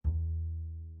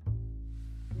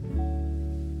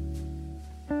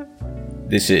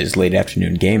This is Late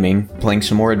Afternoon Gaming, playing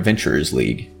some more Adventurers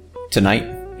League. Tonight,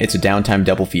 it's a downtime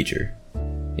double feature.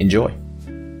 Enjoy.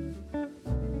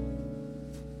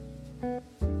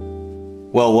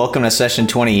 Well, welcome to Session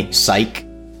 20, psych.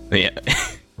 Yeah.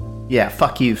 Yeah,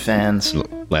 fuck you, fans.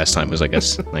 Last time was, I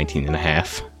guess, 19 and a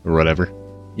half or whatever.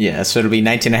 Yeah, so it'll be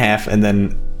 19 and a half, and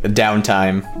then a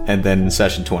downtime, and then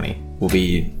Session 20 will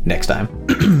be next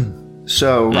time.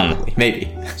 So, Probably,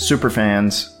 maybe. super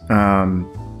fans,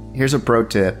 here's a pro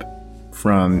tip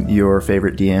from your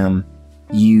favorite DM.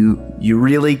 You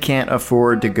really can't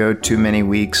afford to go too many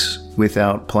weeks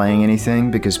without playing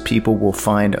anything because people will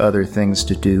find other things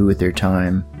to do with their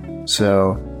time.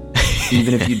 So,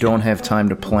 even if you don't have time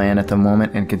to plan at the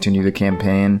moment and continue the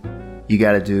campaign, you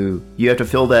have to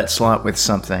fill that slot with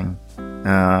something.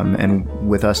 And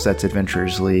with us, that's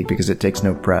Adventurers League because it takes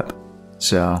no prep.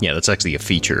 So Yeah, that's actually a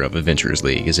feature of Adventurers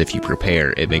League, is if you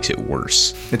prepare, it makes it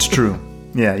worse. it's true.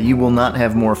 Yeah, you will not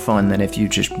have more fun than if you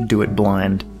just do it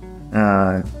blind.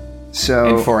 And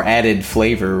for added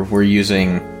flavor, we're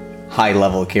using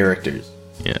high-level characters.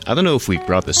 Yeah, I don't know if we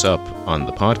brought this up on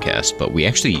the podcast, but we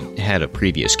actually had a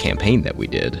previous campaign that we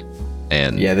did.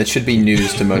 And Yeah, that should be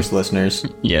news to most listeners.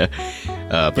 yeah,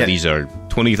 but Yeah. these are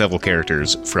 20th level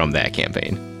characters from that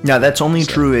campaign. Now, that's only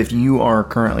true if you are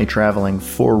currently traveling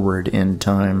forward in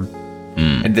time.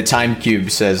 And the time cube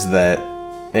says that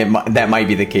that might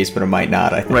be the case, but it might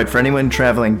not, I think. Right, for anyone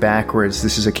traveling backwards,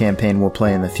 this is a campaign we'll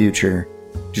play in the future,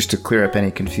 just to clear up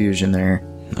any confusion there.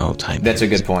 Oh, time. That's a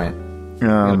good point. I'm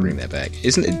gonna bring that back.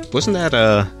 Wasn't that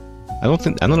I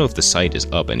don't know if the site is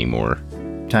up anymore.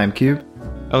 Time cube?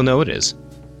 Oh no, it is.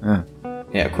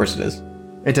 Yeah, of course it is.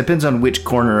 It depends on which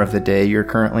corner of the day you're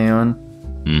currently on.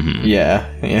 Yeah,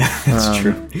 that's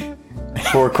true.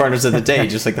 4 corners of the day,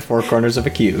 just like the 4 corners of a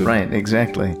cube. Right,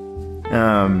 exactly.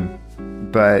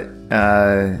 But,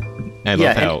 I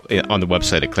love how on the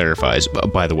website it clarifies,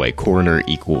 by the way, corner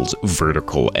equals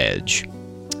vertical edge.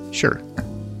 Sure.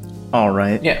 all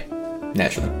right. Yeah,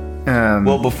 naturally.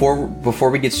 Well, before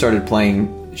we get started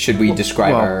playing, should we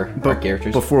describe our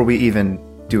characters? Before we even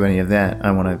do any of that,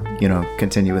 I want to,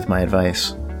 continue with my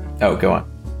advice. Oh, go on.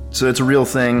 So it's a real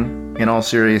thing. In all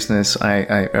seriousness,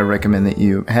 I recommend that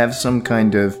you have some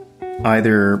kind of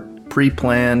either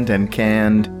pre-planned and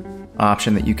canned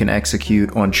option that you can execute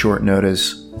on short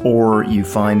notice, or you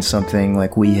find something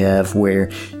like we have where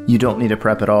you don't need to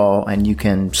prep at all and you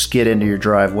can skid into your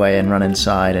driveway and run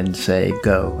inside and say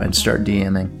go and start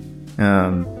DMing.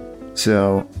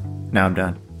 So now I'm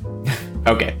done.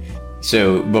 Okay,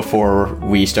 so before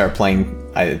we start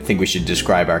playing, I think we should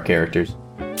describe our characters.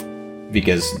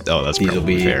 Because that's these will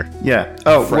probably be fair. Yeah.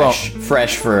 Oh,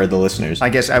 fresh for the listeners. I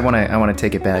guess I want to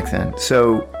take it back then.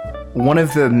 So one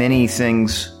of the many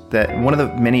strange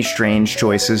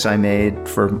choices I made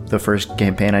for the first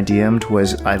campaign I DM'd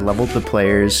was I leveled the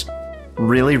players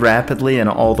really rapidly and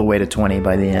all the way to 20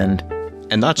 by the end.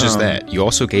 And not just that, you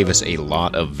also gave us a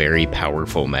lot of very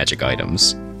powerful magic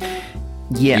items.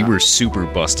 Yeah. We were super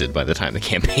busted by the time the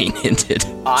campaign ended.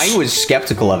 I was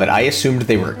skeptical of it. I assumed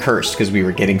they were cursed because we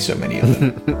were getting so many of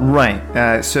them.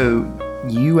 Right. So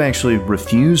you actually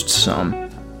refused some.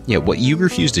 Yeah, you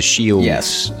refused a shield.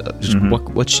 Yes.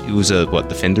 It was a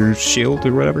Defender's shield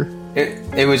or whatever?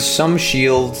 It was some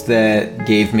shield that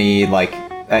gave me it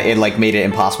made it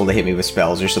impossible to hit me with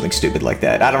spells or something stupid like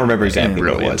that. I don't remember exactly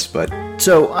what it was, but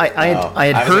so I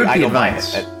had heard the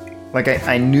advice. Like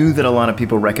I knew that a lot of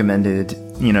people recommended,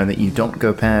 that you don't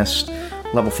go past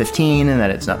level 15 and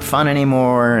that it's not fun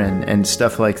anymore and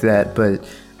stuff like that. But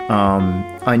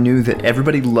I knew that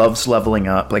everybody loves leveling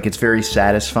up. Like, it's very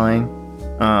satisfying.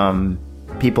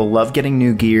 People love getting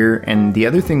new gear. And the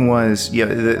other thing was,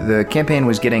 the campaign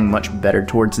was getting much better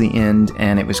towards the end.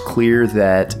 And it was clear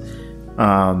that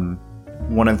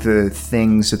one of the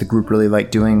things that the group really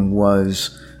liked doing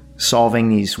was solving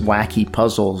these wacky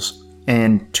puzzles.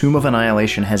 And Tomb of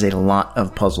Annihilation has a lot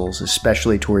of puzzles,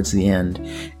 especially towards the end.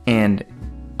 And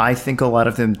I think a lot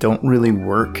of them don't really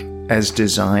work as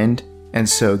designed. And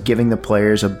so giving the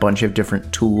players a bunch of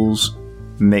different tools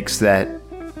makes that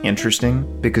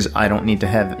interesting, because I don't need to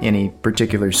have any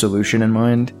particular solution in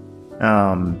mind.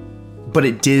 But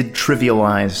it did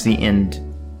trivialize the end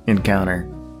encounter.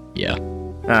 Yeah.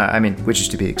 Which is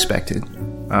to be expected.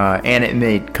 And it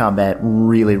made combat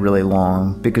really, really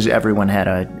long because everyone had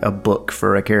a book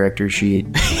for a character sheet.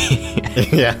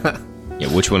 Yeah. Yeah,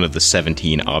 which one of the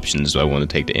 17 options do I want to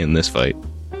take to end this fight?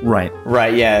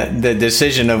 Right, yeah. The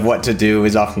decision of what to do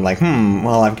is often like,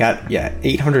 well, I've got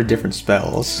 800 different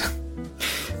spells.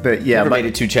 But yeah, made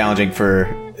it too challenging for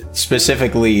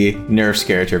specifically Nerf's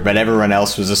character, but everyone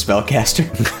else was a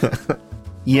spellcaster.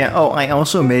 Yeah. Oh, I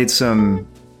also made some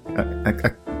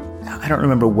I don't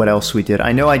remember what else we did.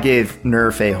 I know I gave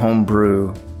Nerf a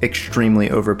homebrew,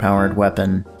 extremely overpowered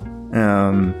weapon,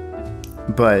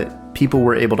 but people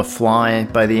were able to fly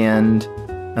by the end.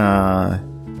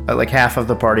 Like half of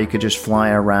the party could just fly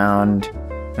around.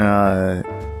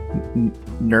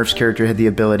 Nerf's character had the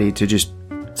ability to just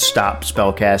stop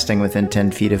spellcasting within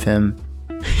 10 feet of him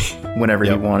whenever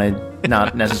he wanted,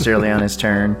 not necessarily on his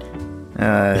turn.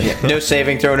 No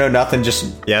saving throw, no nothing,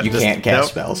 just can't cast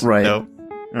spells. Right. Nope.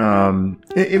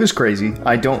 It was crazy.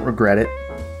 I don't regret it,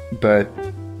 but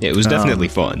it was definitely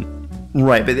fun.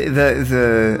 Right, but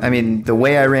the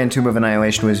way I ran Tomb of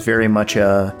Annihilation was very much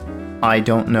I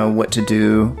don't know what to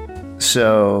do,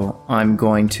 so I'm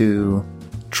going to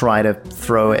try to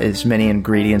throw as many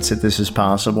ingredients at this as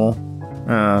possible.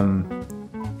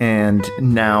 And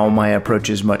now my approach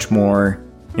is much more,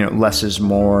 less is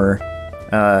more.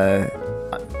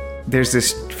 There's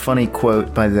this funny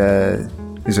quote by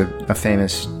who's a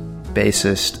famous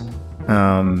bassist,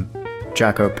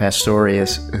 Jaco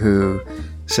Pastorius, who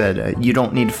said, "You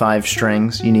don't need 5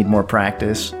 strings, you need more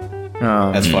practice."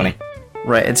 That's funny.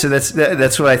 Right, and so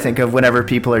that's what I think of whenever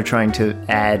people are trying to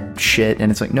add shit,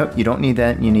 and it's like, nope, you don't need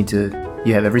that.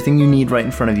 You have everything you need right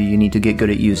in front of you. You need to get good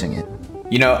at using it.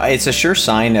 It's a sure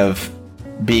sign of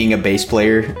being a bass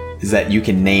player is that you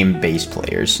can name bass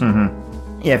players.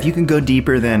 Mm-hmm. Yeah, if you can go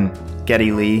deeper than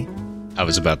Geddy Lee. I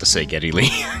was about to say Geddy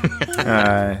Lee.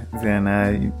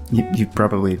 Then you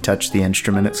probably touched the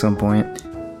instrument at some point.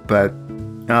 But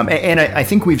and I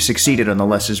think we've succeeded on the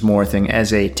less is more thing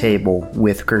as a table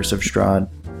with Curse of Strahd.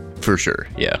 For sure,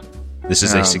 yeah. This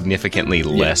is a significantly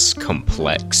less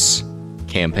complex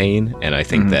campaign, and I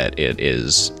think that it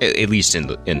is, at least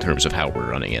in terms of how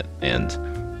we're running it, and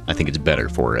I think it's better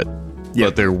for it. Yeah.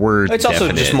 But there were It's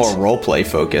also just more roleplay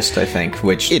focused, I think,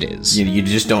 which it is. You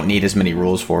just don't need as many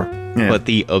rules for. Yeah. But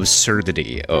the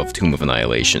absurdity of Tomb of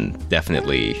Annihilation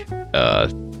definitely,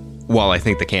 while I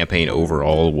think the campaign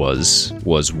overall was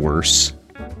worse,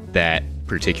 that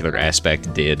particular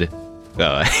aspect did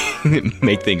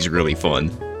make things really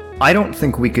fun. I don't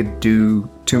think we could do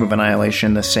Tomb of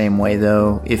Annihilation the same way,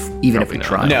 though, if we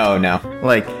tried. No.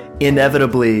 Like,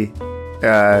 inevitably,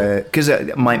 because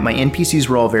my NPCs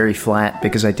were all very flat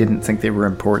because I didn't think they were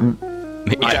important.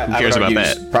 Yeah, who cares about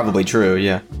that? Probably true,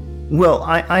 yeah. Well,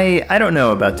 I don't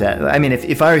know about that. I mean,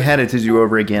 if I had it to do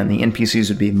over again, the NPCs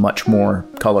would be much more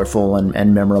colorful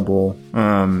and memorable.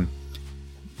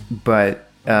 But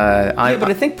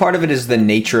I think part of it is the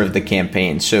nature of the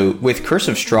campaign. So with Curse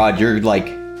of Strahd, you're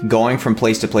like going from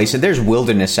place to place, and there's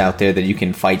wilderness out there that you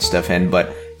can fight stuff in.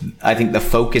 But I think the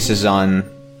focus is on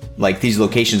like these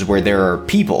locations where there are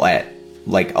people at,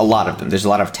 like a lot of them. There's a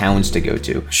lot of towns to go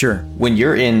to. Sure. When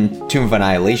you're in Tomb of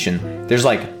Annihilation, there's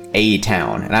like a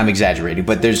town, and I'm exaggerating,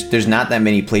 but there's not that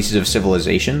many places of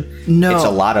civilization. No. It's a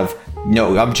lot of,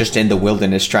 I'm just in the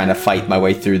wilderness trying to fight my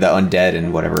way through the undead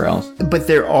and whatever else. But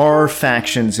there are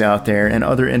factions out there and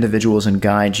other individuals and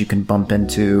guides you can bump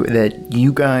into that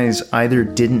you guys either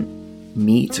didn't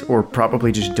meet or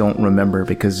probably just don't remember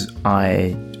because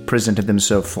I presented them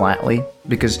so flatly.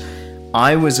 Because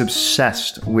I was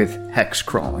obsessed with hex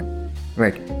crawling.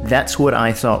 Like, that's what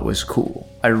I thought was cool.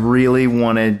 I really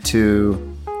wanted to...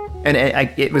 And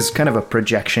it was kind of a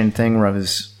projection thing where I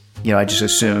was, I just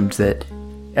assumed that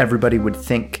everybody would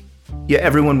think,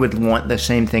 everyone would want the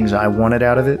same things I wanted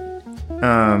out of it.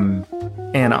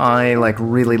 And I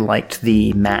really liked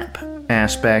the map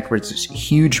aspect where it's this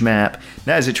huge map.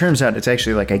 Now, as it turns out, it's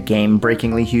actually like a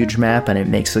game-breakingly huge map, and it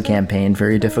makes the campaign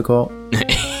very difficult.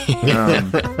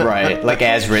 Right. Like,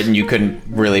 as written, you couldn't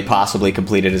really possibly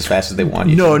complete it as fast as they want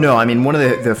you to. No. I mean, one of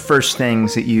the first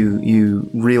things that you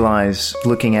realize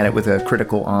looking at it with a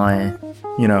critical eye,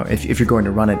 if you're going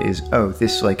to run it is,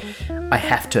 this, I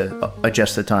have to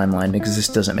adjust the timeline because this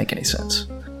doesn't make any sense.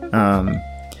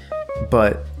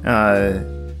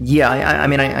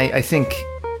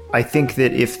 I think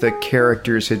that if the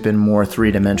characters had been more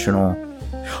three-dimensional,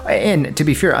 and to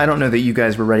be fair, I don't know that you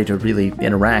guys were ready to really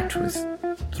interact with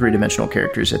three-dimensional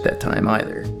characters at that time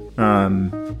either. I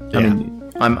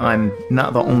mean, I'm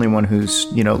not the only one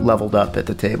who's leveled up at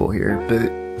the table here,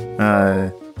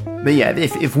 but yeah,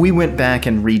 if we went back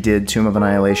and redid Tomb of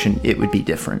Annihilation, it would be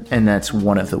different, and that's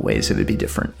one of the ways it would be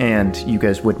different. And you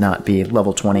guys would not be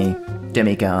level 20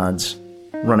 demigods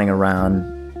running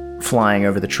around, flying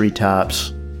over the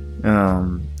treetops.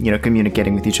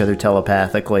 Communicating with each other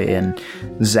telepathically and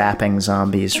zapping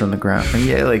zombies from the ground. And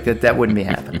that wouldn't be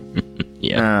happening.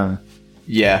 Yeah.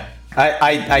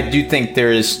 I do think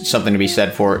there is something to be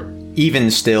said for it. Even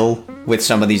still, with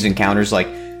some of these encounters,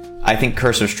 I think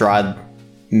Curse of Strahd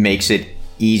makes it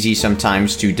easy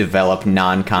sometimes to develop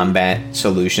non-combat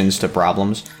solutions to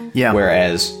problems. Yeah.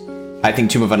 Whereas I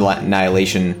think Tomb of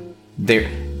Annihilation, there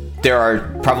are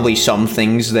probably some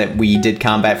things that we did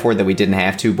combat for that we didn't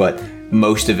have to, but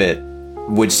most of it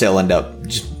would still end up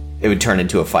it would turn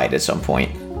into a fight at some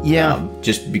point. Yeah.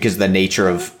 Just because of the nature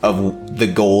of the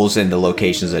goals and the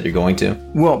locations that you're going to.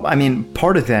 Well, I mean,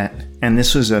 part of that, and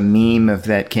this was a meme of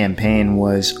that campaign,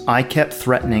 was I kept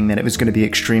threatening that it was going to be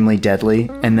extremely deadly,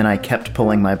 and then I kept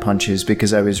pulling my punches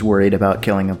because I was worried about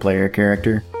killing a player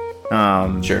character.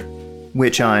 Sure.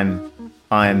 Which I'm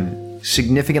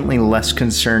significantly less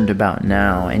concerned about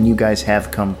now, and you guys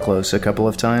have come close a couple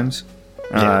of times.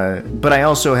 Yeah. But I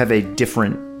also have a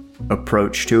different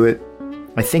approach to it.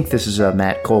 I think this is a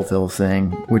Matt Colville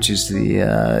thing, which is the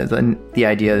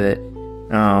idea that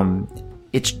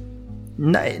it's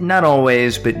not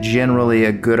always, but generally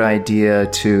a good idea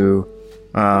to,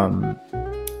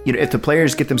 if the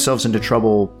players get themselves into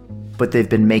trouble, but they've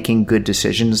been making good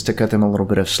decisions, to cut them a little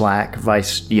bit of slack.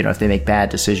 If they make bad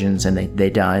decisions and they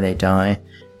die, they die.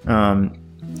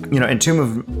 In Tomb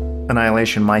of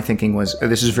Annihilation, my thinking was,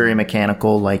 this is very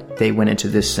mechanical. Like, they went into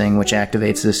this thing which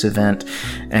activates this event,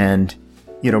 and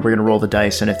we're going to roll the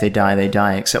dice, and if they die, they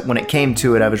die. Except when it came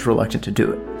to it, I was reluctant to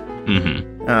do it.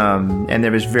 Mm-hmm. And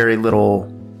there was very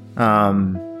little,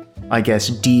 I guess,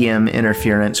 DM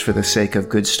interference for the sake of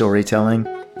good storytelling.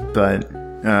 But,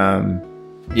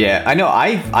 yeah, I know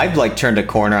I've like turned a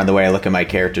corner on the way I look at my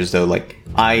characters, though. Like,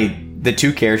 the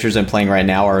two characters I'm playing right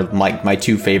now are like my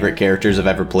two favorite characters I've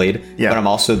ever played. Yeah. But I'm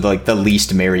also like the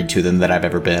least married to them that I've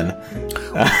ever been.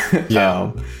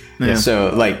 Yeah. Yeah.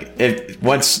 So like, if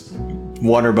once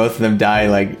one or both of them die,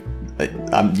 like,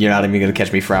 you're not even going to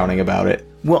catch me frowning about it.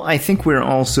 Well, I think we're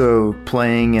also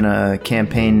playing in a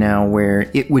campaign now where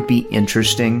it would be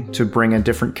interesting to bring a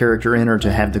different character in, or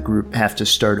to have the group have to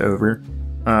start over.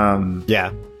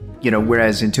 Yeah.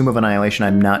 Whereas in Tomb of Annihilation,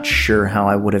 I'm not sure how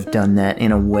I would have done that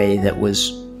in a way that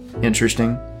was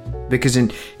interesting. Because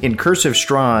in Curse of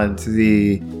Strahd,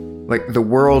 the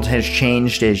world has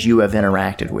changed as you have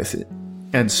interacted with it.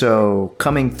 And so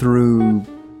coming through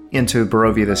into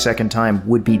Barovia the second time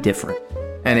would be different.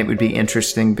 And it would be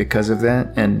interesting because of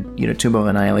that. And, Tomb of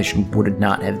Annihilation would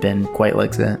not have been quite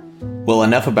like that. Well,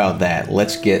 enough about that.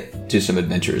 Let's get to some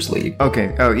Adventurers League.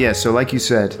 Okay. Oh, yeah. So like you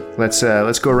said, let's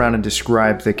go around and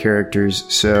describe the characters.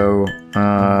 So,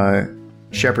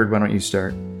 Shepard, why don't you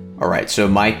start? All right. So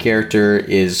my character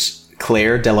is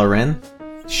Claire Delarennes.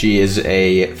 She is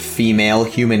a female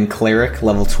human cleric,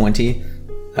 level 20.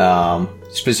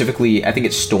 Specifically, I think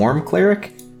it's Storm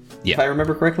Cleric, if I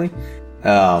remember correctly.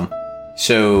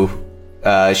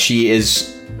 She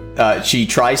is. She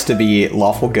tries to be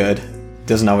lawful good.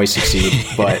 Doesn't always succeed,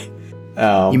 but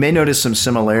you may notice some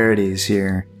similarities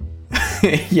here.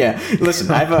 Yeah,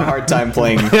 listen, I have a hard time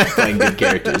playing good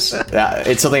characters.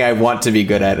 It's something I want to be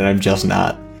good at, and I'm just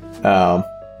not.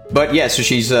 But yeah, so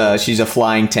she's a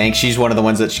flying tank. She's one of the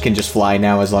ones that she can just fly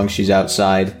now as long as she's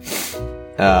outside.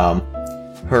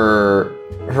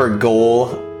 Her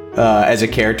goal as a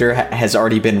character has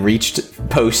already been reached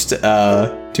post Tomb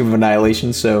of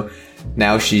Annihilation. So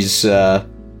now she's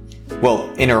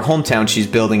in her hometown, she's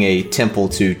building a temple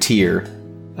to Tyr,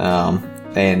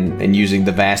 and using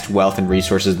the vast wealth and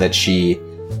resources that she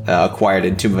acquired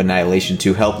in Tomb of Annihilation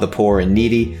to help the poor and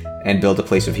needy and build a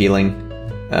place of healing.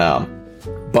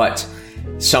 But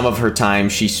some of her time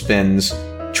she spends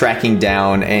tracking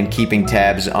down and keeping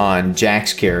tabs on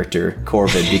Jack's character,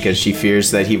 Corvid, because she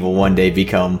fears that he will one day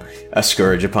become a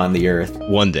scourge upon the earth.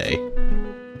 One day.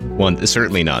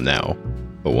 Certainly not now,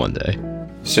 but one day.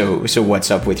 So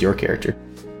what's up with your character?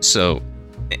 So,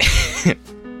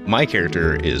 my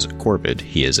character is Corvid.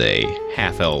 He is a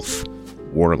half-elf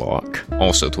warlock,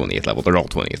 also 20th level. They're all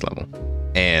 20th level.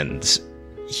 And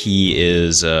he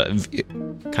is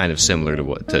kind of similar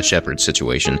to Shepard's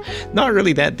situation. Not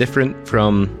really that different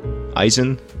from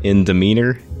Eisen in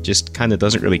demeanor, just kind of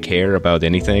doesn't really care about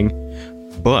anything.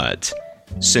 But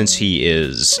since he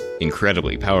is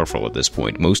incredibly powerful at this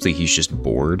point, mostly he's just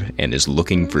bored and is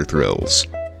looking for thrills.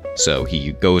 So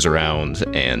he goes around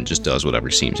and just does whatever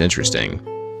seems interesting,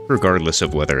 regardless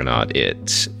of whether or not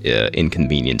it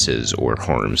inconveniences or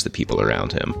harms the people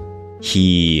around him.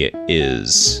 He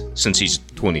is, since he's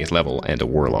 20th level and a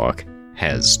warlock,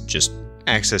 has just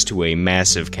access to a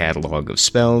massive catalog of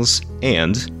spells,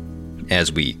 and,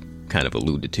 as we kind of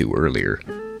alluded to earlier,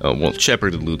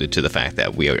 Shepard alluded to the fact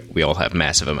that we all have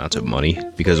massive amounts of money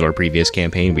because of our previous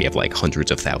campaign. We have like hundreds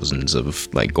of thousands of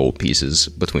like gold pieces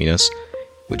between us,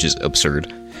 which is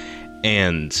absurd.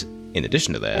 And in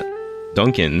addition to that,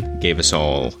 Duncan gave us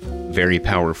all very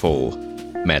powerful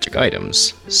magic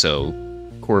items. So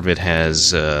Corvid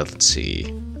has, let's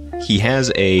see, he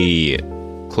has a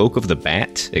Cloak of the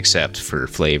Bat, except for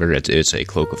flavor, it's a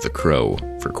Cloak of the Crow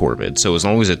for Corvid. So as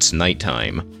long as it's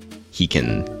nighttime, he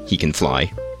can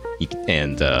fly,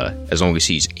 and as long as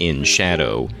he's in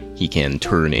shadow, he can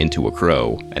turn into a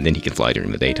crow, and then he can fly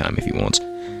during the daytime if he wants.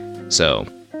 So,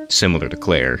 similar to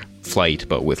Claire, flight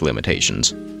but with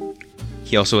limitations.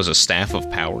 He also has a Staff of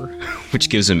Power, which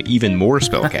gives him even more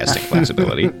spellcasting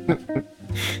flexibility.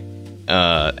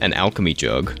 An Alchemy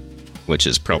Jug, which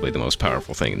is probably the most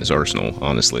powerful thing in his arsenal,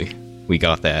 honestly. We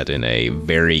got that in a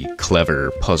very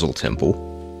clever puzzle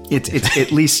temple. It's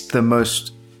at least the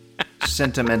most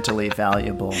sentimentally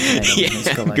valuable item in his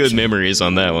collection. Good memories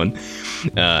on that one.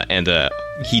 And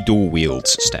he dual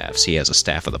wields staffs. He has a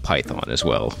Staff of the Python as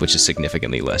well, which is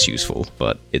significantly less useful,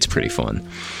 but it's pretty fun.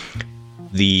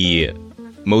 The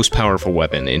most powerful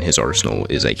weapon in his arsenal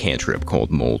is a cantrip called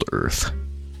Mold Earth,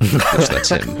 which lets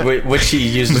him... which he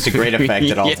uses to great effect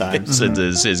at all times.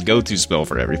 It's his go-to spell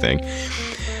for everything.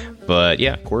 But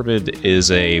yeah, Corvid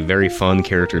is a very fun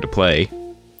character to play,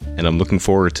 and I'm looking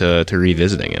forward to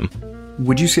revisiting him.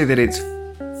 Would you say that it's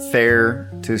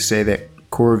fair to say that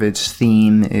Corvid's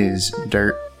theme is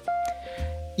dirt?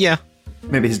 Yeah.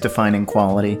 Maybe his defining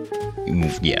quality.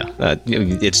 Yeah.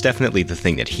 It's definitely the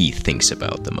thing that he thinks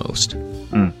about the most.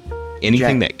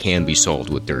 Anything that can be solved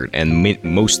with dirt, and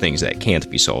most things that can't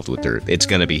be solved with dirt, it's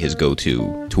going to be his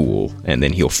go-to tool, and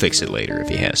then he'll fix it later if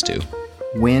he has to.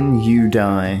 When you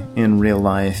die in real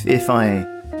life, if I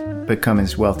become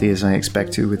as wealthy as I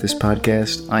expect to with this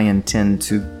podcast, I intend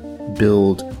to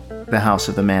build the House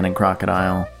of the Man and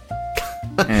Crocodile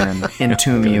and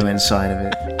entomb you inside of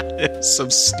it. It's so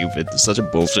stupid. It's such a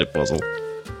bullshit puzzle.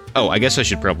 Oh, I guess I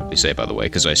should probably say, by the way,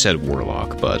 because I said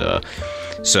Warlock, but,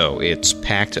 so it's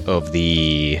Pact of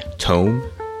the Tome,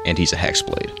 and he's a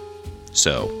Hexblade.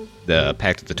 So, the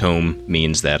Pact of the Tome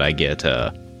means that I get,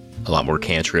 a lot more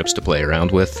cantrips to play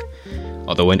around with,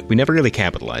 although we never really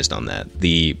capitalized on that.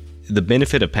 The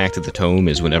benefit of Pact of the Tome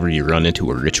is whenever you run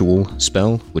into a ritual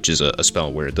spell, which is a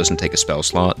spell where it doesn't take a spell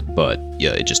slot, but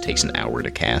yeah, it just takes an hour to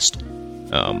cast.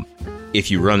 If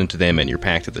you run into them and you're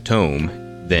Pact of the Tome,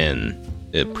 then,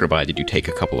 provided you take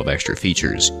a couple of extra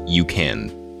features, you can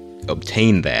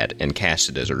obtain that and cast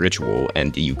it as a ritual,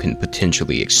 and you can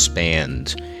potentially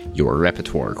expand your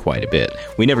repertoire quite a bit.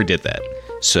 We never did that,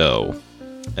 so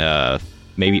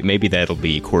maybe that'll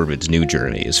be Corvid's new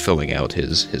journey, is filling out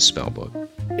his spell book.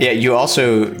 Yeah, you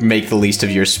also make the least of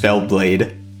your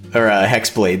Spellblade, or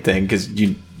Hexblade thing, because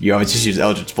you always just use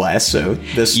Eldritch Blast, so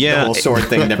the whole sword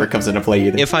thing never comes into play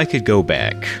either. If I could go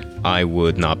back, I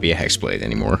would not be a Hexblade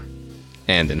anymore.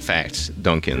 And in fact,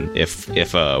 Duncan, if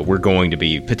we're going to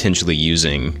be potentially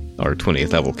using our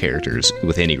 20th level characters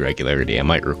with any regularity, I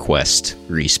might request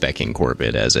respecking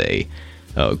Corvid as a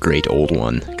great old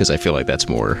one, because I feel like that's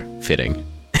more fitting.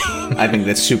 I think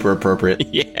that's super appropriate.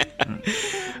 Yeah.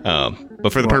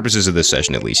 But for the purposes of this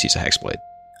session, at least, he's a Hexblade.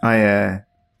 I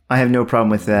have no problem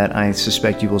with that. I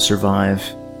suspect you will survive,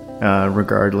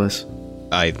 regardless.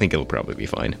 I think it'll probably be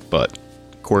fine, but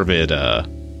Corvid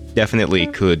definitely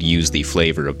could use the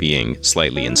flavor of being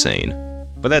slightly insane.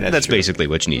 But that's basically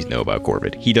what you need to know about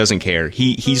Corvid. He doesn't care.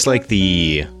 He's like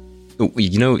the...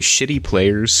 You know, shitty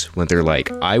players, when they're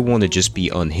like, I want to just be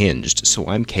unhinged, so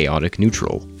I'm chaotic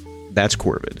neutral. That's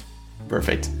Corvid.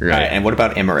 Perfect. Right. And what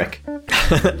about Emmerich?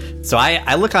 So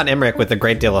I look on Emmerich with a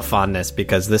great deal of fondness,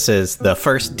 because this is the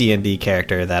first D&D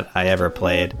character that I ever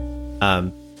played.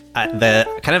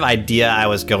 The kind of idea I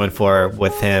was going for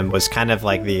with him was kind of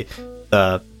like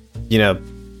the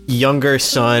younger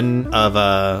son of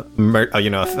a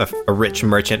rich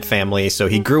merchant family. So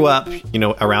he grew up,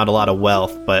 around a lot of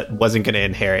wealth, but wasn't going to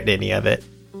inherit any of it.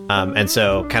 And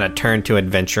so kind of turned to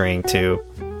adventuring to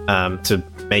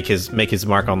make his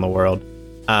mark on the world.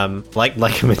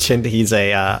 Like I mentioned, he's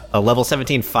a level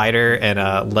 17 fighter and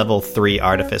a level 3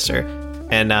 artificer.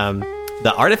 And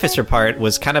the artificer part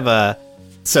was kind of a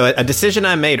decision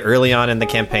I made early on in the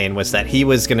campaign was that he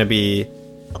was going to be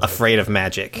afraid of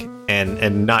magic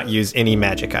and not use any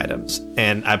magic items.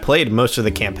 And I played most of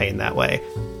the campaign that way.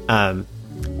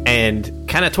 And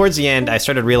kind of towards the end, I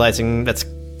started realizing that's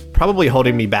probably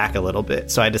holding me back a little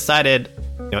bit. So I decided,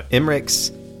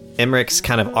 Emmerich's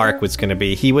kind of arc was going to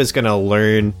be, he was going to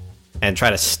learn and try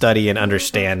to study and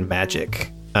understand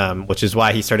magic, which is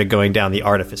why he started going down the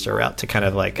artificer route to kind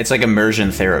of like... It's like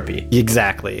immersion therapy.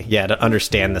 Exactly. Yeah, to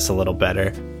understand this a little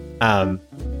better.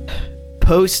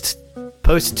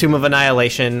 Post Tomb of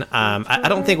Annihilation, I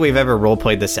don't think we've ever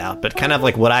roleplayed this out, but kind of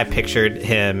like what I pictured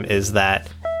him is that,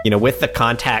 with the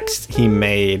contacts he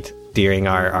made during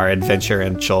our adventure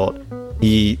in Chult,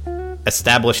 he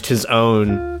established his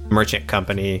own merchant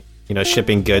company,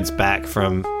 shipping goods back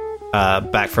from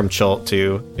Chult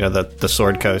to the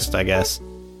Sword Coast, I guess.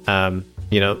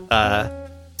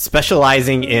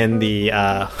 Specializing in the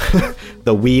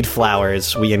the weed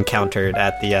flowers we encountered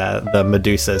at the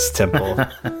Medusa's temple.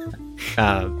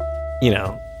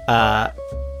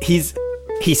 He's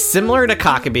similar to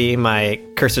Kakabi, my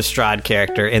Curse of Strahd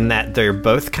character, in that they're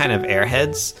both kind of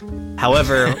airheads.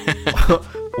 However,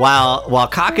 while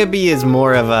Kakabi is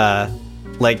more of a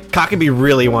Kakabi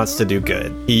really wants to do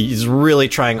good. He's really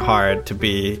trying hard to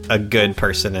be a good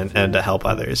person and to help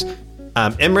others.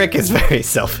 Imrik is very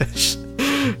selfish.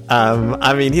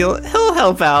 He'll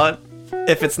help out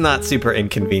if it's not super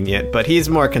inconvenient, but he's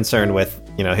more concerned with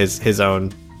his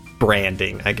own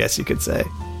branding, I guess you could say.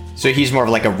 So he's more of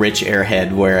like a rich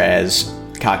airhead, whereas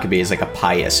Kakabi is like a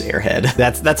pious airhead.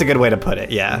 That's a good way to put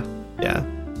it. Yeah.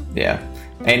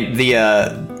 And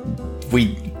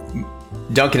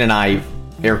Duncan and I,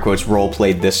 air quotes, role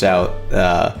played this out.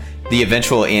 The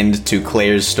eventual end to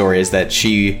Claire's story is that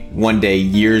she one day,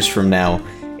 years from now,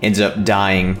 ends up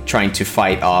dying trying to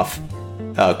fight off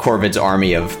Corvid's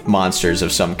army of monsters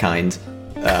of some kind.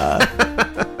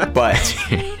 But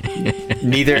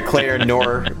neither Claire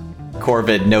nor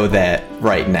Corvid know that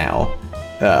right now.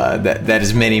 That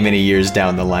is many, many years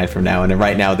down the line from now, and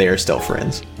right now they are still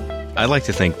friends. I like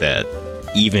to think that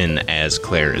even as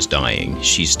Claire is dying,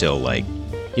 she's still like,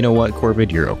 you know what,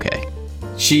 Corvid, you're okay.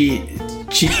 She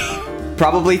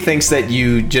probably thinks that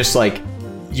you just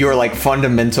your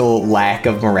fundamental lack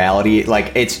of morality,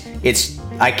 it's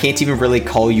I can't even really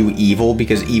call you evil,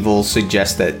 because evil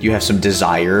suggests that you have some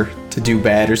desire to do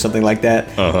bad or something like that.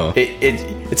 Uh-huh.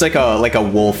 It's like a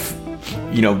wolf,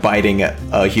 biting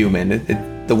a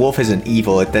human. The wolf isn't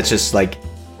evil. That's just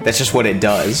what it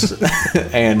does.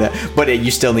 But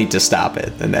you still need to stop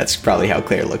it, and that's probably how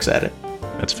Claire looks at it.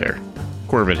 That's fair.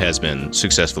 Corvid has been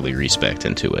successfully respected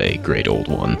into a great old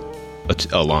one,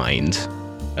 aligned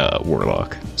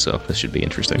warlock, so this should be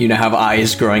interesting. You now have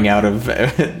eyes growing out of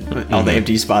all the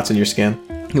empty spots in your skin.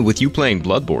 With you playing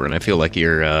Bloodborne, I feel like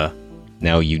you're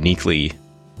now uniquely,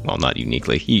 well, not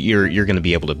uniquely, you're going to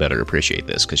be able to better appreciate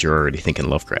this, because you're already thinking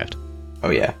Lovecraft. Oh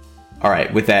yeah. All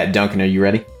right, with that, Duncan, are you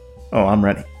ready? Oh, I'm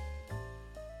ready.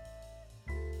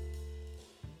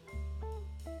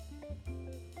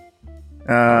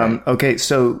 Okay,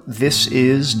 so this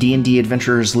is D&D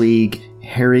Adventurers League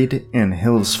Harried in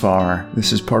Hillsfar.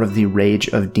 This is part of the Rage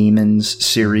of Demons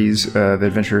series of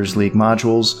Adventurers League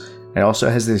modules. It also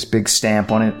has this big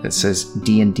stamp on it that says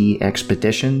D&D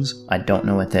Expeditions. I don't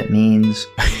know what that means.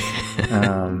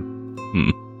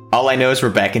 All I know is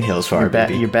we're back in Hillsfar,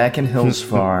 You're back in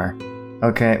Hillsfar.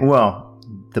 Okay, well,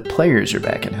 the players are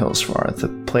back in Hillsfar. The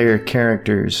player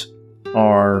characters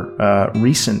are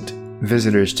recent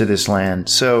visitors to this land.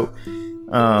 So,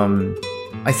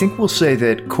 I think we'll say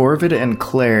that Corvid and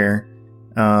Claire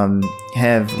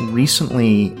have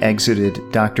recently exited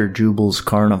Dr. Jubal's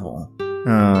carnival,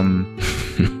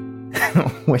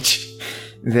 which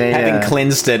they having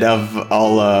cleansed it of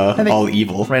all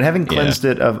evil, right? Having cleansed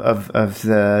it of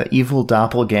the evil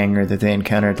doppelganger that they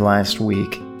encountered last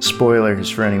week. Spoilers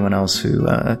for anyone else who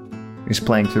is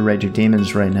playing through Rage of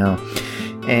Demons right now.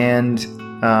 And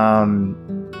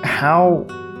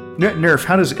Nerf,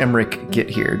 how does Imrik get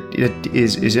here?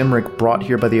 Is Imrik brought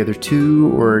here by the other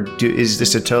two, or is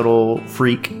this a total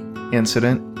freak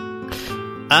incident?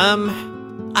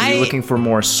 Are you looking for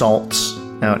more salts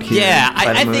out here? Yeah,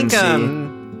 I think so.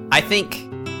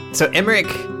 Imrik,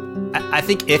 I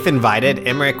think if invited,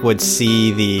 Imrik would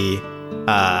see the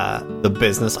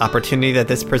business opportunity that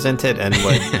this presented and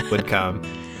would come.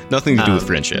 Nothing to do with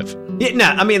friendship. Yeah, no,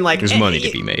 I mean, there's money to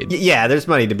be made. Yeah, there's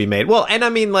money to be made. Well, and I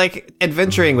mean,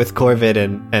 adventuring with Corvid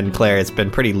and Claire, it's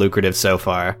been pretty lucrative so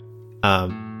far.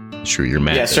 Sure, you're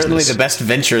mad. Yeah, certainly the best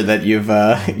venture that you've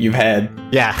had.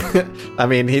 Yeah, I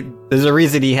mean, there's a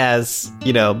reason he has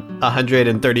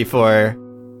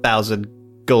 134,000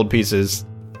 gold pieces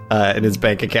in his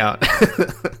bank account.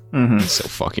 Mm-hmm. It's so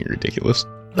fucking ridiculous.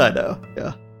 I know.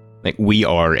 Yeah. We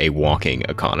are a walking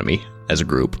economy as a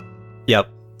group. Yep.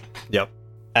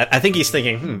 I think he's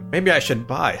thinking, maybe I should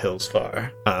buy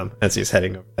Hillsfar as he's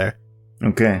heading over there.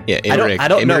 Okay. Yeah, I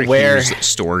don't know where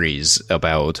stories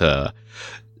about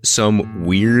some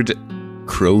weird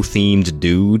crow-themed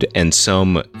dude and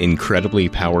some incredibly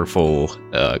powerful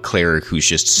cleric who's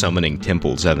just summoning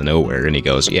temples out of nowhere, and he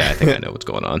goes, "Yeah, I think I know what's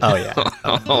going on." Oh yeah,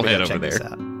 I'll head over there.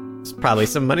 There's probably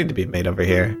some money to be made over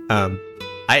here.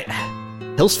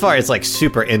 Hillsfar is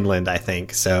super inland, I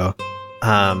think. So.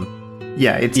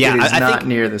 It is not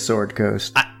near the Sword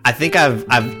Coast. I think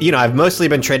I've mostly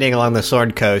been trading along the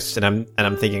Sword Coast, and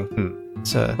I'm thinking,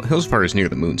 Hillsfar is near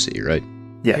the Moon Sea, right?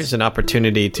 Yes, Here's an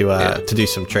opportunity to do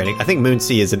some training. I think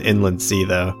Moonsea is an inland sea,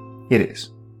 though. it is.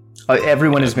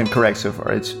 Everyone has been correct so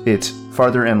far. It's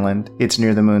farther inland. It's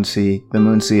near the Moonsea. The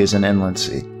Moonsea is an inland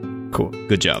sea. Cool.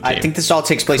 Good job, I team. think this all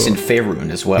takes place in Faerun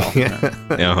as well.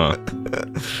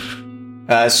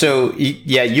 So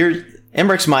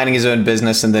Emmerich's minding his own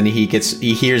business, and then he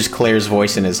hears Claire's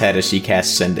voice in his head as she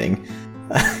casts Sending.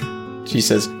 She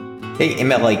says, "Hey,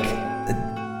 Emmerich,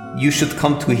 you should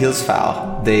come to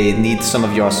Hillsfar. They need some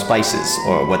of your spices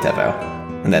or whatever."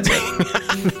 And that's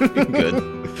it. Good.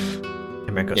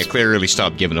 Emmerich goes, Yeah, Claire really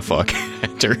stopped giving a fuck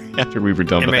after we were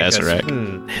done with Emmerich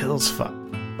goes, Azarak.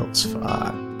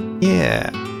 Hillsfar. Yeah.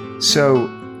 So,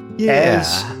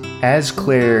 as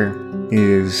Claire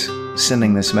is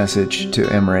sending this message to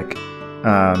Emmerich,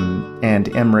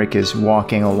 and Emmerich is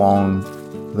walking along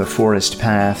the forest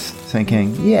path,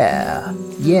 thinking, "Yeah,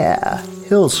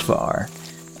 Hillsfar,"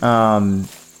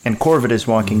 and Corvid is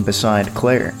walking beside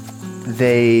Claire.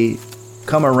 They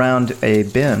come around a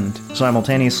bend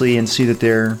simultaneously and see that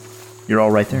you're all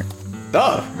right there.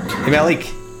 Oh, Emmerich.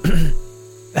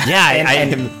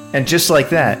 Yeah, And just like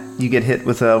that, you get hit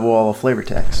with a wall of flavor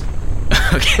text.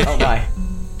 Oh my.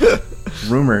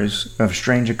 Rumors of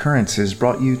strange occurrences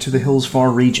brought you to the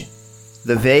Hillsfar region.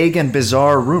 The vague and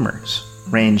bizarre rumors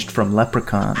ranged from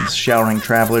leprechauns showering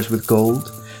travelers with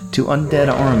gold to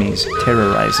undead armies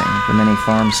terrorizing the many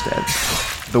farmsteads.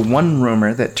 The one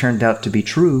rumor that turned out to be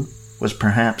true was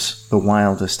perhaps the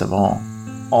wildest of all.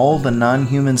 All the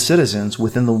non-human citizens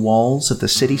within the walls of the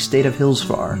city-state of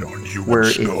Hillsfar were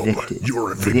evicted.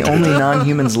 The only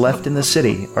non-humans left in the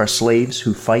city are slaves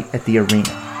who fight at the arena.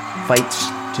 Fights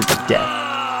to the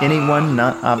death. Anyone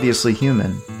not obviously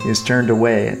human is turned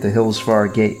away at the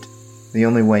Hillsfar Gate, the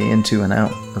only way into and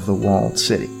out of the walled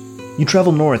city. You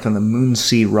travel north on the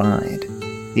Moonsea Ride,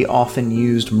 the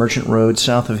often-used merchant road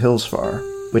south of Hillsfar,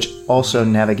 which also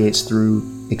navigates through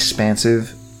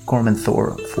expansive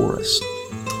Cormanthor forest.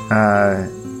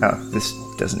 This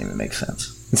doesn't even make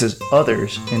sense. It says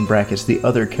others, in brackets, the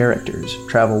other characters,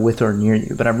 travel with or near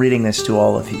you, but I'm reading this to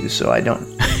all of you, so I don't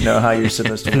know how you're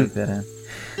supposed to put that in.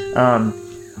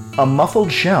 A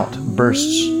muffled shout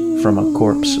bursts from a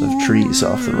corpse of trees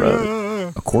off the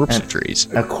road. A corpse of trees.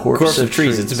 A corpse of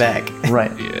trees, it's back.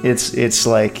 Right. It's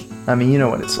like, I mean, you know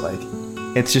what it's like.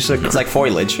 It's just like... It's like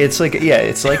foliage. It's like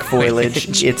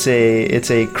foliage. It's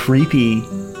a creepy,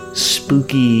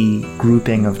 spooky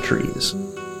grouping of trees.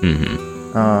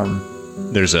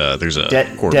 Mm-hmm. There's a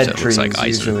corpse dead that trees, looks like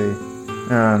Eisen. usually.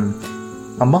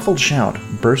 A muffled shout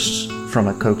bursts from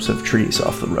a copse of trees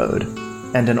off the road,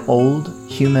 and an old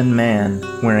human man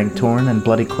wearing torn and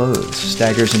bloody clothes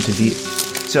staggers into view.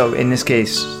 So in this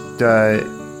case,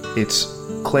 it's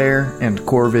Claire and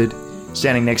Corvid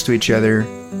standing next to each other,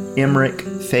 Emmerich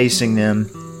facing them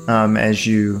as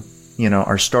you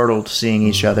are startled seeing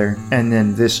each other, and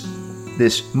then this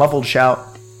muffled shout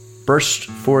bursts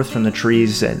forth from the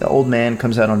trees, and the old man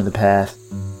comes out onto the path.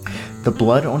 The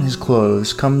blood on his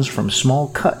clothes comes from small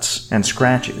cuts and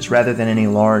scratches rather than any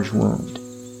large wound.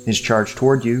 His charge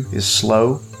toward you is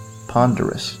slow,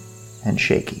 ponderous, and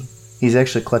shaky. He's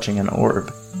actually clutching an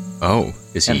orb. Oh,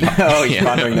 is he? He's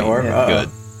pondering the orb? Yeah. Good.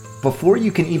 Before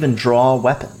you can even draw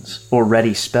weapons or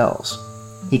ready spells,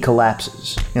 he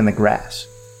collapses in the grass.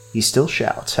 He still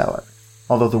shouts, however,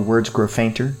 although the words grow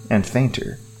fainter and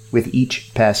fainter with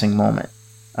each passing moment.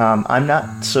 I'm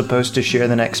not supposed to share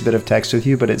the next bit of text with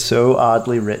you, but it's so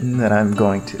oddly written that I'm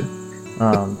going to,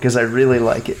 because I really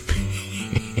like it.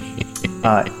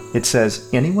 It says,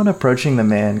 anyone approaching the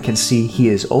man can see he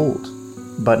is old,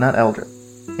 but not elder,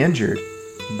 injured,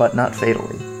 but not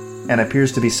fatally, and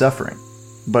appears to be suffering,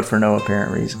 but for no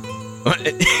apparent reason.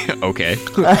 Okay.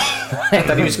 I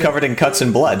thought he was covered in cuts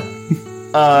and blood.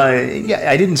 Yeah,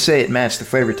 I didn't say it matched the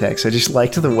flavor text. I just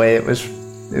liked the way it was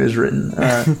written.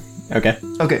 Okay.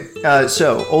 Okay.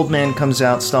 So old man comes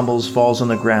out, stumbles, falls on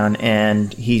the ground,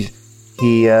 and he's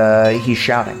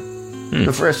shouting.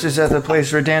 The first is at the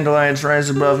place where dandelions rise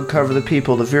above and cover the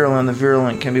people. The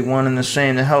virulent can be one and the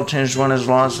same. The hell-tinged one is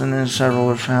lost, and then several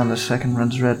are found. The second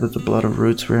runs red with the blood of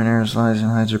roots, where an heir lies and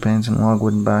hides her pains in log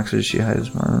wooden boxes. She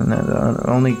hides more than that.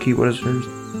 Only keep what is hers.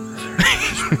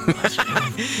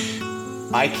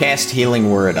 I cast Healing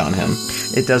Word on him.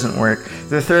 It doesn't work.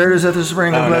 The third is at the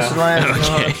spring of blessed life.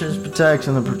 Okay. The protect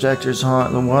and the protectors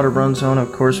haunt. The water runs on.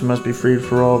 Of course, it must be freed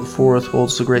for all. The fourth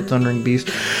holds the great thundering beast.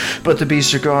 But the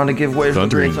beasts are gone to give way for the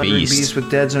great thundering beast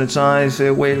with deads in its eyes. They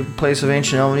await a place of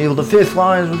ancient elven evil. The fifth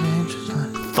lies with the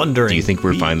ancient Thundering. Do you think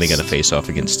we're beast. finally going to face off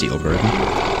against Steelburden?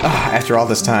 After all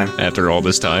this time. After all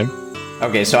this time?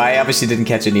 Okay, so I obviously didn't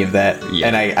catch any of that, Yeah.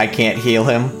 and I can't heal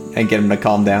him and get him to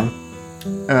calm down.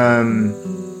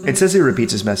 It says he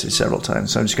repeats his message several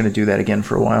times, so I'm just going to do that again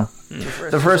for a while.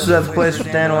 The first is at the place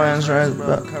with dandelions, right?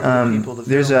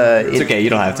 There's a... It's okay, you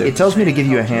don't have to. It tells me to give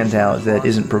you a handout that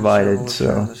isn't provided,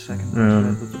 so...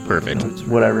 Perfect.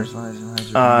 whatever.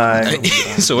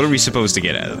 So what are we supposed to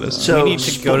get out of this? So, We need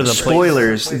to go to the place.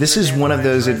 spoilers. This is one of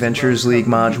those Adventures League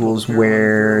modules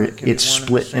where it's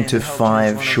split into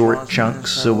 5 short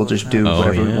chunks, so we'll just do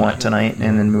whatever we want tonight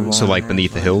and then move on. So like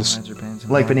Beneath the Hills?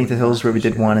 Like Beneath the Hills, where we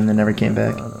did one and then never came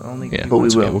back. Yeah, But we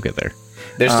that's okay, will. we'll get there.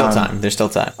 There's still time. There's still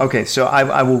time. Okay, so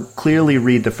I will clearly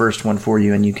read the first one for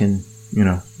you, and you can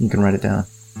write it down.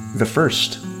 The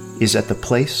first is at the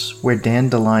place where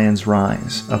dandelions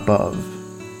rise above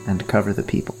and cover the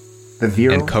people. The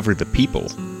virile And cover the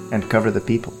people. and cover the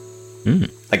people.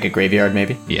 Like a graveyard,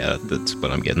 maybe? Yeah, that's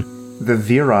what I'm getting. The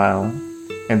virile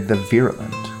and the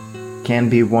virulent can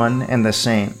be one and the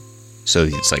same. So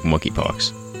it's like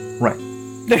monkeypox. Right.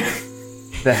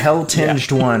 The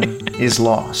hell-tinged one is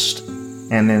lost,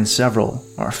 and then several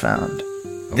are found.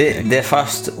 The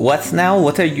first... What now?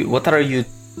 What are you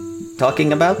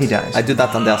talking about? He dies. I do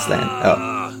not understand. Oh.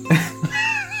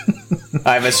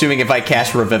 I'm assuming if I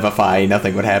cast Revivify,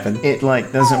 nothing would happen. It,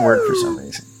 doesn't work for some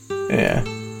reason. Yeah.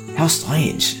 How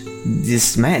strange.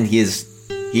 This man, he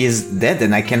is dead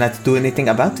and I cannot do anything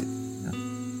about it.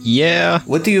 Yeah.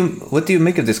 What do you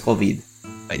make of this COVID?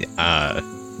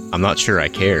 I'm not sure I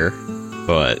care,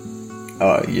 but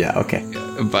Oh, yeah, okay.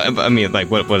 but I mean, like,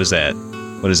 what does that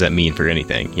mean for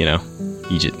anything? You know,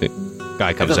 the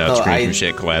guy comes I don't out, know, screams some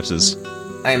shit, collapses.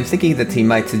 I am thinking that he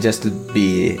might just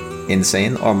be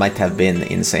insane, or might have been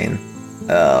insane.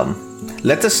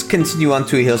 Let us continue on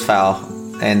to Hillsfire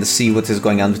and see what is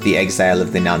going on with the exile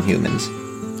of the non-humans.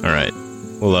 All right,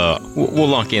 we'll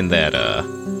lock in that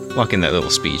little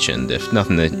speech, and if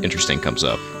nothing interesting comes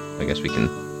up, I guess we can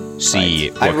see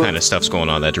Right. what kind of stuff's going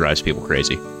on that drives people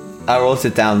crazy. I wrote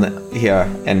it down here,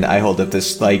 and I hold up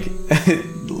this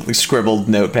scribbled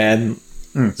notepad.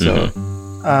 So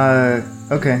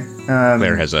Okay.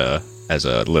 Claire has a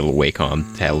little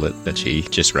Wacom tablet that she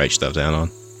just writes stuff down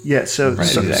on. Yeah, so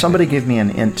exactly. somebody give me an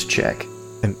int check.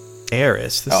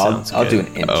 Eris, this sounds I'll good. do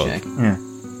an int Oh. check. Yeah.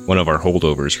 One of our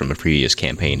holdovers from a previous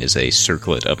campaign is a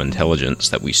circlet of intelligence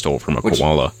that we stole from a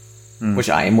koala. Which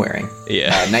I am wearing.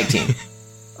 Yeah. 19.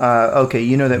 Okay,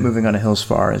 you know that moving on a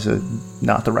Hillsfar is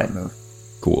not the right move.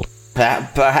 Cool.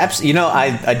 Perhaps,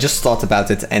 I just thought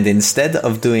about it, and instead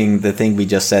of doing the thing we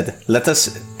just said, let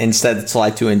us instead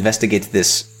try to investigate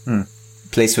this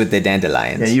place with the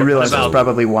dandelions. Yeah, you realize about- it's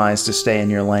probably wise to stay in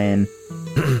your lane.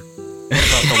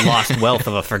 About the lost wealth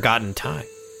of a forgotten time.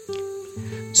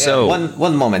 So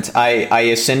One moment, I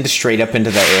ascend straight up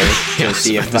into the air to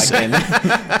see if I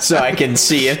can, so I can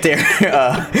see if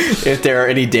there are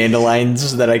any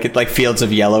dandelions that I could, like fields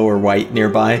of yellow or white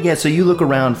nearby. Yeah, so you look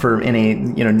around for any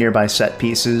nearby set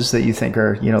pieces that you think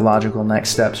are logical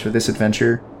next steps for this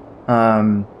adventure,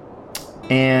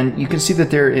 and you can see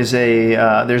that there's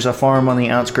a farm on the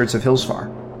outskirts of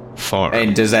Hillsfar. farm.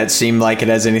 And does that seem like it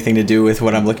has anything to do with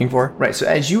what I'm looking for? Right. So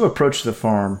as you approach the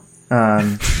farm,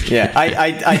 Yeah,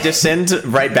 I descend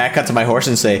right back onto my horse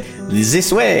and say,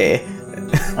 "This way."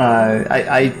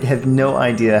 I have no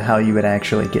idea how you would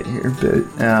actually get here, but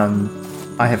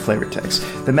I have flavor text. The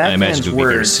I imagine Madman's it would be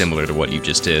very words. similar to what you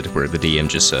just did, where the DM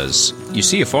just says, "You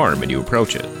see a farm and you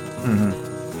approach it."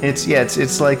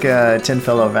 It's like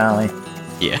Tinfellow Valley.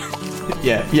 Yeah.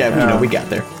 Yeah, we got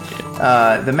there.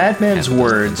 The Madman's Half of those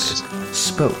words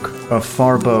spoke of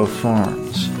Farbo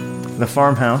Farms. The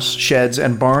farmhouse, sheds,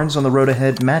 and barns on the road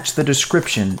ahead match the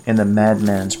description in the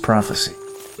Madman's prophecy.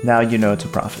 Now you know it's a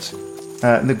prophecy.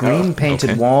 The green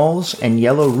painted okay. walls and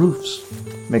yellow roofs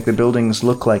make the buildings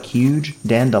look like huge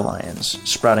dandelions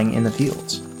sprouting in the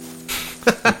fields.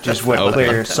 Which is what Okay.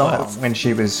 Claire saw when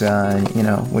she was,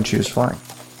 when she was flying.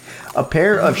 A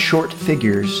pair of short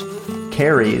figures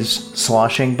carries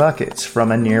sloshing buckets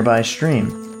from a nearby stream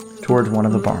towards one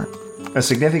of the barns. A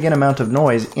significant amount of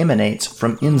noise emanates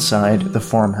from inside the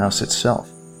farmhouse itself,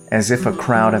 as if a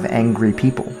crowd of angry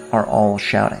people are all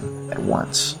shouting at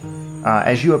once.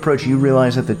 As you approach, you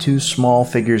realize that the two small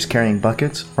figures carrying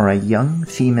buckets are a young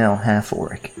female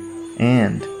half-orc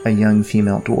and a young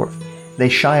female dwarf. They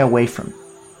shy away from you,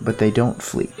 but they don't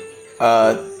flee.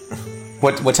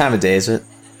 What time of day is it?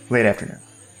 Late afternoon.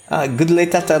 Good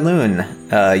late afternoon,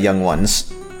 young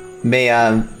ones. May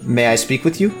I speak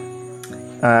with you?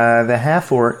 The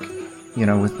half-orc,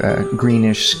 with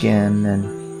greenish skin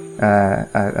and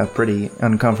a pretty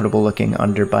uncomfortable-looking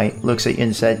underbite, looks at you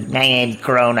and said, "Name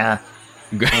Grona."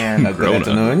 And Good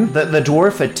afternoon. the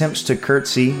dwarf attempts to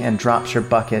curtsy and drops her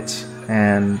bucket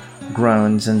and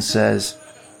groans and says,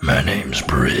 My name's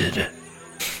Brid.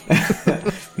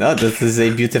 No, this is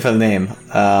a beautiful name.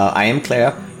 I am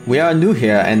Claire. We are new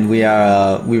here, and we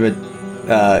were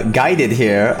guided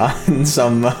here on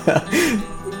some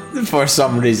for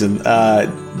some reason.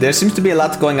 There seems to be a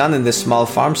lot going on in this small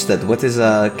farmstead. What is?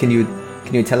 Can you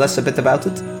tell us a bit about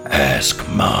it? Ask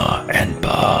Ma and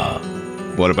Pa.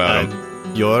 What about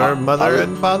Your mother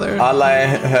and father? All I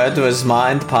heard was Ma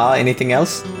and Pa. Anything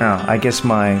else? Oh, I guess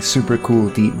my super cool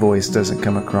deep voice doesn't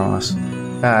come across.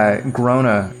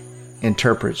 Grona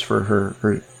interprets for her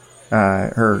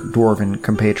dwarven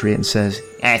compatriot and says,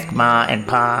 "Ask Ma and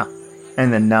Pa,"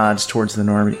 and then nods towards the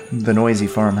noisy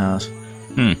farmhouse.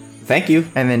 Thank you.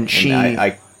 And then she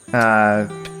I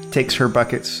takes her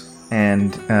buckets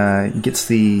and gets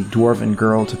the dwarven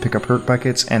girl to pick up her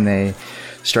buckets, and they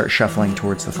start shuffling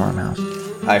towards the farmhouse.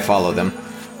 I follow them.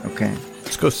 Okay.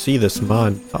 Let's go see this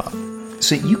mod.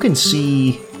 So you can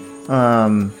see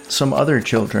some other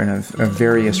children of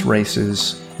various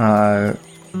races.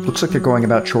 Looks like they're going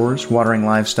about chores, watering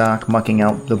livestock, mucking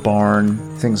out the barn,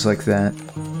 things like that.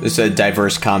 It's a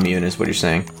diverse commune, is what you're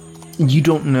saying. You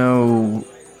don't know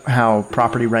how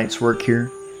property rights work here.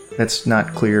 That's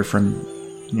not clear from,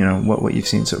 what you've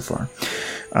seen so far.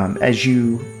 As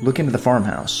you look into the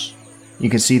farmhouse, you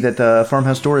can see that the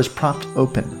farmhouse door is propped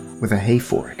open with a hay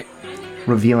fork,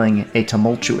 revealing a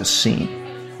tumultuous scene.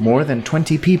 More than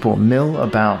 20 people mill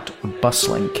about a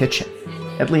bustling kitchen.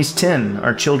 At least 10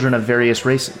 are children of various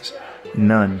races,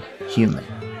 none human.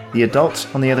 The adults,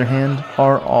 on the other hand,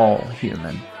 are all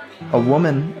human. A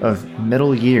woman of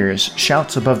middle years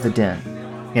shouts above the din.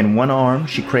 In one arm,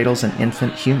 she cradles an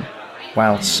infant human,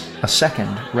 whilst a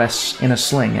second rests in a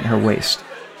sling at her waist.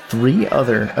 3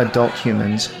 other adult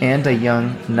humans and a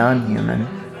young non-human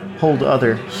hold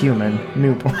other human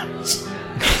newborns.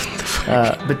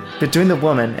 But between the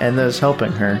woman and those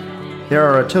helping her, there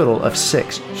are a total of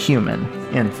 6 human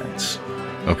infants.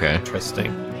 Okay.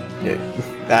 Interesting.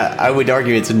 I would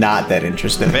argue it's not that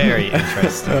interesting. Very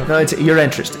interesting. No, you're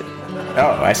interested.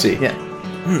 Oh, I see. Yeah.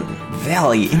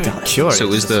 Very interesting. Sure.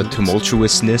 So is the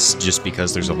tumultuousness just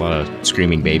because there's a lot of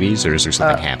screaming babies, or is there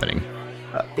something happening?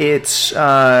 It's just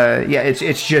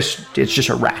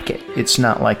a racket. It's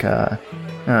not like a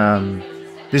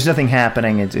there's nothing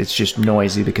happening. It's just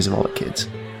noisy because of all the kids.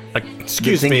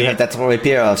 Excuse me. You had that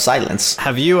repair of silence.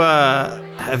 Have you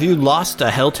lost a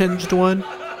hell-tinged one?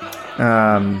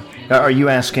 Are you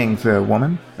asking the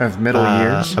woman of middle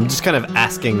years? I'm just kind of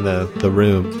asking the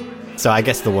room. So I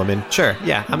guess the woman. Sure,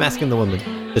 yeah, I'm asking the woman.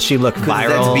 Does she look that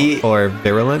viral be- or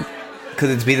virulent? Could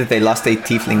it be that they lost a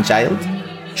tiefling child?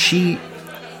 She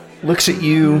looks at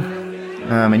you,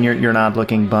 and you're an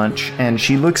odd-looking bunch, and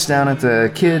she looks down at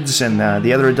the kids and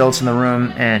the other adults in the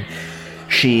room, and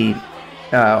she,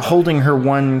 holding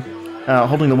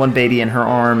the one baby in her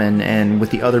arm, and with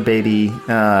the other baby,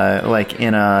 like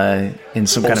in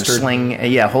some kind of sling,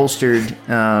 holstered,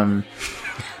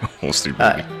 Holstered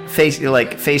baby.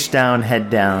 face down,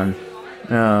 head down.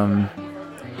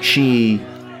 She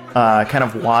kind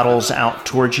of waddles out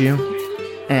towards you,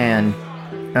 and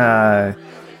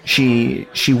she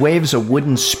waves a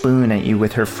wooden spoon at you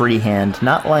with her free hand,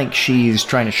 not like she's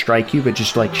trying to strike you, but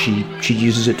just like she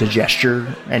uses it to gesture,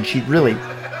 and she's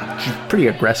pretty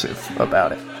aggressive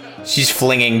about it. She's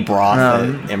flinging broth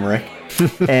at Emmerich.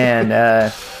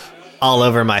 And All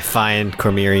over my fine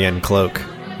Cormyrean cloak.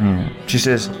 she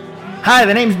says, "Hi,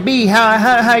 the name's B.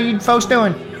 How you folks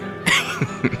doing?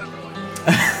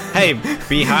 Hey,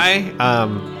 Behi,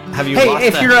 have you Hey, lost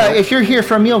if you're here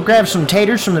for a meal, grab some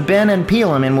taters from the bin and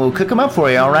peel them, and we'll cook them up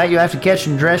for you. All right? You have to catch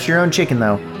and dress your own chicken,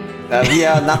 though. We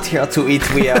are not here to eat.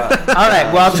 We are. All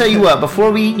right. Well, I'll tell you what. Before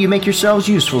we eat, you make yourselves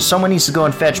useful. Someone needs to go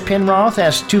and fetch Penroth.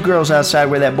 Ask 2 girls outside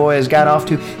where that boy has got off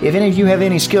to. If any of you have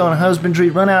any skill in husbandry,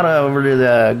 run out over to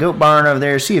the goat barn over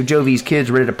there. See if Jovi's kid's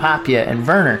ready to pop you. And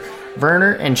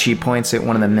Werner, and she points at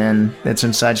one of the men that's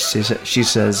inside. She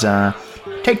says,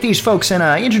 take these folks and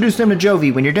introduce them to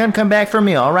Jovi. When you're done, come back for a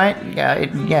meal. All right?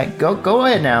 Yeah. Go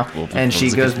ahead now. And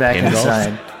she goes back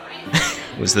inside.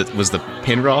 Was the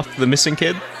Penroth the missing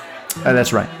kid?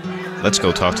 That's right. Let's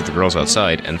go talk to the girls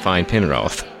outside and find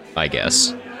Penroth, I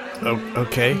guess. Oh,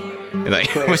 okay. And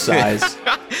Size.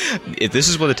 If this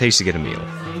is what it takes to get a meal,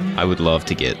 I would love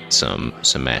to get some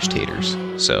mashed taters.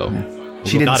 So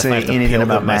She didn't Not if I say have to anything peel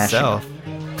about them mashing. myself.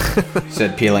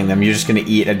 Said peeling them. You're just gonna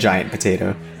eat a giant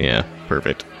potato, yeah,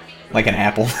 perfect. like an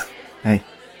apple. Hey.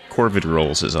 Corvid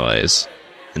rolls his eyes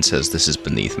and says, "This is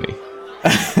beneath me."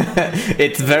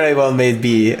 It very well may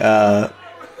be.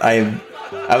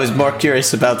 I was more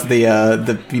curious about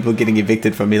the people getting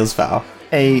evicted from Millsfowl.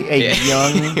 A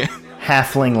young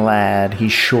halfling lad.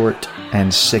 He's short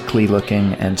and sickly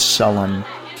looking and sullen.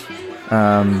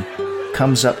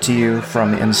 comes up to you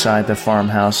from inside the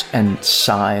farmhouse and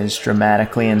sighs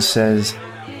dramatically and says,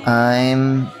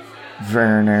 "I'm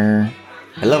Werner.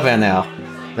 Hello, Vanel.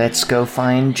 Let's go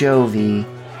find Jovi."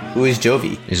 Who is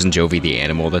Jovi? Isn't Jovi the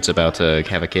animal that's about to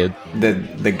have a kid?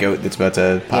 The goat that's about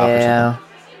to pop or Yeah,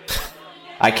 something?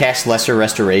 I cast Lesser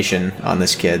Restoration on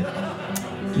this kid.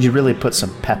 you really put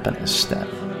some pep in his step.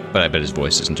 But I bet his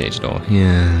voice doesn't change at all.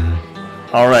 Yeah.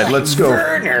 All right, let's go.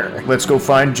 Werner! Let's go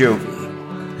find Jovi.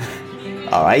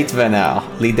 Alright,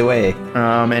 Vanel. Lead the way.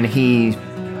 And he,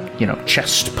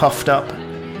 chest puffed up,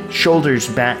 shoulders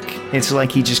back. It's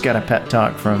like he just got a pep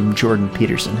talk from Jordan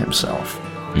Peterson himself.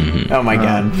 Oh my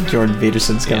god, Jordan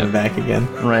Peterson's coming back again.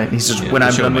 Right? He says, Yeah, "When the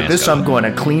I'm show done with this, mascot. I'm going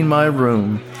to clean my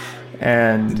room."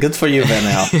 And Good for you,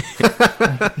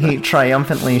 Vanel. he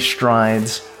triumphantly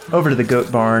strides over to the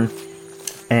goat barn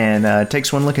and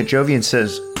takes one look at Jovi and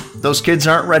says, "Those kids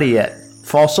aren't ready yet.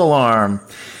 False alarm."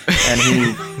 And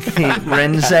he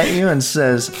grins at you and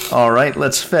says, "All right,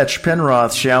 let's fetch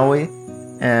Penroth, shall we?"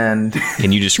 And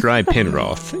Can you describe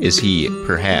Penroth? Is he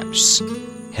perhaps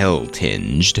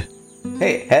hell-tinged?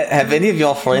 Hey, have any of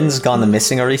your friends gone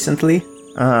missing recently?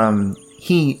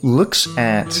 he looks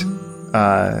at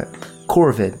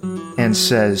Corvid and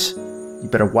says, "You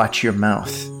better watch your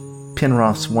mouth.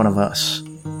 Penroth's one of us."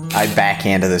 I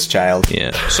backhanded this child.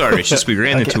 Yeah. Sorry, it's just we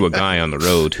ran into a guy on the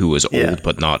road who was Yeah. old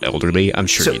but not elderly. I'm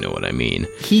sure So- you know what I mean.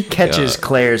 He catches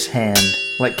Claire's hand,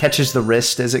 catches the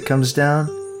wrist as it comes down,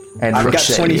 and I've got looks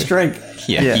at 20 you. strength.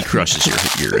 Yeah, Yeah. he crushes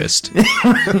your wrist.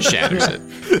 Shatters it.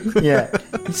 Yeah,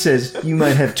 he says, "You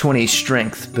might have 20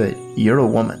 strength, but you're a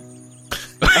woman."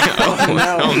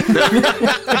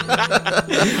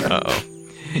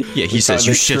 Yeah, he says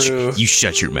found the true- you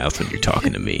shut your mouth when you're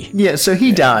talking to me. Yeah, so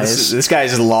he dies. This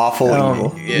guy's lawful.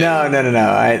 Oh. No.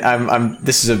 I'm.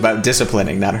 This is about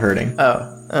disciplining, not hurting.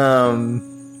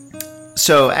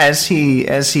 So as he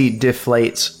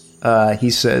deflates, he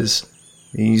says,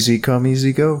 "Easy come,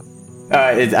 easy go."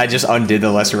 I just undid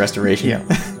the Lesser Restoration. Yeah.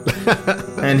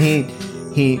 And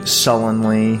he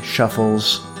sullenly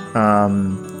shuffles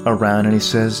around and he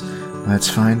says, "Let's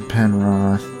find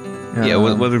Penroth." Yeah,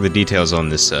 what are the details on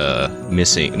this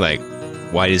missing? Like,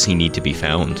 why does he need to be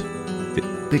found?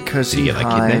 Because Did he he get, like,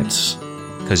 kidnapped? hides.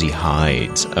 Because he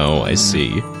hides. Oh, I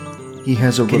see. He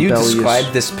has a Can you rebellious,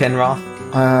 describe this Penroth?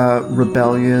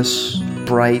 rebellious,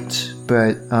 bright,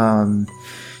 but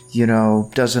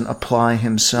doesn't apply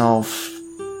himself.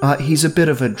 He's a bit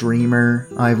of a dreamer,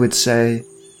 I would say.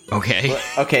 Okay.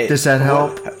 Okay. Does that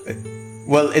help?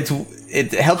 Well,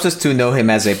 it helps us to know him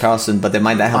as a person, but it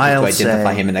might not help I'll us to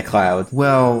identify say- him in a cloud.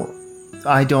 Well,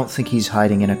 I don't think he's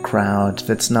hiding in a crowd.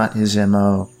 That's not his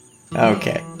MO.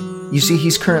 Okay. You see,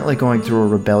 he's currently going through a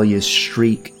rebellious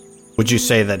streak. Would you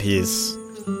say that he's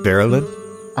virulent?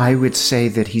 I would say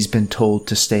that he's been told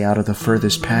to stay out of the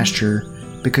furthest pasture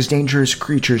because dangerous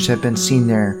creatures have been seen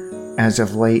there as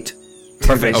of late.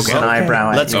 Perfect. Raises an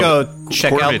eyebrow at Let's you. go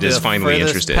check out Corbett the is finally furthest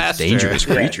interested. pasture. Dangerous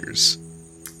creatures.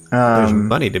 There's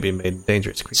money to be made.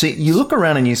 Dangerous creatures. So you look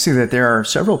around and you see that there are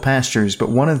several pastures, but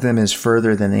one of them is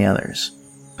further than the others.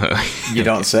 You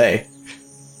don't say.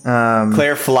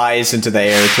 Claire flies into the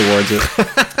air towards it.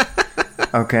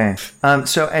 Okay.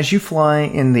 So as you fly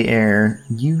in the air,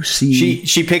 you see...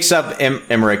 She picks up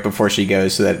Emmerich before she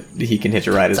goes so that he can hitch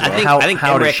a ride as well. I think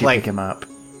how does Emmerich, she pick him up?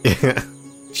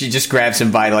 She just grabs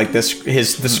him by like the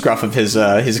scruff of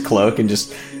his cloak and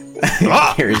just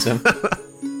carries him.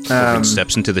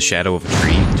 Steps into the shadow of a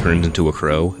tree, turns into a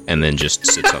crow, and then just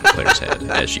sits on Claire's head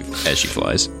as she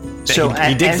flies. So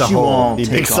he digs as a you hole. all He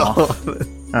take digs a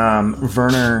off,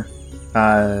 Werner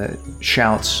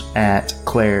shouts at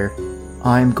Claire,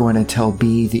 "I'm going to tell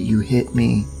B that you hit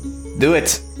me." Do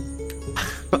it.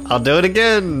 I'll do it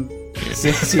again. See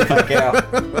if I can.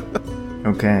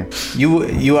 Okay.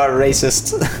 You are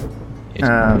racist.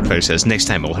 Claire says, "Next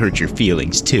time I'll hurt your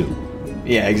feelings too."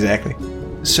 Yeah, exactly.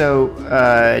 So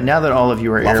now that all of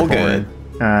you are Lawful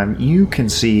airborne, you can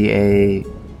see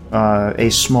a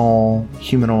small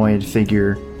humanoid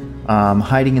figure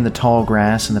hiding in the tall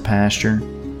grass in the pasture.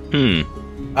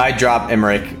 I drop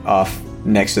Emmerich off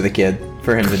next to the kid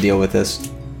for him to deal with this.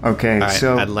 Okay, All right,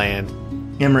 so I'd land.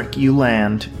 Emmerich, you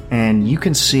land, and you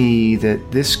can see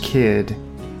that this kid...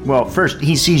 Well, first,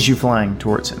 he sees you flying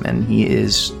towards him, and he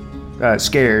is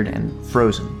scared and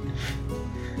frozen.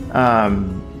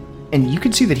 And you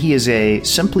can see that he is a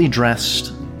simply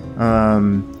dressed,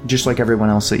 just like everyone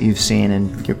else that you've seen in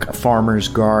a farmer's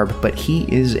garb, but he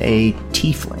is a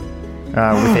tiefling.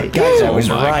 With a Guys, I was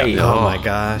right. Oh my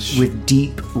gosh. with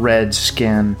deep red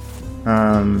skin.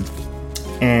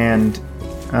 And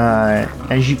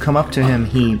as you come up to him,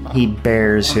 he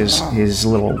bares his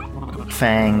little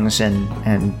fangs and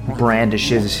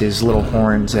brandishes his little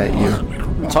horns at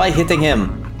you. Try hitting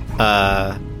him.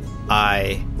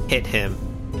 I hit him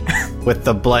with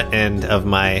the blunt end of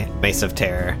my Mace of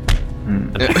Terror.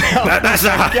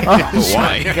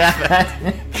 Why?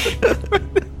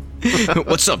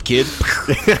 What's up, kid?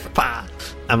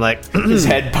 I'm like, His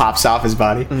head pops off his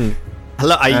body.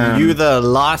 hello, are you the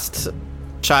lost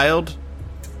child?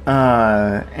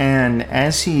 And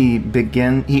as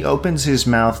he opens his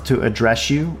mouth to address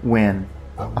you when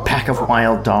a pack of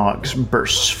wild dogs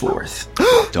bursts forth.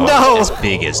 Dogs as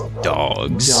big as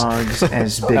dogs. Dogs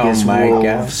as big Oh as my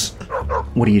wolves.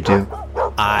 What do you do?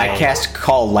 I cast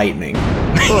Call Lightning.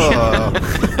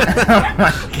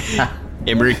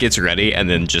 Emmerich gets ready, and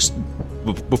then just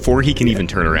before he can even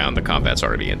turn around, the combat's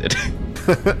already ended.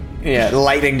 Yeah,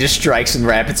 lightning just strikes in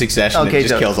rapid succession Okay, and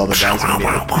just so- kills all the dogs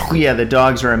immediately. Yeah, the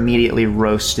dogs are immediately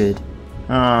roasted.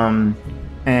 And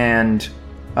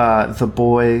the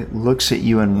boy looks at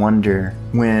you in wonder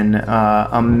when a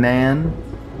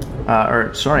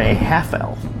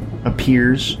half-elf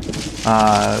appears,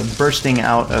 bursting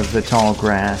out of the tall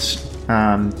grass.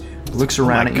 Looks Oh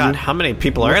around my at god, you. how many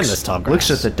people are in this tall grass?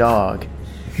 Looks at the dog.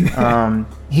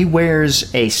 He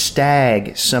wears a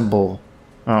stag symbol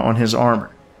on his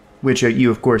armor, which you,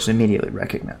 of course, immediately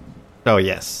recognize. Oh,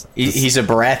 yes. He's a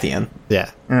Baratheon. Yeah.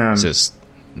 Just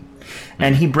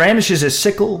And he brandishes his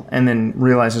sickle and then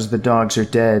realizes the dogs are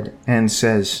dead and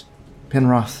says,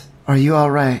 Penroth, are you all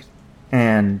right?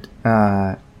 And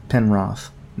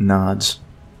Penroth nods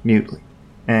mutely.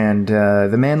 And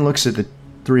the man looks at the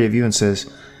three of you and says,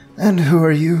 and who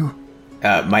are you?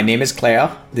 My name is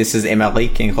Claire. This is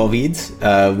Emmerich and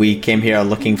Rovid. We came here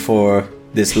looking for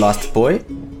this lost boy.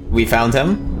 We found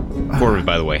him. Corbin,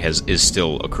 by the way, is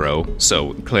still a crow,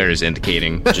 so Claire is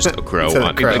indicating just a crow. It's a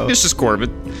on, crow. Like, this is Corbin.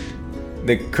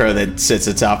 The crow that sits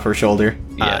atop her shoulder.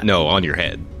 Yeah, no, on your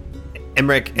head.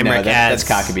 Emmerich No, adds...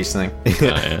 that's Cockabee's thing.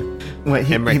 Yeah. Wait,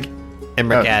 Emmerich Oh,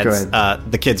 go adds,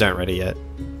 ahead. the kids aren't ready yet.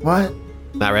 What?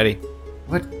 Not ready?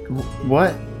 What?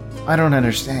 I don't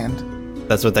understand.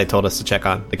 That's what they told us to check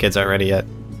on. The kids aren't ready yet.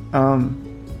 And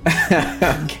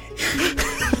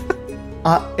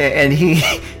he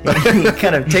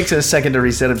kind of takes a second to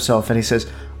reset himself, and he says,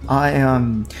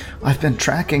 I've been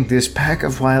tracking this pack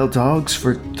of wild dogs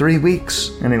for 3 weeks.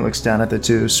 And he looks down at the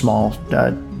two small,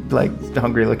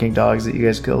 hungry-looking dogs that you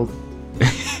guys killed.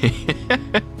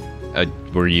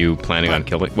 Were you planning on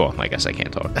killing? Well, I guess I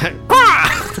can't talk.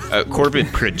 Corbin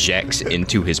projects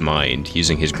into his mind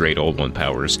using his great old one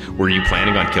powers. Were you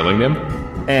planning on killing them?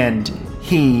 And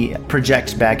he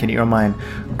projects back into your mind,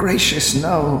 gracious,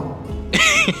 no.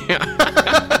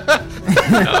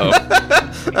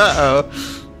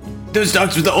 Those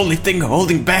dogs were the only thing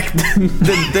holding back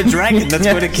the dragon that's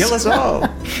going to kill us all.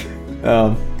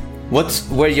 What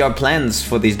were your plans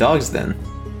for these dogs then?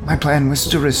 My plan was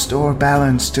to restore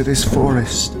balance to this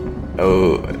forest.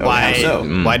 How so?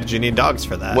 Why did you need dogs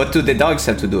for that? What do the dogs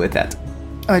have to do with that?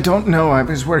 I don't know, I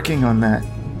was working on that.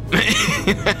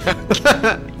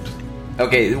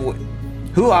 Okay,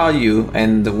 who are you,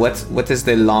 and what is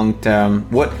the long term?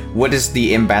 What is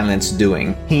the imbalance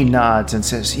doing? He nods and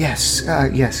says, yes,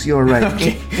 you're right.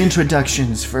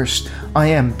 Introductions first. I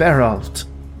am Beralt.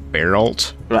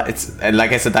 Beralt? Right, it's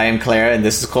like I said, I am Claire, and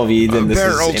this is Covid, and this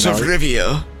is Emmerich.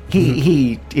 Rivia.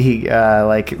 He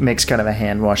makes kind of a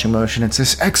hand washing motion and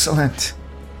says, excellent.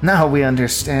 Now we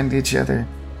understand each other.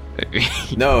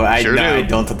 No, I Sure do. I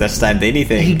don't understand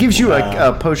anything. He gives you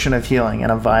a potion of healing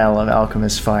and a vial of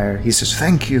alchemist fire. He says,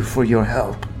 thank you for your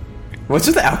help. What's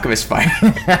with the alchemist fire?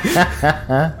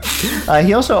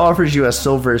 He also offers you a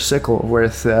silver sickle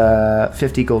worth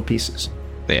 50 gold pieces.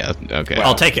 Yeah, okay.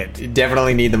 I'll take it. You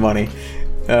definitely need the money.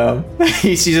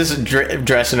 He sees us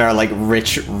dressed in our like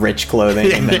rich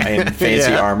clothing and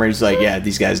fancy Yeah. armor. He's like, yeah,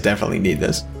 these guys definitely need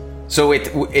this. So wait,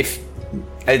 if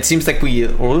it seems like we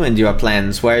ruined your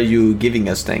plans, why are you giving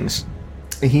us things?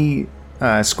 He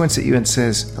squints at you and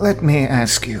says, let me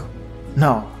ask you.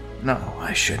 No,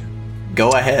 I shouldn't.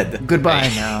 Go ahead.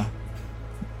 Goodbye now.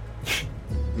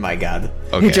 My God.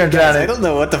 Okay. He turns Guys, around I don't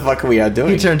know what the fuck we are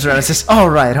doing. He turns around and says, all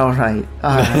right. And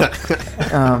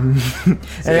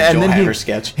Joel then Hammer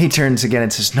sketch. he turns again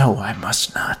and says, no, I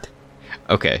must not.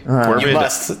 Okay. You Corbin,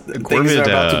 must. Things Corbin, are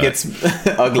about to get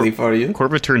ugly for you.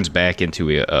 Corbin turns back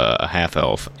into a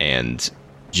half-elf and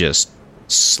just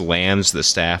slams the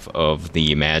staff of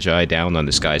the Magi down on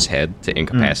this guy's head to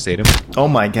incapacitate him, Oh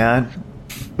my god.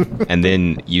 and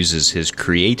then uses his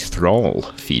Create Thrall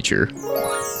feature.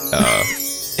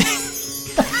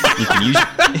 You can use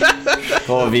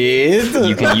COVID.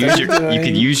 you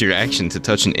can use your action to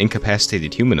touch an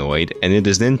incapacitated humanoid, and it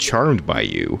is then charmed by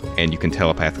you, and you can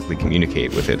telepathically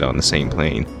communicate with it on the same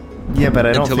plane. Yeah, but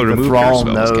I don't Until think a the remove thrall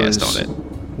curse spell is knows cast on it.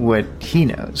 what he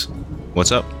knows.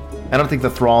 What's up? I don't think the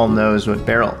thrall knows what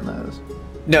Beryl knows.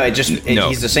 No, No.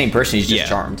 he's the same person. He's just Yeah.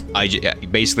 charmed.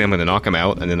 Basically, I'm going to knock him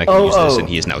out, and then I can use this, and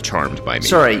he is now charmed by me.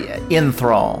 Sorry, in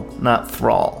thrall, not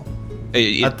thrall.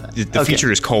 The okay.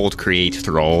 feature is called Create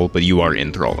Thrall, but you are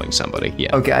enthralling somebody.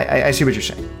 Yeah. Okay, I see what you're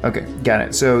saying. Okay, got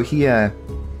it. So he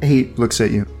looks at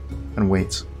you and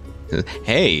waits.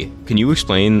 Hey, can you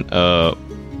explain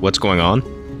what's going on?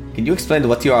 Can you explain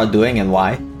what you are doing and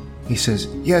why? He says,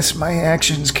 "Yes, my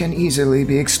actions can easily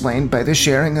be explained by the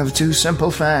sharing of 2 simple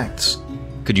facts.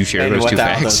 Could you share And those what two are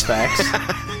facts? those facts?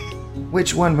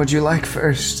 Which one would you like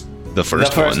first?" The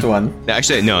first, The first one.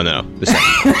 Actually, no. The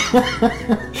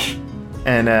second.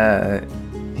 And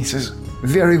he says,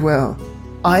 "Very well.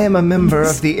 I am a member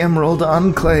of the Emerald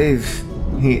Enclave."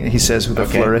 He says with a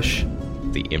Okay. flourish.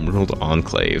 The Emerald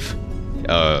Enclave.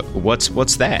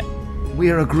 What's that? "We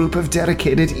are a group of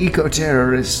dedicated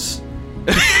eco-terrorists.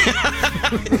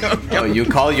 Oh, you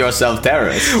call yourself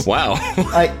terrorists? Wow.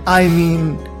 I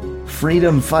mean,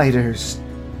 freedom fighters."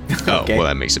 Oh, Okay. well,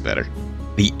 that makes it better.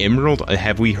 The Emerald.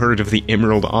 Have we heard of the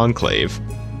Emerald Enclave?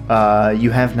 You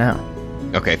have now.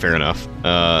 Okay, fair enough.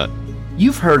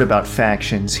 You've heard about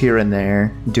factions here and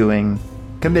there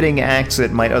committing acts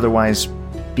that might otherwise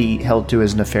be held to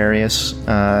as nefarious,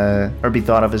 or be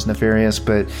thought of as nefarious,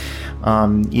 but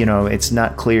it's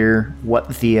not clear what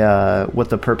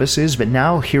the purpose is. But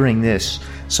now, hearing this,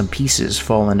 some pieces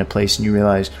fall into place, and you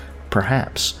realize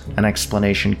perhaps an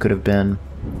explanation could have been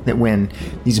that when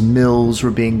these mills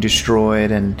were being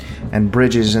destroyed and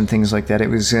bridges and things like that, it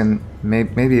was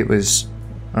maybe it was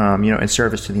in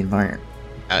service to the environment.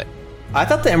 I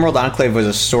thought the Emerald Enclave was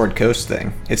a Sword Coast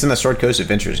thing. It's in the Sword Coast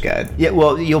Adventures Guide. Yeah,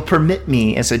 well, you'll permit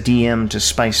me as a DM to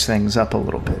spice things up a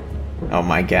little bit. Oh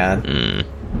my god.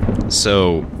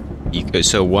 So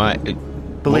why?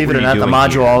 Believe what it or were not, you the doing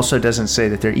module here? also doesn't say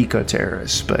that they're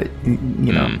eco-terrorists, but,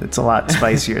 it's a lot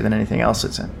spicier than anything else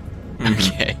it's in.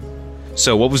 Okay.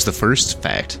 So what was the first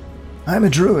fact? I'm a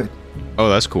druid. Oh,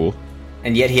 that's cool.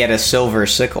 And yet he had a silver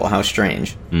sickle. How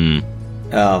strange.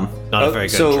 Not a very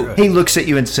good so, druid. He looks at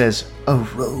you and says, "A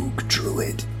rogue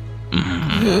druid."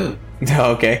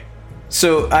 Okay.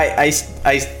 So I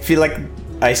feel like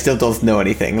I still don't know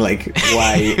anything. Like,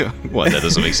 why? What? That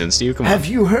doesn't make sense to you? Come on. Have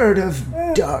you heard of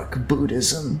dark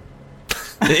Buddhism?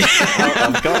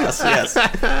 Of course, yes.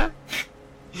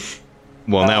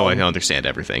 Well, now I understand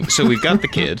everything. So we've got the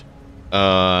kid.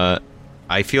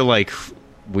 I feel like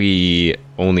we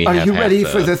only Are have you half ready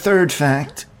for the third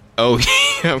fact? Oh,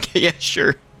 okay, yeah,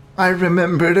 sure. I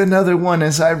remembered another one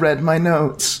as I read my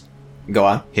notes. Go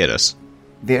on. Hit us.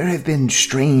 There have been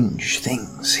strange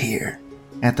things here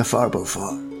at the Farbo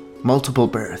farm. Multiple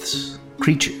births,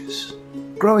 creatures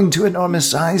growing to enormous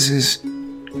sizes,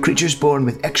 creatures born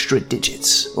with extra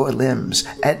digits or limbs,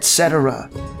 etc.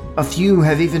 A few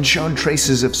have even shown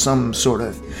traces of some sort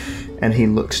of, and he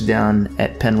looks down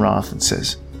at Penroth and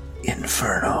says,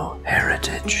 infernal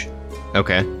heritage.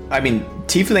 Okay. I mean,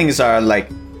 tieflings are like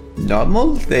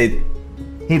normal. He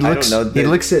looks, don't know, he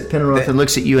looks at Penroth and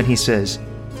looks at you and he says,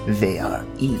 they are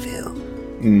evil.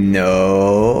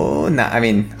 No, I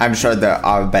mean, I'm sure there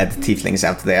are bad tieflings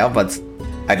out there, but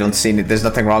I don't see it. There's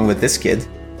nothing wrong with this kid.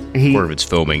 He, Corvin's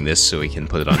filming this so he can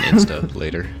put it on Insta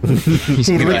later. He's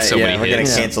gonna get so many we're gonna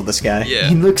hits. cancel this guy. Yeah.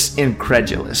 he looks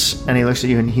incredulous and he looks at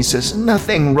you and he says,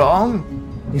 nothing wrong?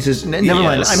 He says, never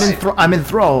mind, Yes. I'm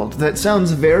enthralled. That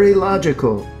sounds very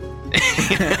logical.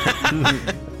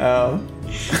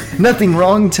 Nothing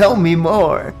wrong, tell me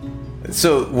more.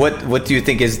 So, what do you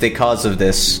think is the cause of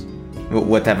this?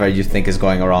 Whatever you think is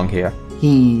going wrong here.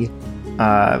 He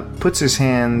puts his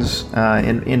hands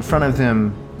in front of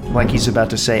him like he's about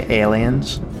to say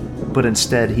aliens, but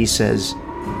instead he says,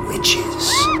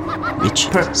 witches.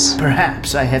 Witches.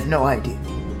 Perhaps, I have no idea.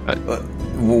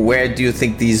 Where do you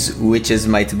think these witches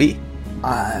might be?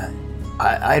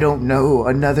 I don't know,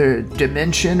 another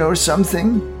dimension or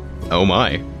something, Oh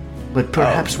my. but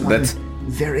perhaps one that's-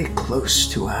 very close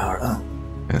to our own.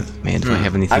 Man, do I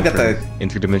have anything I've got for the-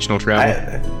 interdimensional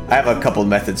travel? I have a couple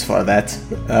methods for that.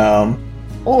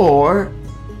 Or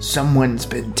someone's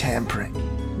been tampering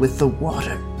with the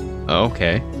water.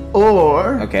 Okay.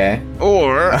 Or, Okay.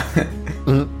 Or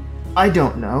I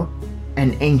don't know,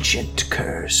 an ancient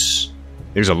curse.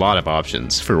 there's a lot of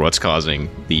options for what's causing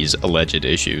these alleged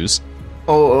issues.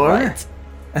 Or Right.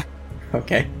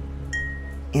 Okay.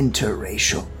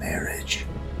 interracial marriage.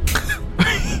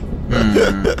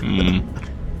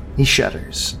 He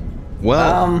shudders.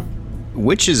 Well,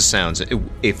 witches sounds.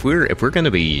 If we're going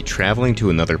to be traveling to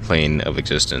another plane of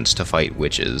existence to fight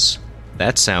witches,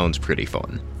 that sounds pretty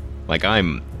fun. Like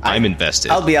I'm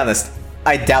invested. I'll be honest.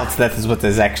 I doubt that is what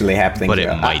is actually happening. But here.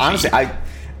 it might be. Honestly,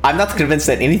 I'm not convinced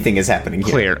that anything is happening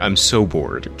here. Claire, I'm so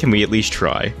bored. Can we at least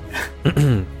try?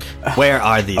 Where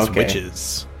are these Okay.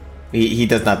 witches? He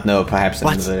does not know. Perhaps in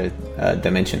What? another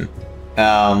dimension.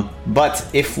 But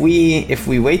if we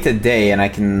wait a day and I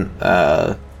can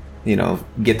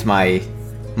get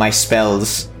my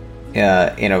spells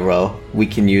in a row, we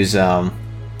can use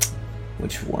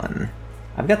which one?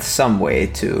 I've got some way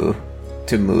to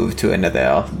move to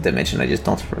another dimension. I just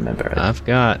don't remember it. I've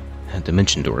got a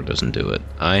dimension door doesn't do it.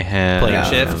 I have Plane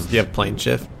shift? You have plane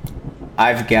shift?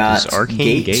 I've got Is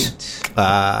Arcane Gate.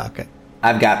 Okay.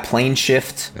 I've got plane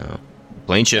shift. No.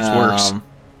 Plane shift works.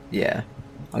 Yeah,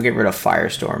 I'll get rid of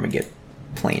Firestorm and get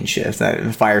plane shift.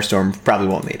 Firestorm probably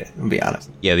won't need it. I'll be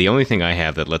honest. Yeah, the only thing I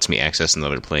have that lets me access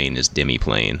another plane is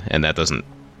Demi-plane, and that doesn't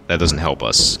help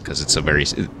us because it's a very.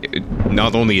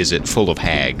 Not only is it full of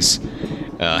hags,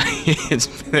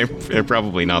 they're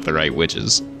probably not the right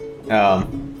witches.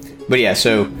 But yeah,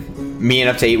 so me and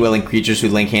up to 8 willing creatures who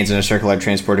link hands in a circle are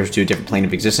transporters to a different plane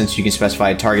of existence. You can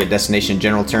specify a target, destination,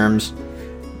 general terms,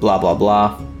 blah blah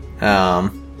blah.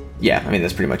 Yeah, I mean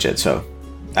that's pretty much it. So,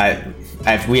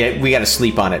 we got to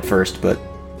sleep on it first, but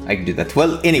I can do that.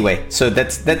 Well, anyway, so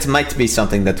that might be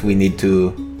something that we need to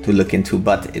look into,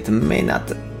 but it may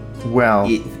not. Well,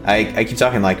 I keep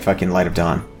talking like fucking Light of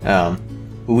Dawn.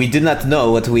 We do not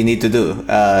know what we need to do.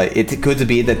 It could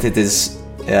be that it is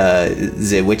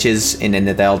the witches in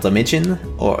another dimension,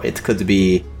 or it could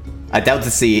be. I doubt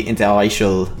it's the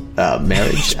interracial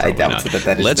marriage. I doubt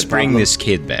that is. Let's the bring problem. this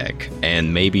kid back,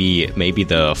 and maybe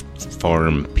the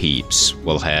farm peeps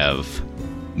will have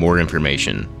more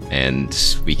information,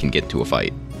 and we can get to a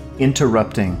fight.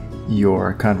 interrupting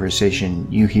your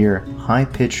conversation, you hear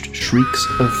high-pitched shrieks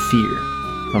of fear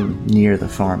from near the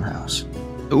farmhouse.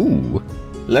 Ooh.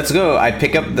 Let's go. I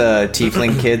pick up the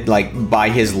tiefling kid like by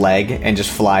his leg and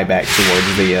just fly back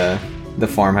towards the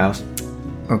farmhouse.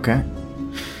 Okay.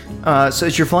 So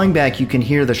as you're flying back, you can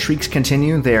hear the shrieks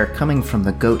continue. They are coming from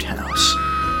the goat house.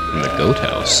 From the goat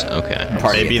house. Okay.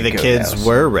 Party Maybe at the goat kids house.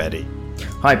 were ready.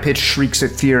 High-pitched shrieks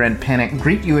of fear and panic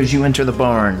greet you as you enter the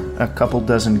barn. A couple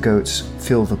dozen goats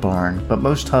fill the barn, but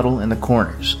most huddle in the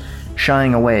corners,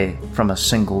 shying away from a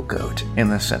single goat in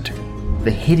the center. The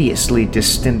hideously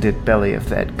distended belly of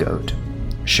that goat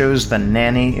shows the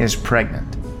nanny is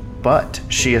pregnant, but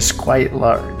she is quite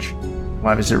large.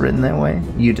 Why was it written that way?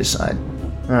 You decide.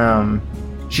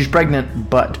 She's pregnant,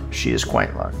 but she is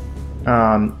quite large.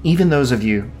 Even those of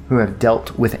you who have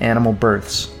dealt with animal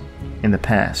births in the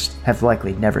past have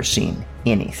likely never seen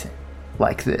anything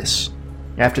like this.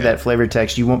 After that flavor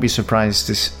text, you won't be surprised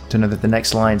to know that the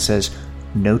next line says,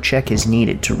 "No check is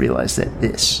needed to realize that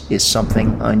this is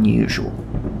something unusual."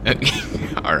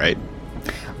 All right.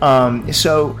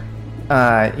 So,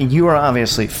 you are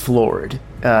obviously floored.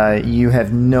 You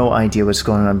have no idea what's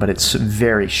going on, but it's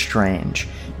very strange.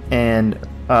 And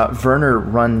Werner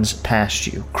runs past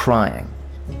you, crying,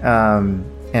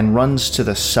 and runs to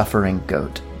the suffering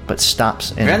goat, but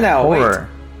stops in Werner, horror.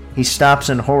 He stops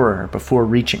in horror before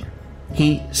reaching her.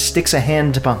 He sticks a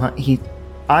hand behind...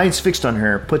 eyes fixed on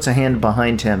her, puts a hand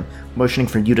behind him, motioning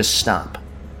for you to stop.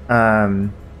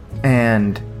 And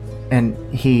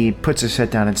he puts his head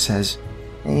down and says,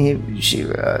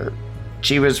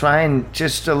 she was fine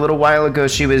just a little while ago.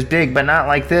 She was big, but not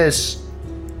like this.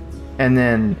 And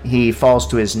then he falls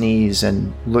to his knees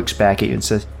and looks back at you and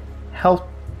says, help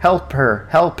her,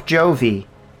 help Jovi.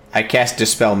 I cast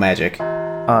Dispel Magic.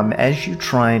 As you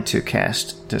try to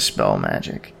cast Dispel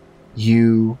Magic,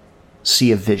 you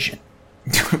see a vision.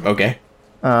 Okay.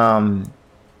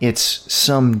 It's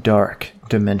some dark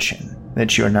dimension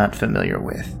that you're not familiar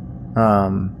with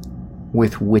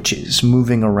witches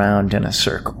moving around in a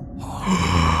circle,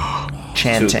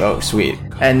 chanting. Oh, sweet.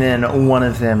 And then one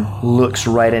of them looks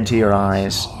right into your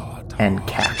eyes and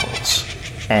cackles,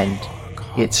 and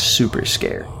it's super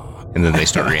scary. And then they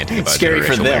start ranting about Scary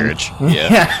for interracial them. marriage.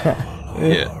 Yeah.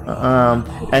 Yeah.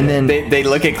 And then They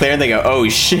look at Claire and they go, "Oh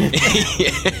shit!"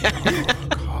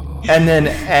 And then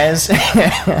as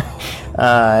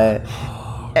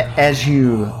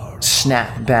you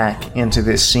snap back into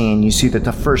this scene, you see that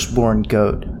the firstborn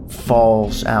goat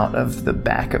falls out of the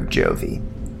back of Jovi,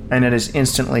 and it is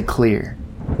instantly clear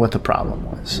what the problem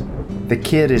was. The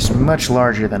kid is much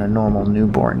larger than a normal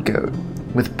newborn goat,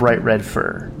 with bright red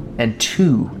fur, and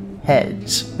two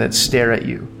heads that stare at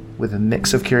you with a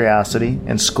mix of curiosity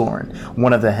and scorn.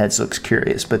 One of the heads looks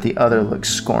curious, but the other looks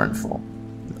scornful.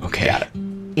 Okay. Got it.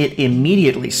 it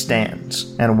immediately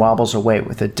stands and wobbles away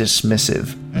with a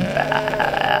dismissive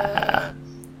 "bah."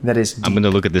 That is deep. I'm going to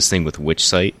look at this thing with Witch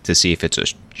Sight to see if it's a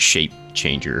shape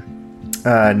changer.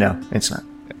 No, it's not.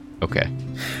 Okay.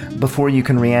 Before you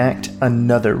can react,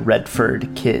 another red-furred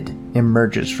kid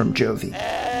emerges from Jovi.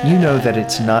 You know that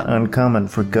it's not uncommon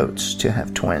for goats to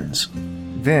have twins.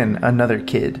 Then another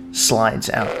kid slides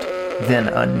out. Then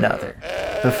another.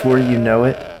 Before you know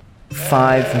it,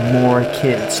 5 more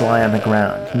kids lie on the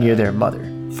ground near their mother,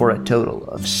 for a total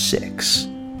of 6.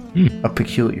 A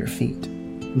peculiar feat.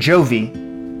 Jovi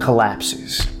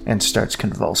collapses and starts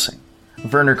convulsing.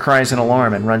 Werner cries in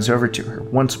alarm and runs over to her,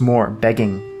 once more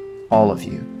begging all of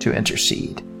you to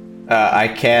intercede. I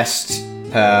cast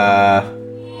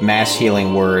mass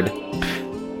healing word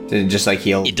to just like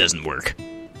heal It doesn't work.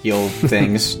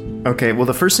 things. Okay, well,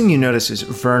 the first thing you notice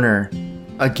is Werner,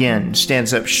 again,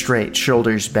 stands up straight,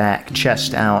 shoulders back,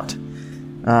 chest out.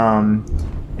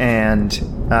 And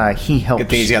he helps... Good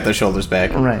thing he's got their shoulders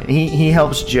back. Right, he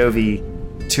helps Jovi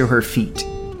to her feet.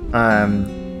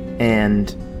 And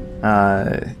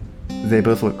they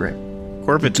both look great.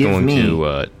 Corbett's Give going me-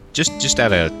 to, just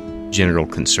out of general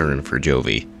concern for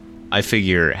Jovi, I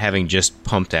figure having just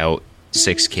pumped out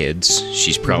 6 kids,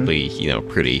 she's probably,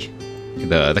 pretty...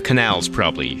 The canal's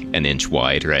probably an inch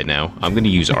wide right now. I'm going to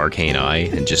use Arcane Eye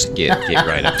and just get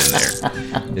right up in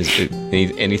there. Is there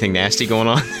anything nasty going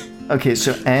on? Okay,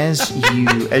 so as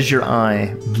your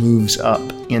eye moves up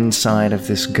inside of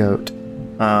this goat,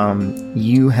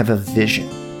 you have a vision.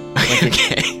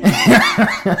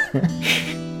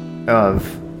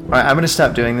 I'm going to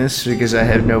stop doing this because I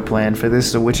have no plan for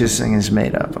this. The witches thing is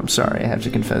made up. I'm sorry. I have to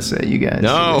confess that, you guys.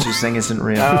 No. The witches thing isn't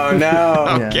real. Oh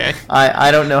no! Yeah. Okay.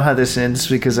 I don't know how this ends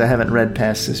because I haven't read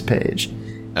past this page.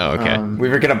 Oh, okay. We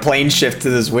were gonna plane shift to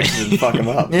this witch and fuck him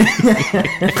up.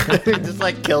 Just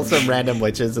like kill some random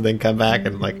witches and then come back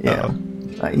and like, Yeah.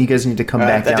 You guys need to come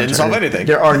back that down didn't to solve earth. anything.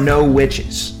 There are no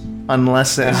witches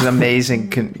unless there's an amazing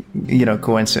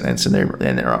coincidence, and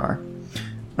there are.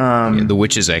 Yeah, the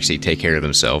witches actually take care of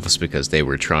themselves because they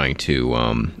were trying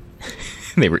to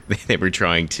they were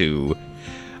trying to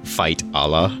fight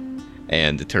Allah,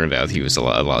 and it turned out he was a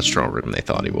lot stronger than they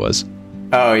thought he was.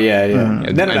 Oh yeah.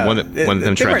 And No. one of them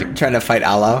They tried trying to fight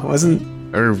Allah, wasn't?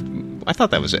 or I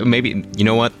thought that was it. Maybe, you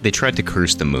know what? They tried to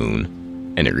curse the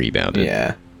moon, and it rebounded.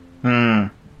 Yeah.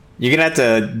 You're gonna have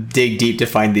to dig deep to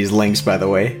find these links, by the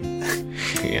way.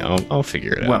 Yeah, I'll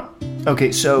figure it out. Well,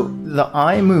 okay, so the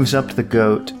eye moves up to the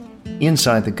goat,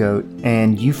 inside the goat,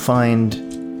 and you find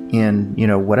in,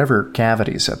 whatever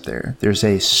cavities up there, there's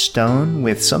a stone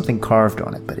with something carved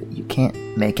on it, but you can't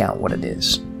make out what it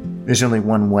is. There's only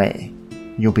one way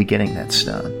you'll be getting that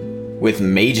stone. With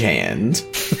Mage Hand.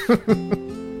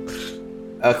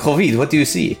 Clovis, what do you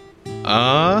see?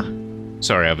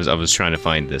 Sorry, I was trying to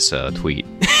find this tweet.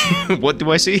 What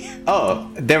do I see? Oh,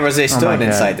 there was a stone God.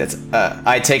 inside it.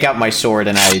 I take out my sword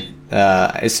and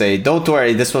I say, "Don't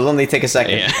worry, this will only take a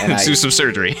second." Yeah, And do some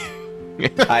surgery.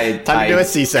 I time to do a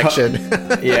C-section.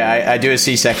 I do a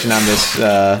C-section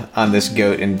on this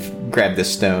goat and grab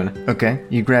this stone. Okay,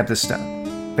 you grab the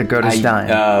stone. The goat is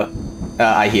dying.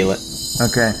 I heal it.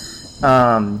 Okay.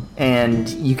 And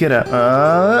you get a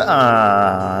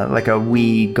like a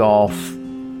Wii golf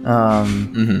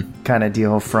kind of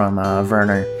deal from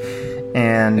Werner.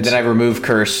 And Then I remove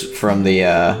curse from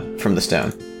the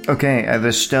stone. okay,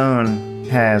 the stone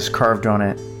has carved on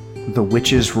it, "The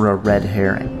witches were a red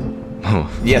herring."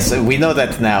 Yes, we know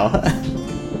that now.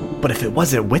 But if it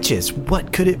wasn't witches,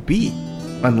 what could it be?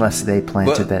 Unless they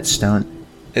planted Well- that stone.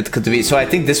 It could be. So I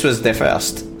think this was the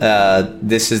first.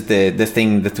 This is the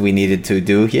thing that we needed to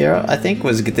do here. I think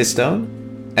was get this stone,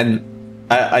 and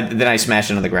then I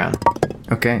smash it on the ground.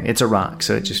 Okay, it's a rock,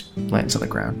 so it just lands on the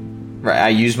ground. Right. I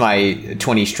use my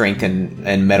 20 strength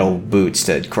and metal boots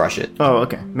to crush it. Oh,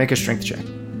 okay. Make a strength check.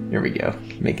 Here we go.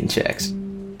 Making checks.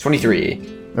 23.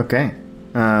 Okay.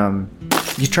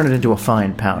 You turn it into a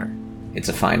fine powder. It's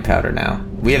a fine powder now.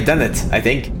 We have done it. I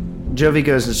think. Jovi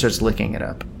goes and starts licking it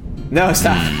up. No,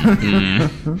 stop.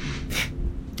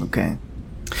 Okay.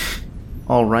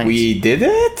 All right. We did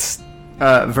it.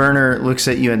 Werner looks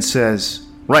at you and says,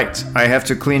 "Right, I have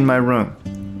to clean my room."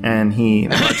 And he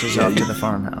marches off to the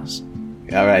farmhouse.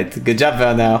 All right. Good job,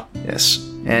 Val. Now Yes.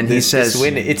 And he says, this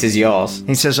win. It is yours.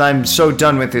 he says, "I'm so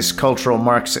done with this cultural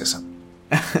Marxism.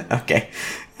 Okay.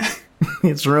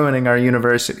 It's ruining our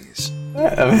universities."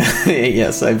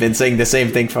 Yes, I've been saying the same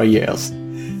thing for years.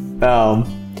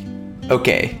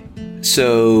 Okay.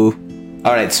 So,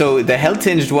 all right. So the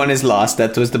hell-tinged one is lost.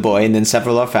 That was the boy, and then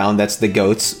several are found. That's the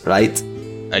goats, right?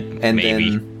 And Maybe.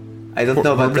 then I don't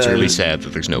know about Corbett's the. really sad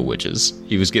that there's no witches.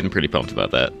 He was getting pretty pumped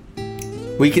about that.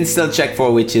 We can still check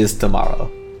for witches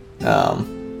tomorrow.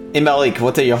 Imalik,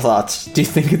 what are your thoughts? Do you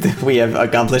think that we have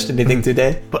accomplished anything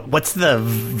today? But what's the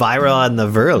viral and the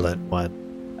virulent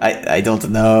one? I don't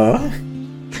know.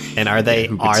 And are they?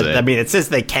 Who could say? I mean, it says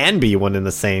they can be one and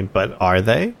the same, but are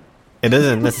they? It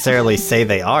doesn't necessarily say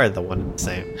they are the one and the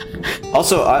same.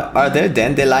 Also, are there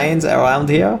dandelions around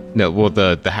here? No, well,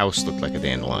 the house looked like a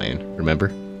dandelion.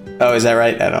 Remember? Oh, is that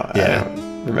right? I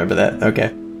don't remember that.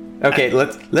 Okay,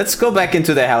 let's go back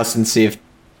into the house and see if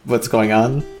what's going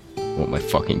on. I want my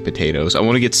fucking potatoes. I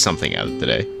want to get something out of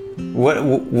today.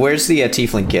 Where's the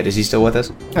tiefling kid? Is he still with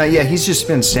us? Yeah, he's just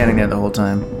been standing there the whole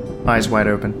time, eyes wide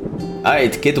open. All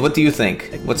right, kid. What do you think?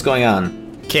 What's going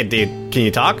on? Kid, dude, can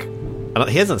you talk?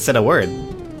 He hasn't said a word.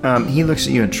 He looks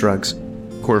at you and shrugs.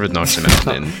 Corvid knocks him out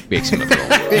and makes him a roll.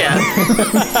 Yeah.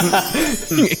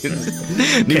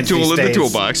 New tool in the stays.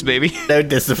 toolbox, baby. No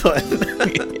discipline.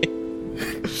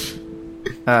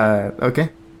 Okay.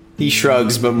 He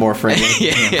shrugs, but more friendly.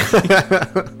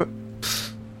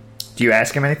 Do you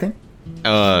ask him anything?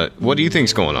 What do you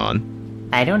think's going on?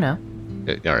 I don't know.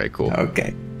 All right, cool.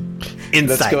 Okay.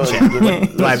 Insight Let's go. check.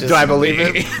 Do I believe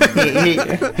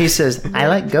it? He says, I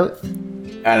like goats.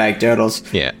 I like turtles.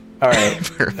 Yeah. All right.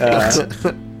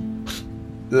 Perfect.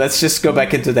 Let's just go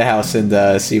back into the house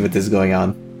and see what is going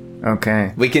on.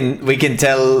 Okay. We can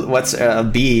tell what's a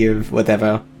bee or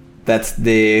whatever. That's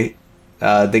the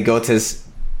goat has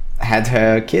had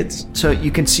her kids. So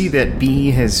you can see that B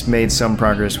has made some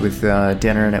progress with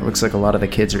dinner, and it looks like a lot of the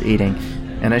kids are eating.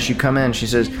 And as you come in, she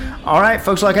says, all right,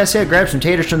 folks, like I said, grab some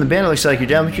taters from the bin. It looks like you're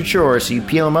done with your chores, so you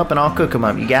peel them up and I'll cook them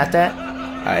up. You got that?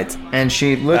 All right. And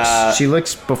she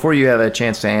looks before you have a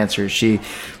chance to answer. She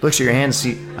looks at your hand.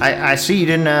 I see you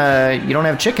didn't. You don't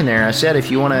have chicken there. I said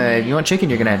if you want chicken,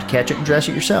 you're gonna have to catch it and dress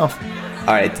it yourself.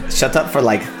 All right. Shut up for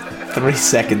like 3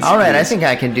 seconds. All right, I please. think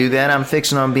I can do that. I'm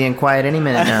fixing on being quiet any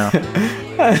minute now.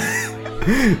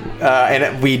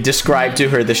 And we describe to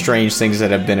her the strange things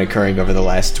that have been occurring over the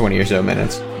last 20 or so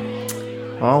minutes.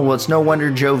 Oh, well, it's no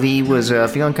wonder Jovi was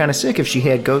feeling kind of sick if she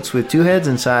had goats with 2 heads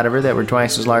inside of her that were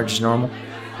twice as large as normal.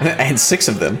 And 6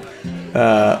 of them.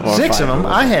 Or 6 of 5 them?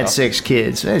 I had 6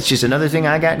 kids. It's just another thing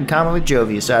I got in common with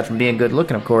Jovi, aside from being good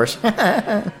looking, of course. What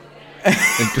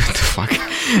the fuck?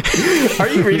 Are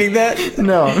you reading that?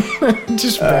 No,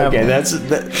 just Okay, babbling.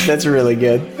 that's really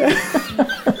good.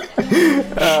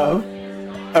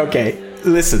 Okay,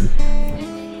 listen.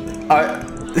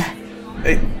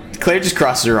 Claire just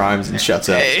crosses her arms and shuts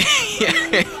up.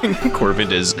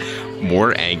 Corvid is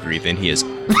more angry than he has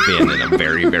been in a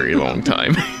very, very long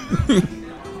time.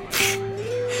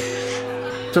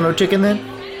 So no chicken then?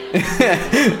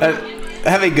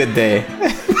 Have a good day.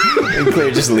 And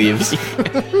Claire just leaves.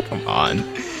 Come on.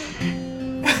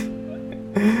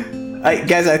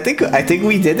 Guys, I think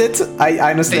we did it.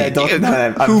 I honestly I don't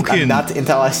know. I'm not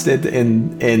interested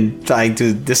in trying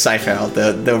to decipher out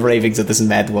the ravings of this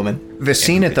mad woman. The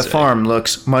scene at the farm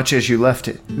looks much as you left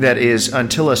it. That is,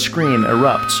 until a scream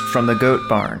erupts from the goat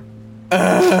barn.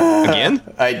 Again?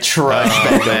 I trudge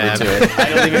back over to it. I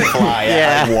don't even fly.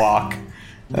 Yeah. I walk.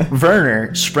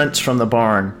 Werner sprints from the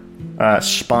barn,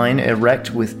 spine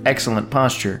erect with excellent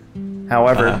posture,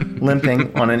 however,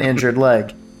 limping on an injured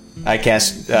leg. I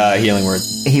cast healing word.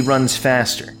 He runs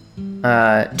faster.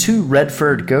 2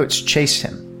 red-furred goats chase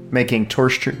him, making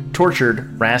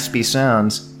tortured, raspy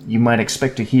sounds you might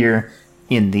expect to hear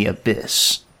in the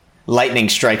abyss. Lightning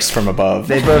strikes from above.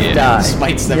 They both die.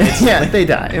 Smites them. Yeah, they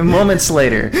die. And moments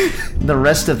later, the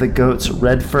rest of the goat's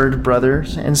red-furred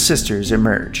brothers and sisters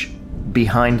emerge.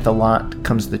 Behind the lot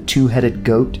comes the 2-headed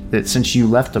goat that, since you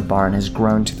left the barn, has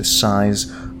grown to the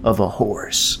size of a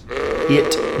horse.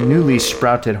 It newly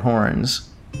sprouted horns.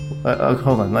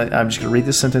 Hold on, I'm just going to read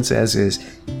this sentence as is.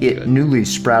 It newly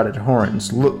sprouted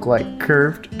horns look like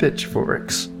curved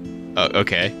pitchforks.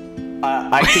 Okay.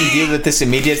 I can deal with this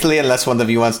immediately unless one of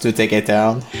you wants to take it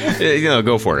down.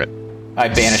 Go for it. I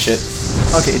banish it.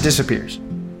 Okay, it disappears.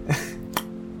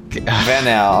 Van,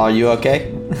 are you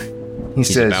okay? He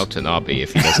He's says, about to not be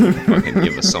if he doesn't fucking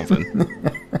give us something.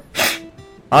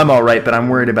 I'm all right, but I'm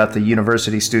worried about the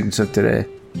university students of today.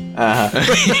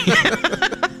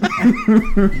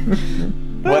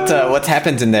 What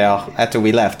happened in there after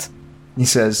we left? He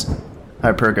says,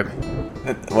 hypergamy.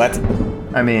 What?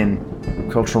 I mean,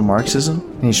 cultural Marxism?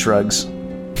 He shrugs. All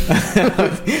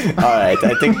right,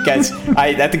 I think, guys,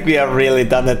 I think we are really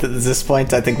done at this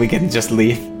point. I think we can just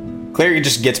leave. Claire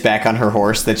just gets back on her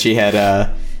horse that she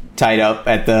had tied up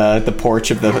at the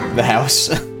porch of the house.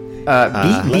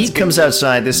 Beat comes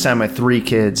outside, this time with 3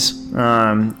 kids.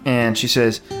 And she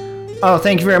says, Oh,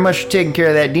 thank you very much for taking care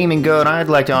of that demon goat. I'd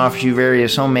like to offer you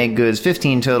various homemade goods,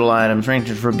 15 total items,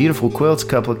 ranging from beautiful quilts, a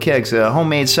couple of kegs, a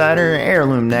homemade cider,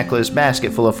 heirloom necklace,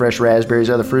 basket full of fresh raspberries,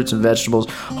 other fruits and vegetables.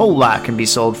 Whole lot can be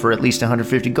sold for at least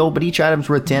 150 gold, but each item's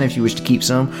worth 10 if you wish to keep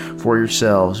some for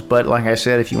yourselves. But like I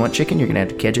said, if you want chicken, you're going to have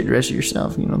to catch it the rest of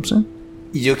yourself, you know what I'm saying?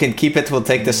 You can keep it. We'll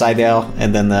take the cider,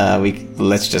 and then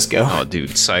let's just go. Oh,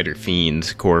 dude, Cider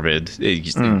Fiend, Corvid.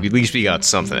 At least we got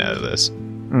something out of this.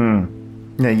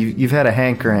 Yeah, you've had a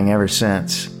hankering ever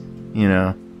since, you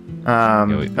know.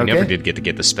 We never did get to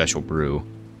get the special brew.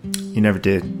 You never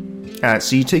did.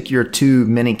 So you take your 2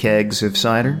 mini kegs of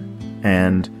cider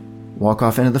and walk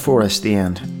off into the forest at the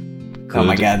end. Oh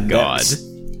my God. That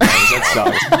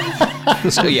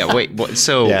sucks. So, yeah, wait.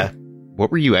 What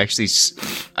were you actually...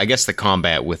 I guess the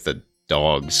combat with the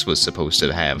dogs was supposed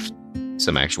to have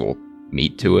some actual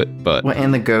meat to it, but... Well,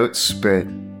 and the goats, but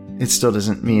it still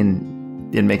doesn't mean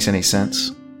it makes any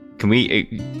sense. Can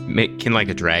like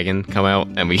a dragon come out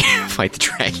and we fight the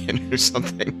dragon or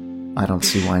something? I don't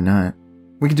see why not.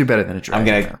 We can do better than a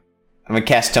dragon. I'm gonna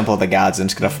cast Temple of the Gods and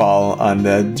it's gonna fall on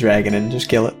the dragon and just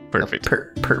kill it. Perfect.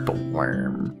 Purple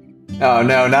worm. Oh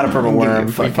no, not a purple worm.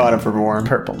 We fought a purple worm.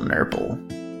 Purple nurple.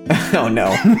 Oh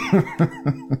no.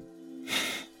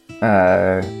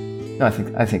 No, I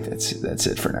think that's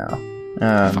it for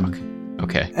now. Fuck.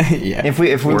 Okay. Yeah. If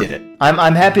we did it,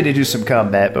 I'm happy to do some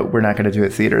combat, but we're not going to do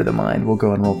it Theater of the Mind. We'll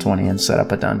go and roll 20 and set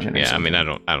up a dungeon. Yeah, I mean, I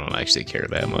don't actually care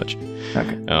that much.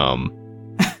 Okay.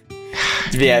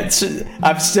 Yeah,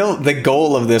 I'm still the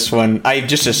goal of this one. I'm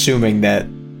just assuming that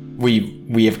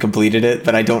we have completed it,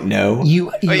 but I don't know. You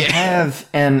have,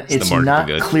 and it's not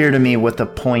clear to me what the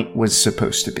point was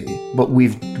supposed to be. But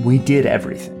we did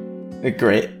everything.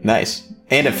 Great, nice,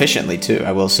 and efficiently too.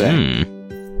 I will say.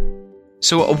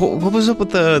 So what was up with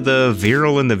the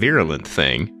virile and the virulent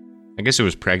thing? I guess it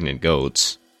was pregnant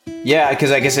goats. Yeah,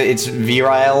 because I guess it's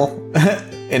virile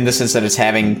in the sense that it's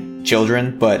having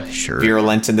children, but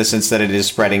virulent in the sense that it is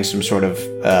spreading some sort of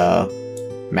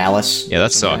malice. Yeah,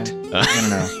 that sucked. I don't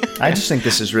know. I just think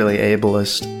this is really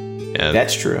ableist. Yeah,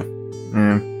 that's true.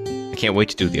 I can't wait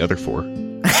to do the other 4.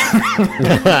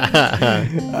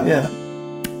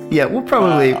 Yeah, we'll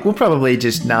probably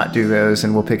just not do those,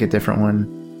 and we'll pick a different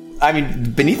one. I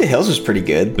mean, Beneath the Hills was pretty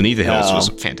good. Beneath the Hills was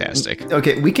fantastic.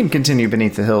 Okay, we can continue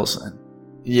Beneath the Hills then.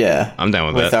 Yeah, I'm down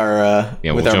with that.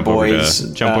 With our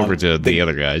boys. Jump over to the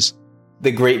other guys.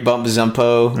 The Great Bump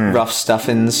Zumpo, Rough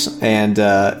Stuffins, and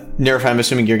Nerf, I'm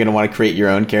assuming you're going to want to create your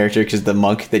own character because the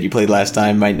monk that you played last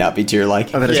time might not be to your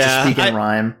liking. Oh, that is to speak in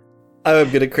rhyme. I'm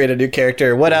going to create a new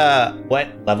character. What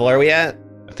level are we at?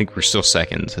 I think we're still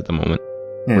 2nd at the moment.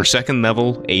 Yeah. We're 2nd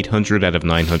level, 800 out of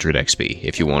 900 XP,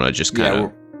 if you want to just kind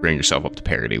of bring yourself up to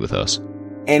parity with us.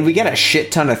 And we got a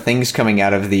shit ton of things coming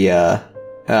out of the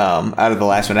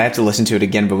last one. I have to listen to it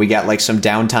again, but we got like some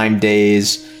downtime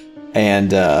days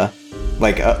and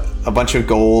like a bunch of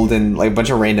gold and like a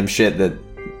bunch of random shit that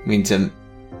we need to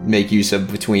make use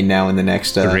of between now and the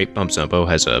next. The Great Bump Zumpo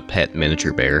has a pet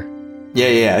miniature bear.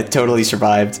 Yeah, it totally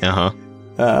survived.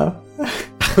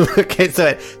 Okay,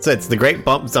 so it's the Great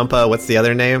Bump Zumpo. What's the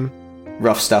other name?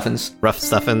 Rough Stuffins. Rough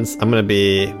Stuffins. I'm gonna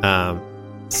be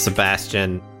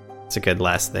Sebastian. It's a good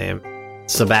last name.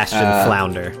 Sebastian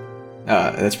Flounder.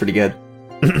 That's pretty good.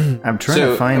 I'm trying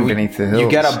to find Beneath the Hills.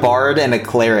 You got a bard and a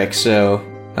cleric, so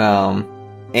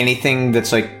anything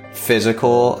that's like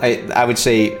physical, I would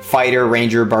say fighter,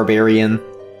 ranger, barbarian,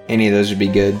 any of those would be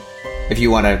good. If you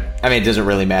want to, I mean, it doesn't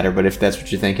really matter, but if that's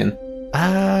what you're thinking.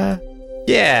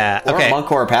 Yeah. Or a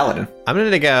monk or a paladin. I'm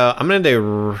gonna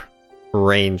do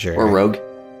ranger. Or rogue.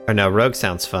 Or no, rogue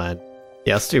sounds fun.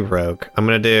 Yeah, let's do rogue. I'm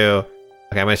gonna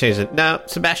change it. No,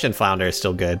 Sebastian Flounder is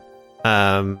still good.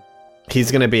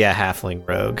 He's gonna be a halfling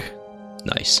rogue.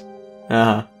 Nice.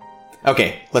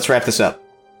 Okay, let's wrap this up.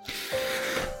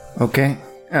 Okay.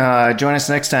 Join us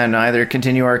next time to either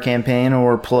continue our campaign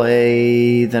or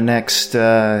play the next...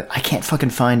 I can't fucking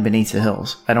find Beneath the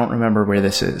Hills. I don't remember where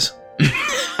this is.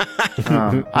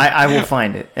 I will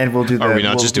find it, and we'll do that. Are we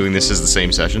not just doing this as the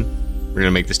same session? We're going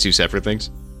to make this 2 separate things?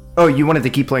 Oh, you wanted to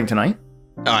keep playing tonight?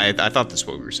 I thought that's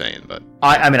what we were saying, but...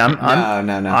 I mean, I'm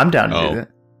No. I'm down to do that.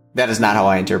 That is not how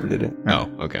I interpreted it.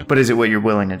 Oh, okay. But is it what you're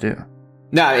willing to do?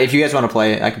 No, if you guys want to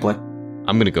play it, I can play.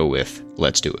 I'm going to go with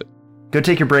let's do it. Go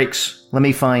take your breaks. Let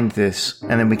me find this,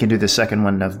 and then we can do the second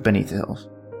one of Beneath the Hills.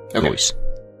 Okay. Voice.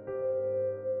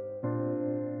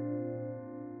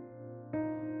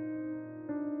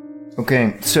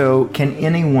 Okay, so can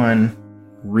anyone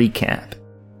recap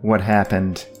what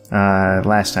happened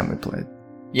last time we played?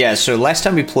 Yeah, so last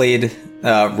time we played,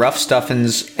 Rough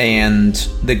Stuffins and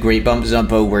the Great Bump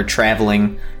Zumpo were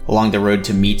traveling along the road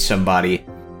to meet somebody.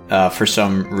 for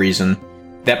some reason.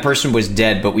 That person was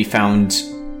dead, but we found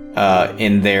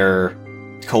in their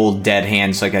cold dead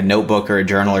hands like a notebook or a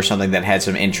journal or something that had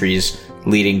some entries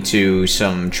leading to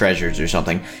some treasures or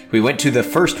something. We went to the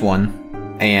first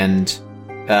one and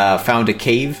found a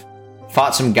cave,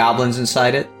 fought some goblins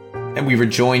inside it, and we were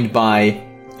joined by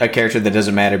a character that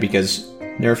doesn't matter because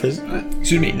Nerf is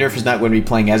not going to be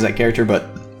playing as that character, but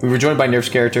we were joined by Nerf's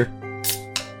character,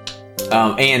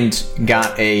 and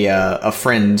got a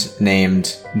friend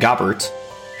named Gobbert,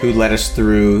 who led us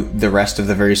through the rest of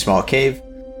the very small cave.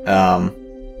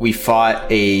 We fought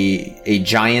a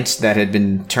giant that had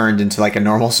been turned into like a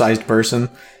normal-sized person,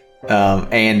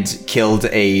 and killed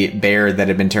a bear that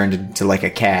had been turned into like a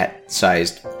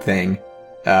cat-sized thing,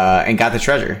 and got the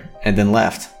treasure, and then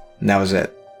left. And that was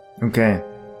it. Okay.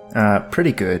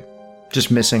 Pretty good.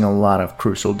 Just missing a lot of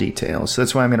crucial details.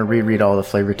 That's why I'm going to reread all the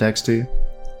flavor text to you.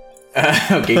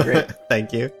 Okay, great.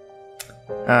 Thank you.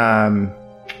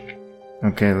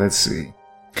 Okay, let's see.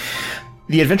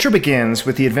 The adventure begins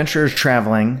with the adventurers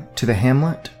traveling to the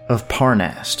hamlet of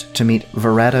Parnast to meet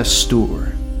Verada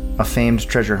Stour, a famed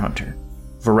treasure hunter.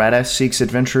 Verada seeks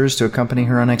adventurers to accompany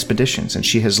her on expeditions, and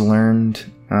she has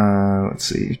learned... let's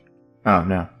see. Oh,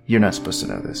 no. You're not supposed to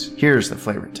know this. Here's the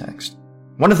flavor text.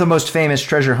 One of the most famous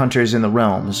treasure hunters in the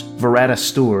realms, Verada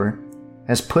Stour,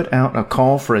 has put out a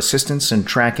call for assistance in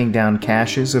tracking down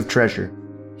caches of treasure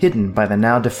hidden by the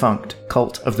now-defunct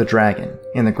Cult of the Dragon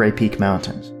in the Grey Peak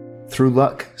Mountains. Through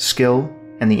luck, skill,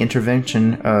 and the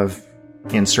intervention of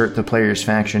insert the player's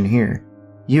faction here,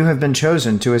 you have been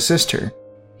chosen to assist her.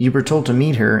 You were told to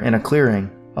meet her in a clearing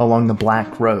along the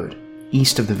Black Road,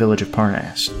 east of the village of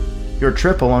Parnast. Your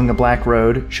trip along the Black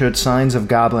Road showed signs of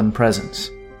goblin presence.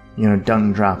 You know,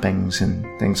 dung droppings and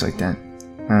things like that.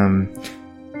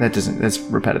 That's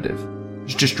repetitive.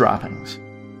 It's just droppings.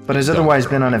 But has otherwise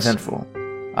been uneventful.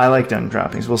 I like dung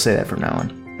droppings. We'll say that from now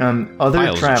on. Other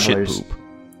Piles of travelers shit poop.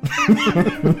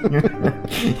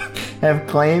 have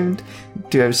claimed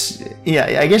to have...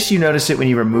 Yeah, I guess you noticed it when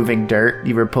you were moving dirt.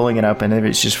 You were pulling it up and it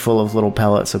was just full of little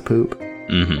pellets of poop.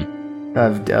 Mm-hmm.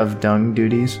 Of dung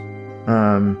duties.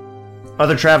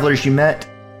 Other travelers you met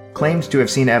claimed to have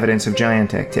seen evidence of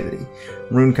giant activity.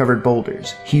 Rune-covered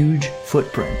boulders, huge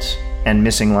footprints, and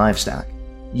missing livestock.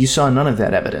 You saw none of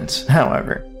that evidence,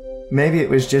 however. Maybe it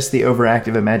was just the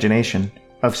overactive imagination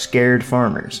of scared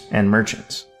farmers and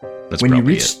merchants. That's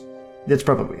probably it. That's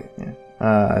probably it,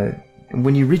 yeah.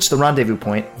 When you reach the rendezvous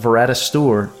point, Verada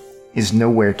Stour is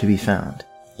nowhere to be found.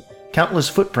 Countless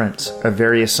footprints of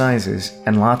various sizes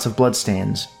and lots of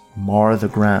bloodstains mar the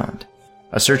ground.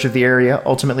 A search of the area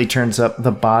ultimately turns up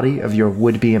the body of your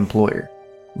would-be employer,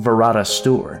 Verada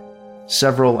Stour,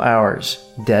 several hours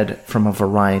dead from a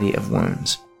variety of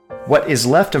wounds. What is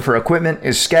left of her equipment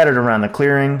is scattered around the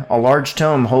clearing. A large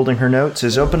tome holding her notes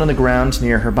is open on the ground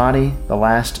near her body. The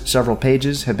last several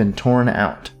pages have been torn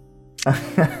out.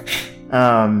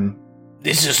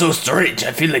 This is so strange.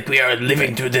 I feel like we are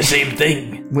living through the same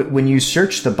thing. When you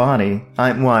search the body,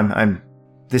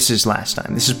 this is last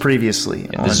time. This is previously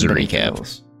on this is a Beneath the recap.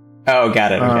 Hills. Oh,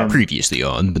 got it. Okay. Previously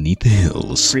on Beneath the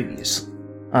Hills. Previously.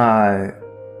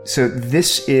 So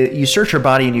this is, you search her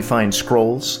body and you find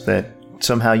scrolls that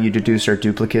somehow you deduce are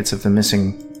duplicates of the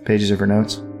missing pages of her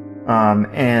notes.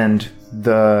 And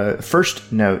the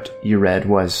first note you read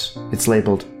it's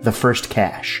labeled The First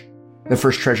Cache. The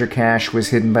first treasure cache was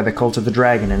hidden by the Cult of the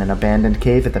Dragon in an abandoned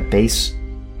cave at the base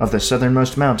of the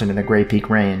southernmost mountain in the Grey Peak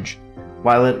Range.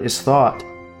 While it is thought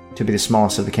to be the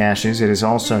smallest of the caches, it is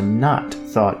also not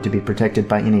thought to be protected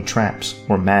by any traps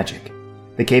or magic.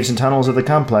 The caves and tunnels of the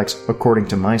complex, according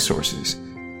to my sources,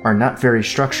 are not very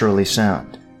structurally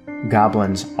sound.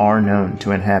 Goblins are known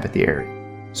to inhabit the area.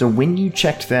 So when you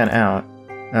checked that out,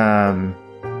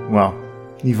 well,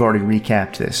 you've already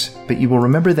recapped this, but you will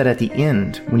remember that at the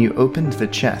end, when you opened the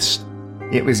chest,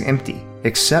 it was empty,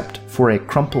 except for a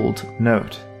crumpled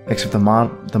note. Except the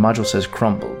module says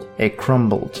crumbled. A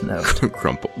crumbled note.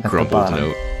 crumpled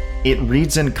note. It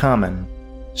reads in common,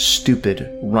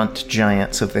 "Stupid runt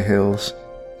giants of the hills.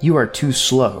 You are too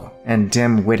slow and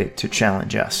dim-witted to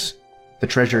challenge us. The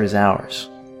treasure is ours.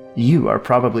 You are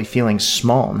probably feeling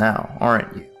small now,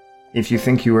 aren't you? If you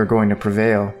think you are going to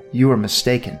prevail, you are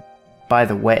mistaken. By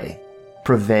the way,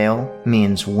 prevail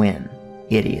means win,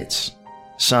 idiots.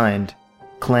 Signed,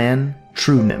 Clan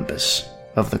True Nimbus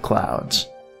of the Clouds."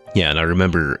 Yeah, and I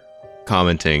remember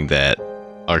commenting that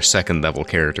our second level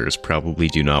characters probably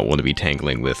do not want to be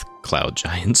tangling with cloud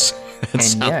giants. That And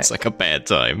sounds yet- like a bad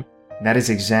time. That is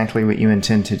exactly what you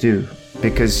intend to do,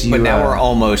 because you... But now we're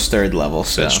almost third level,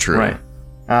 so... That's true. Right.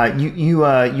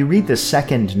 You read the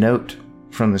second note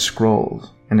from the scrolls,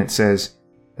 and it says,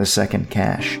 the second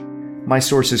cache. My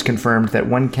sources confirmed that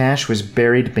one cache was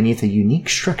buried beneath a unique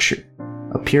structure,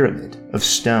 a pyramid of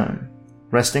stone,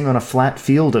 resting on a flat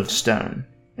field of stone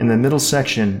in the middle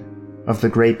section of the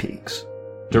Grey Peaks,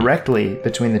 directly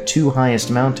between the two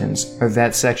highest mountains of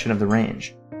that section of the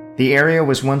range. The area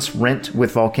was once rent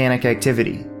with volcanic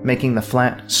activity, making the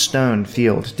flat stone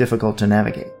field difficult to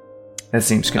navigate. That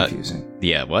seems confusing.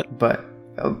 Yeah, what? But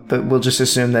we'll just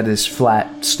assume that this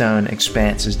flat stone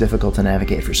expanse is difficult to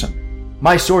navigate for some.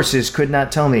 My sources could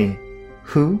not tell me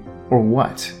who or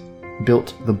what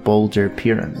built the Boulder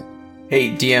Pyramid. Hey,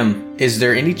 DM, is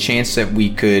there any chance that we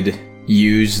could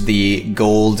use the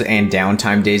gold and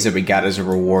downtime days that we got as a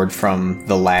reward from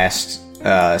the last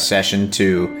session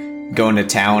to go into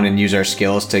town and use our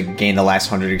skills to gain the last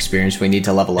 100 experience we need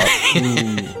to level up?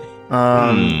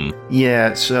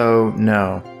 Yeah, so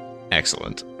no.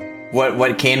 Excellent.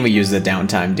 What can we use the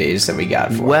downtime days that we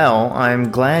got for? Well, I'm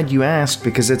glad you asked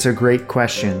because it's a great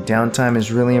question. Downtime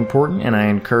is really important and I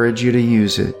encourage you to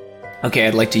use it. Okay,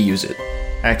 I'd like to use it.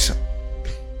 Excellent.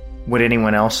 Would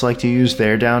anyone else like to use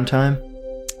their downtime?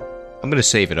 I'm going to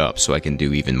save it up so I can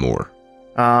do even more.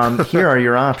 Here are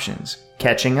your options.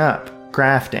 Catching up,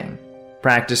 crafting,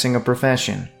 practicing a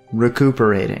profession,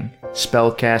 recuperating,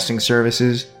 spellcasting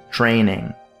services,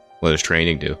 training. What does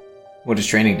training do? What does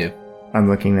training do? I'm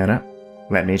looking that up.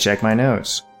 Let me check my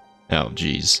notes. Oh,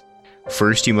 geez.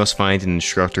 First, you must find an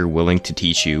instructor willing to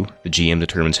teach you. The GM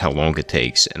determines how long it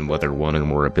takes and whether one or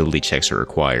more ability checks are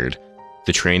required.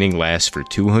 The training lasts for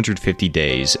 250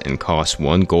 days and costs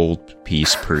 1 gold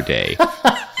piece per day.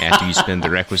 After you spend the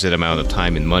requisite amount of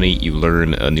time and money, you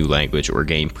learn a new language or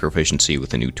gain proficiency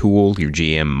with a new tool. Your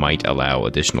GM might allow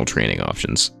additional training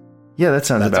options. Yeah, that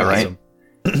sounds about awesome.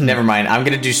 right. Never mind. I'm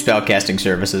going to do spellcasting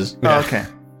services. Oh, okay.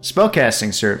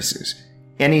 Spellcasting services.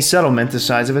 Any settlement the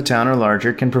size of a town or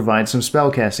larger can provide some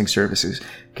spellcasting services.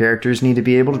 Characters need to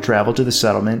be able to travel to the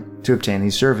settlement to obtain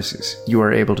these services. You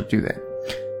are able to do that.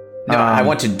 No, I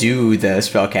want to do the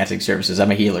spellcasting services. I'm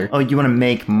a healer. Oh, you want to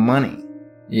make money?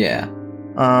 Yeah.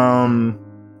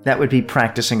 That would be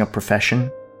practicing a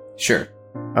profession. Sure.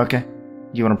 Okay.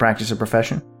 You want to practice a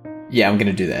profession? Yeah, I'm going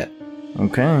to do that.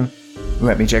 Okay.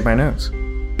 Let me check my notes.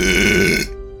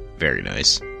 Very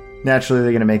nice. Naturally,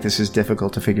 they're going to make this as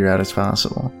difficult to figure out as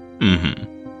possible.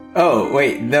 Mm-hmm. Oh,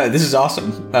 wait. No, this is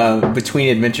awesome. Between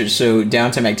adventures, so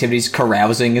downtime activities,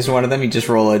 carousing is one of them. You just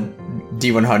roll a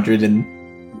D100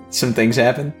 and some things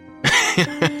happen.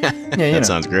 That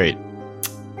sounds great.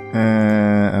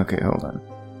 Okay, hold on.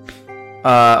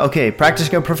 Okay,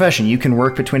 practicing a profession. You can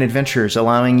work between adventures,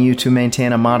 allowing you to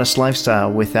maintain a modest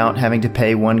lifestyle without having to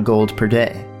pay 1 gold per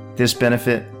day. This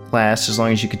benefit lasts as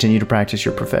long as you continue to practice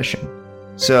your profession.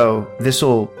 So,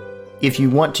 if you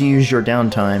want to use your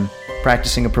downtime,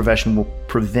 practicing a profession will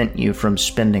prevent you from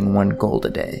spending 1 gold a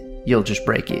day. You'll just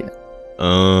break even.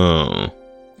 Oh.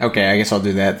 Okay, I guess I'll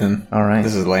do that then. All right.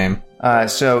 This is lame.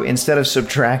 So instead of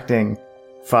subtracting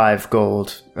 5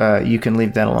 gold, you can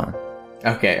leave that alone.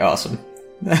 Okay, awesome.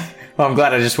 Well, I'm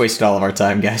glad I just wasted all of our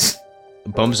time, guys.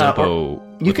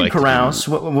 Bumzumpo. You can carouse.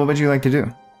 What would you like to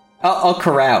do? I'll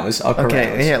carouse.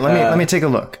 Okay, yeah. Let me take a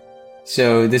look.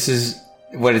 So this is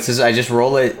what it says. I just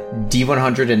roll a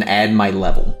D100 and add my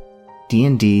level.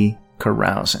 D&D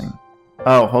carousing.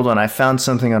 Oh, hold on. I found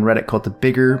something on Reddit called the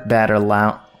Bigger, Badder,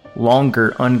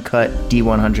 Longer, Uncut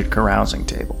D100 Carousing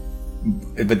Table.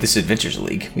 But this Adventures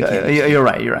League. You're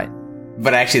right.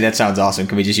 But actually, that sounds awesome.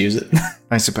 Can we just use it?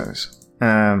 I suppose.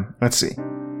 Let's see.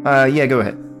 Yeah, go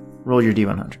ahead. Roll your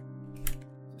D100.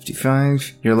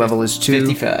 55. Your level is 2.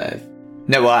 55.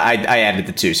 No, well, I added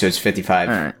the 2, so it's 55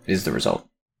 right. is the result.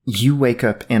 You wake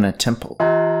up in a temple,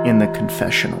 in the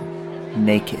confessional,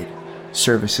 naked.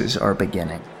 Services are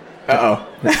beginning. Uh-oh.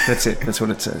 That's it. That's what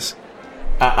it says.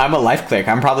 I'm a life cleric.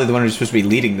 I'm probably the one who's supposed to be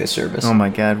leading this service. Oh my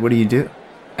god, what do you do?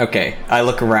 Okay, I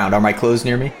look around. Are my clothes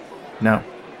near me? No.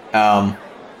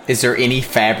 Is there any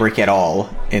fabric at all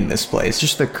in this place? It's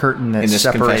just the curtain that In this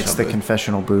separates the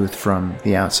confessional booth. confessional booth from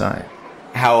the outside.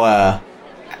 How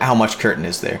much curtain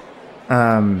is there?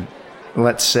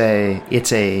 Let's say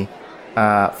it's a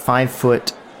 5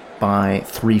 foot by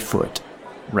 3 foot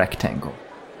rectangle.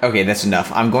 Okay, that's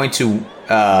enough. I'm going to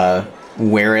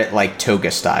wear it like toga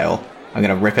style. I'm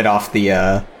going to rip it off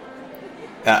the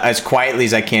as quietly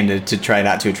as I can to try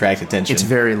not to attract attention. It's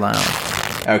very loud.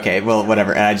 Okay, well,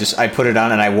 whatever. And I put it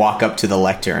on and I walk up to the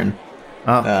lectern.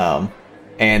 Oh.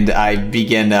 And I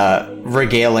begin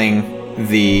regaling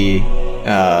the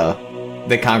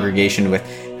congregation with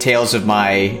tales of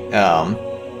my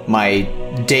my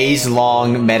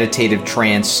days-long meditative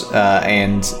trance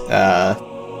and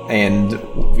and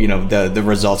the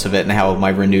results of it, and how my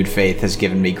renewed faith has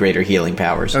given me greater healing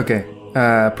powers. Okay.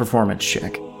 Performance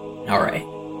check. All right.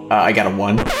 I got a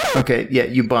 1. Okay, yeah,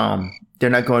 you bomb. They're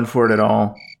not going for it at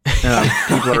all.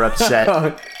 People are upset.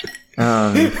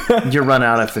 You run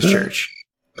out of the church.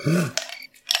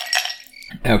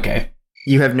 Okay.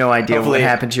 You have no idea Hopefully- what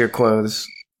happened to your clothes.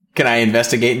 Can I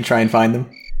investigate and try and find them?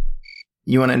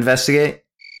 You want to investigate?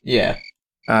 Yeah.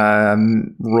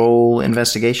 Roll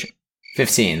investigation.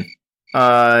 15.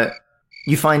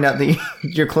 You find out that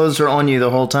your clothes are on you the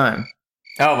whole time.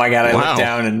 Oh my god, I Wow. look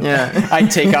down and Yeah. I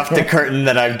take off the curtain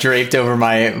that I've draped over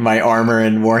my armor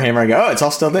and Warhammer. I go, oh, it's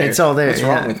all still there. It's all there, What's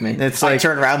wrong yeah. with me? It's I like-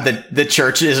 turn around, the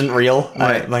church isn't real.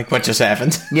 Right. Like, what just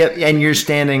happened? Yep, and you're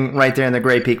standing right there in the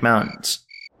Grey Peak Mountains.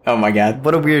 Oh my god.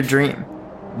 What a weird dream.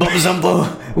 Bumzumbo,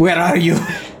 where are you?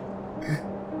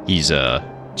 He's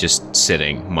just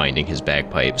sitting, minding his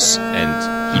bagpipes,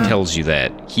 and he tells you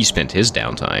that he spent his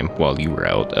downtime while you were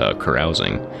out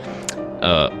carousing,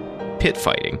 pit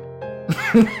fighting.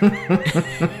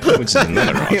 Which is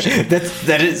another option.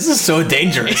 That is so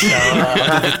dangerous.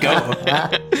 How did it go?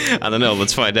 I don't know,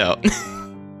 let's find out.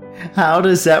 How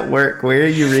does that work? Where are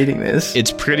you reading this?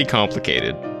 It's pretty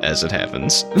complicated as it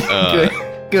happens.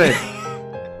 Good.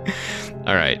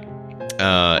 Alright.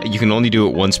 You can only do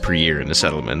it once per year in the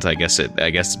settlement. I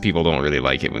guess people don't really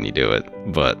like it when you do it.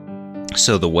 But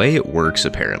so the way it works,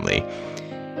 apparently,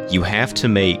 you have to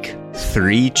make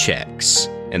 3 checks,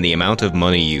 and the amount of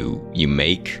money you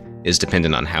make is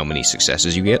dependent on how many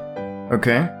successes you get.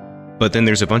 Okay. But then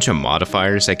there's a bunch of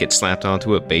modifiers that get slapped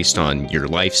onto it based on your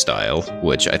lifestyle,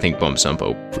 which I think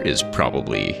Bumsumpo is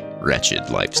probably wretched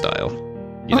lifestyle.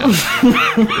 You know,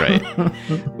 right?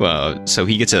 Well, so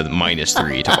he gets a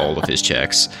 -3 to all of his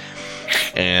checks,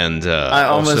 and I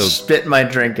almost also spit my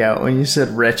drink out when you said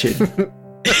wretched.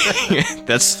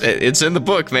 it's in the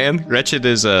book, man. Wretched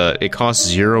is it costs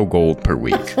 0 gold per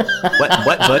week.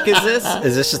 What book is this?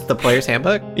 Is this just the player's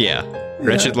handbook? Yeah,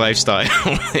 wretched lifestyle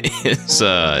is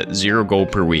 0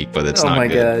 gold per week, but it's Oh not my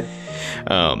good.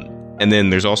 god. And then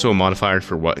there's also a modifier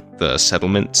for what the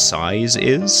settlement size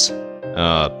is.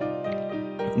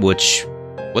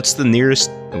 What's the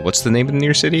name of the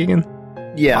nearest city again?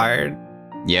 Yeah. Hard.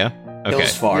 Yeah. Okay.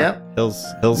 Hillsfar. Yep.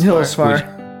 Hillsfar.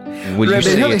 Would you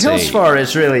say it's Hillsfar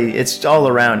is really, it's all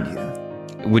around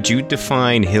you. Would you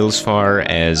define Hillsfar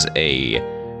as I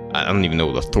don't even know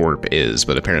what a thorp is,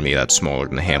 but apparently that's smaller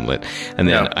than a hamlet. And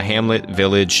then Yeah. a hamlet,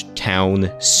 village,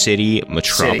 town, city,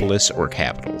 metropolis, or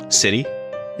capital. City?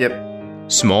 Yep.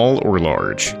 Small or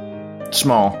large?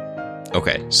 Small.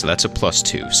 Okay, so that's a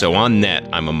 +2. So on net,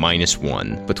 I'm a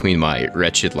 -1 between my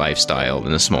wretched lifestyle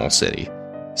and a small city.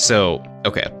 So,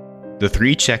 okay. The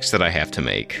 3 checks that I have to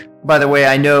make. By the way,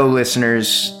 I know,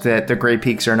 listeners, that the Grey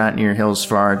Peaks are not near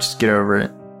Hillsfar. Just get over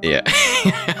it. Yeah.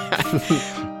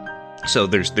 So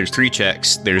there's 3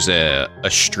 checks. There's a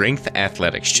strength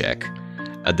athletics check,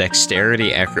 a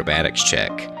dexterity acrobatics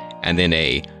check, and then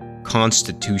a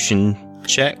constitution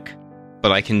check.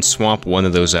 But I can swap one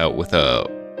of those out with a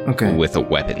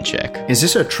weapon check. Is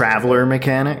this a traveler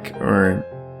mechanic, or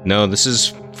No, this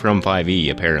is from 5e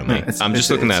apparently. No, it's- I'm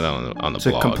just it's- looking it's- at it on the it's a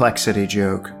blog. complexity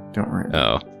joke? Don't worry.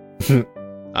 Oh.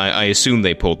 I assume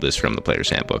they pulled this from the player's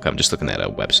handbook. I'm just looking at a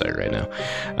website right now.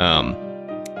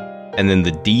 And then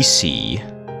the DC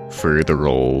for the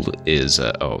roll is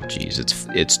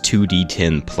it's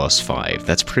 2d10 plus 5.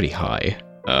 That's pretty high.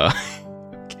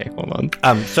 Okay, hold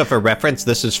on. So for reference,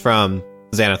 this is from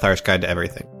Xanathar's Guide to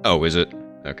Everything. Oh, is it?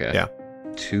 Okay. Yeah.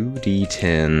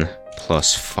 2d10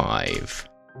 plus 5.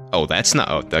 Oh, that's not.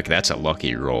 Oh, that's a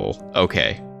lucky roll.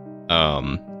 Okay.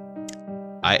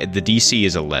 The DC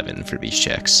is 11 for these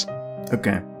checks.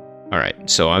 Okay. All right,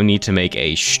 so I need to make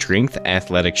a strength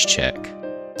athletics check.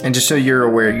 And just so you're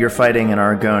aware, you're fighting an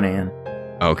Argonian.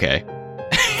 Okay.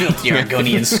 Filthy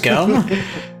Argonian scum.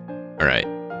 All right.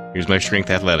 Here's my strength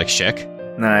athletics check.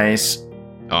 Nice.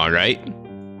 All right.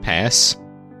 Pass.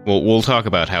 Well, we'll talk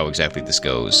about how exactly this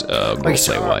goes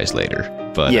roleplay-wise later.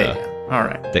 But Yeah. All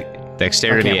right.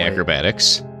 dexterity I can't wait.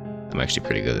 acrobatics. I'm actually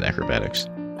pretty good at acrobatics.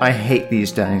 I hate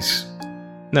these dice.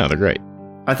 No, they're great.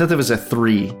 I thought there was a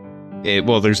 3.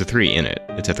 Well, there's a 3 in it.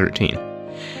 It's a 13.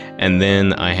 And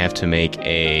then I have to make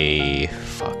a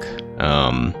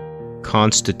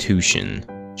constitution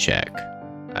check.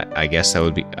 I guess that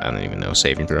would be, I don't even know,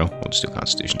 saving throw. We'll just do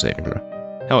constitution saving throw.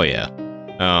 Hell yeah.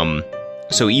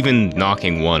 So even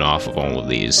knocking 1 off of all of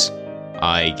these,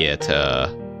 I get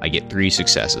 3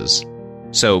 successes.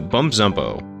 So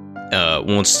Bumzumpo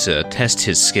wants to test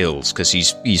his skills because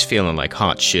he's feeling like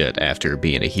hot shit after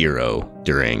being a hero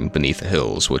during Beneath the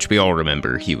Hills, which we all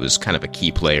remember he was kind of a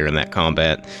key player in that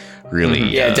combat Really,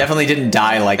 Yeah, it definitely didn't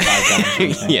die like 5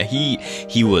 times. yeah,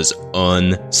 he was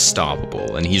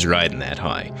unstoppable, and he's riding that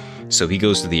high. So he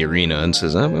goes to the arena and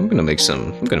says, "I'm gonna make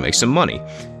some money,"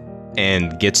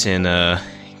 and gets in a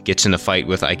fight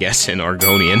with, I guess, an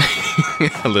Argonian,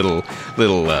 a little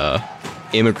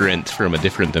immigrant from a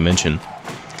different dimension.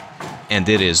 And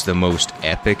it is the most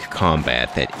epic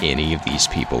combat that any of these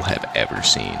people have ever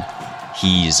seen.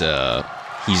 He's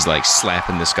like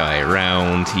slapping this guy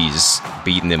around. He's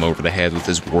beating him over the head with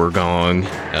his war gong,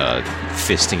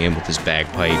 fisting him with his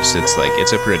bagpipes.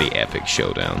 It's a pretty epic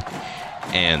showdown.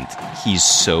 And he's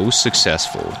so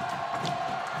successful.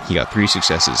 He got 3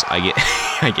 successes.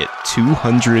 I get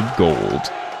 200 gold,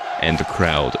 and the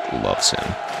crowd loves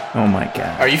him. Oh my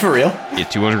god. Are you for real? Yeah,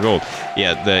 200 gold.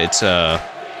 Yeah, it's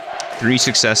 3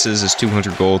 successes is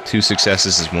 200 gold, 2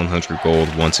 successes is 100 gold,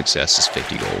 1 success is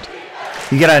 50 gold.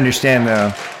 You gotta understand,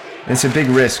 though, it's a big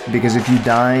risk, because if you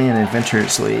die in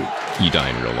Adventurers League, You die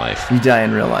in real life. you die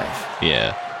in real life.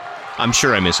 Yeah. I'm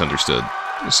sure I misunderstood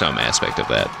some aspect of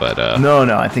that, but No,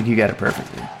 I think you got it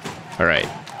perfectly. all right.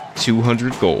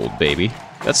 200 gold, baby.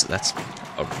 That's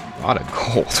a lot of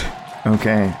gold.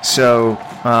 Okay, so,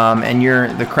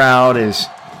 and the crowd is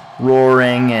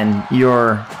roaring, and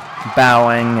you're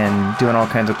bowing and doing all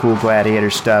kinds of cool gladiator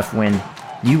stuff when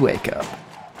you wake up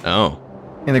Oh.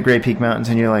 in the Great Peak Mountains,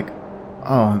 and you're like,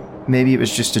 oh, maybe it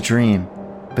was just a dream.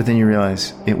 But then you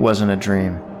realize it wasn't a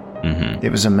dream. Mm-hmm.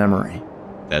 It was a memory.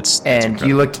 That's And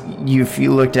you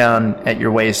look down at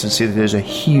your waist and see that there's a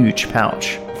huge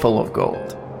pouch full of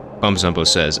gold. Bumzumbo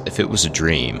says, if it was a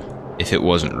dream, if it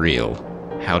wasn't real,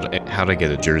 how'd I get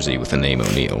a jersey with the name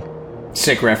O'Neill?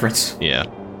 Sick reference. Yeah.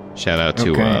 Shout out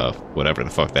to Okay. whatever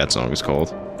the fuck that song is called.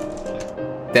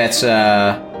 That's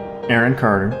Aaron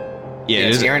Carter. Yeah, it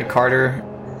it's is. Aaron Carter.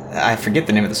 I forget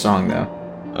the name of the song though.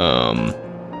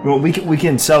 Well, we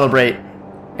can celebrate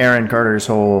Aaron Carter's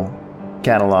whole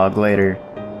catalog later.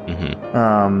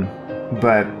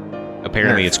 But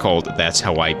Apparently Nerf. it's called That's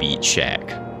How I Beat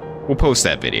Shaq. We'll post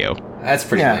that video. That's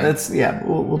pretty. lame.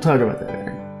 We'll talk about that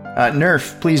later.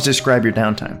 Nerf, please describe your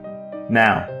downtime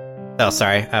now. Oh,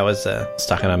 sorry, I was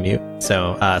talking on mute.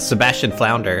 So, Sebastian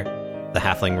Flounder, the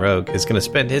halfling rogue, is going to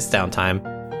spend his downtime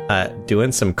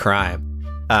doing some crime.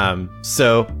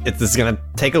 So this is going to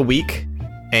take a week,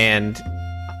 and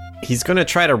he's going to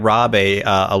try to rob a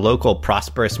local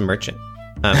prosperous merchant.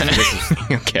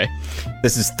 Okay.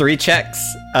 This is 3 checks,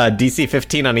 DC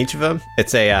 15 on each of them.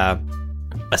 It's a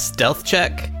stealth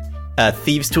check, a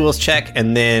thieves' tools check,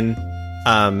 and then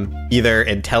either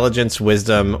intelligence,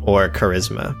 wisdom, or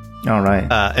charisma. All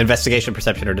right. Investigation,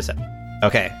 perception, or deception.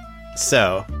 Okay,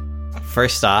 so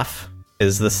first off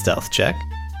is the stealth check.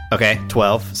 Okay,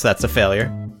 12, so that's a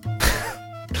failure.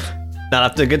 Not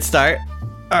off to a good start.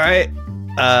 All right.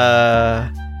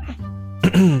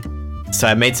 So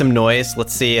I made some noise.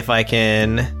 Let's see if I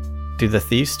can do the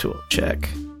thieves' tool check.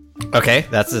 Okay,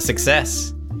 that's a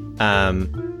success.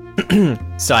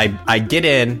 So I get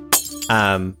in,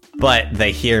 but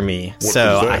they hear me.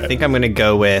 So I think I'm gonna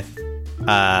go with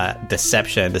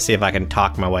deception to see if I can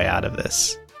talk my way out of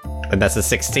this. And that's a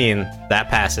 16. That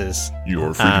passes.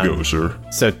 You're free to go, sir.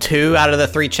 So 2 out of the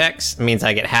 3 checks means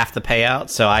I get half the payout.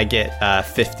 So I get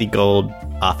 50 gold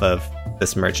off of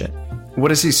this merchant. What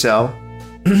does he sell?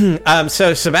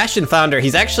 So Sebastian Flounder,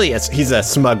 he's a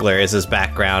smuggler is his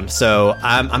background. So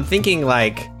I'm thinking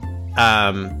like,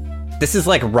 this is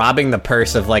like robbing the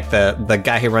purse of like the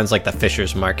guy who runs like the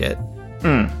Fisher's Market.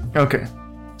 Okay.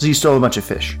 So you stole a bunch of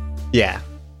fish. Yeah,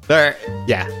 like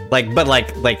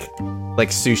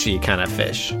sushi kind of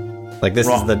fish. Like this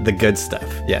Raw. is the good stuff.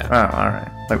 Yeah. Oh, all right.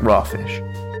 Like raw fish.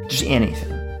 Just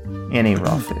anything. Any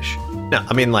raw fish. No,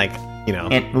 I mean like And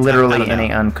I literally don't know.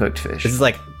 any uncooked fish. This is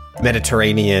like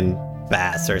Mediterranean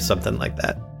bass or something like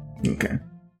that. Okay.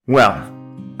 Well,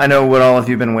 I know what all of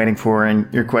you have been waiting for, and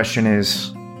your question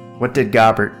is, what did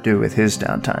Gobbert do with his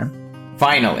downtime?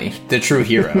 Finally, the true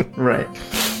hero. Right.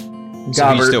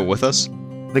 So he's still with us?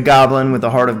 the goblin with the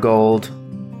heart of gold.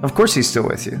 Of course he's still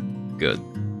with you. Good.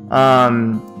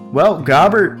 Well,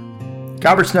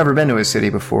 Gobbert's never been to a city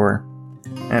before.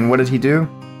 And what did he do?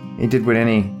 He did what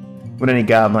any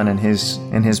goblin in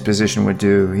his position would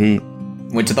do. He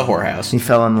Went to the whorehouse.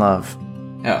 fell in love,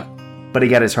 Oh. but he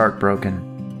got his heart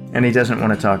broken, and he doesn't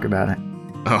want to talk about it.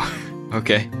 Oh,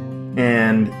 okay.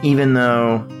 And even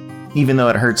though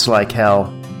it hurts like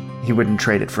hell, he wouldn't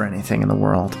trade it for anything in the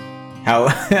world. How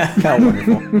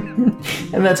wonderful.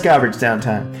 And that's Gobbert's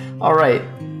downtime. All right.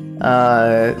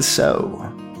 So,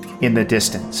 in the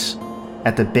distance,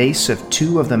 at the base of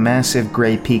two of the massive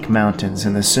Grey Peak Mountains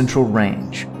in the Central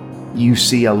Range, you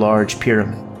see a large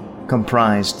pyramid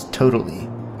comprised totally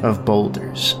of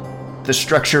boulders. The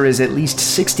structure is at least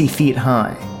 60 feet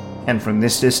high, and from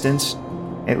this distance,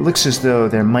 it looks as though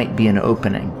there might be an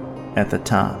opening at the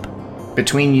top.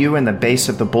 Between you and the base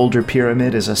of the boulder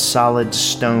pyramid is a solid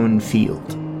stone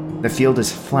field. The field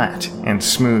is flat and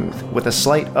smooth, with a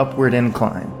slight upward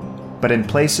incline, but in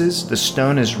places the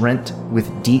stone is rent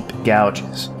with deep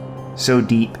gouges, so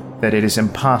deep that it is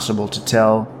impossible to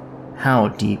tell how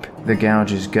deep the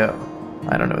gouges go.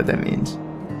 I don't know what that means.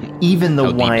 Even the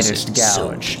How deep is widest it? So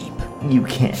gouge, you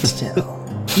can't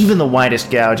tell. Even the widest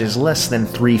gouge is less than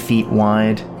 3 feet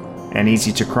wide and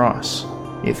easy to cross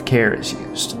if care is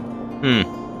used.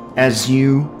 As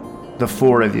you, the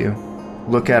four of you,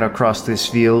 look out across this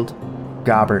field,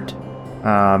 Gobbert,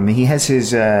 he has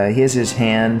his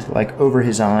hand like over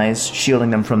his eyes,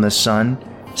 shielding them from the sun,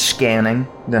 scanning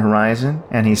the horizon,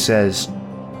 and he says,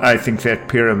 "I think that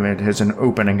pyramid has an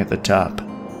opening at the top."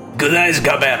 Good eyes,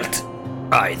 Gabert.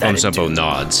 Aye, Von Zumbo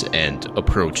nods and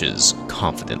approaches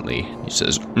confidently. He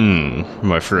says,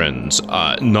 my friends,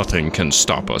 nothing can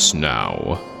stop us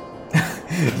now.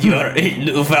 Your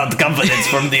newfound confidence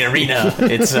from the arena.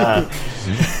 It's,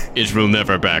 It will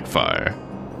never backfire.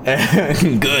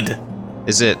 good.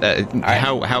 Is it,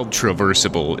 how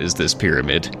traversable is this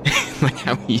pyramid? Like,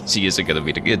 how easy is it going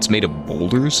to be it's made of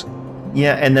boulders?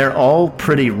 Yeah, and they're all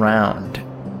pretty round.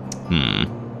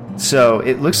 So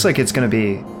it looks like it's going to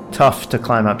be tough to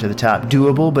climb up to the top.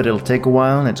 Doable, but it'll take a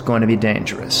while, and it's going to be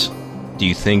dangerous. Do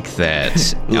you think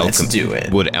that Let's do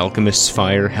it. would alchemist's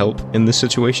fire help in this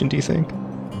situation, do you think?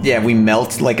 Yeah, we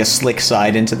melt like a slick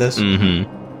side into this.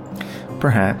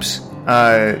 Perhaps.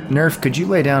 Nerf, could you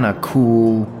lay down a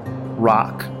cool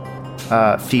rock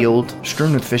field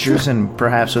strewn with fissures and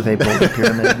perhaps with a boulder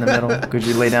pyramid in the middle? Could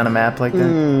you lay down a map like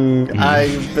that?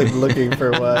 I've been looking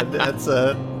for one. It's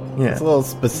a little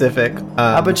specific.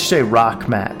 How about you say rock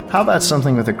map? How about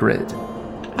something with a grid?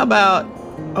 How about?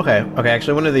 Okay.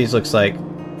 Actually, one of these looks like.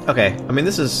 Okay. I mean,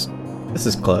 this is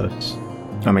close.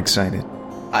 I'm excited.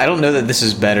 I don't know that this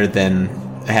is better than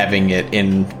having it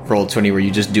in Roll20 where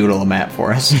you just doodle a map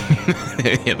for us.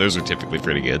 Yeah, those are typically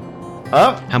pretty good.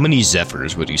 Oh, How many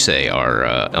Zephyrs would you say are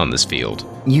on this field?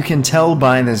 you can tell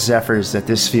by the Zephyrs that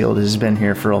this field has been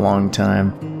here for a long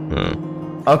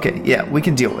time. Okay, yeah, we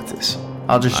can deal with this.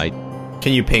 I'll just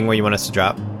Can you ping where you want us to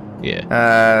drop?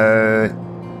 Yeah.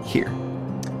 here.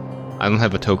 I don't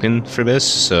have a token for this,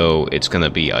 so it's gonna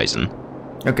be Eisen.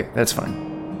 Okay, that's fine.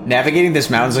 Navigating this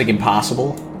mountain's like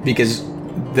impossible because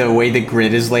the way the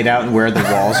grid is laid out and where the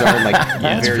walls are, like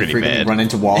it's very pretty frequently bad. run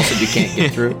into walls that you can't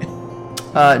get through.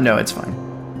 No, it's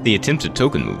fine. The attempted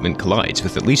token movement collides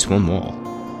with at least one wall.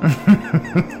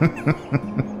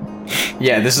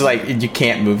 Yeah, this is like you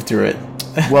can't move through it.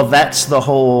 Well, that's the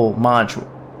whole module,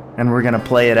 and we're gonna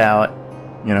play it out,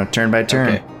 turn by turn.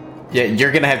 Okay. Yeah,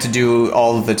 you're gonna have to do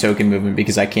all of the token movement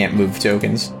because I can't move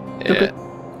tokens. Yeah.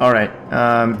 All right.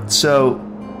 So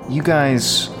you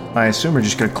guys, I assume, are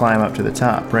just gonna climb up to the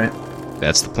top, right?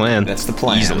 That's the plan. That's the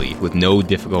plan. Easily, with no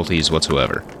difficulties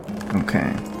whatsoever.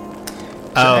 Okay.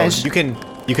 Oh, as- you can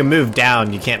move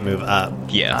down. You can't move up.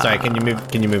 Yeah. Sorry. Can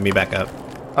you move me back up?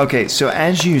 Okay. So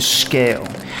as you scale,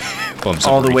 Bumps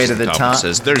all up, the way reaches to the and top.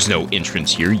 says, "There's no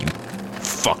entrance here, you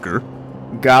fucker."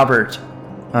 Gobbert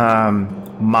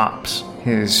mops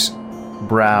his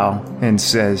brow and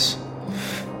says,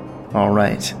 "All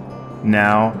right,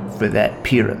 now for that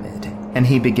pyramid." And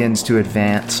he begins to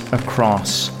advance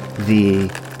across the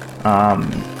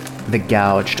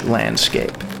gouged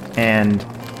landscape. And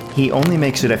he only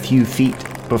makes it a few feet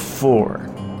before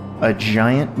a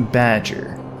giant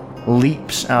badger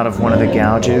leaps out of one of the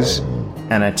gouges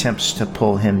and attempts to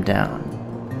pull him down.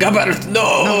 Gabert,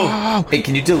 no! Hey,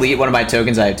 can you delete one of my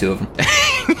tokens? I have 2 of them.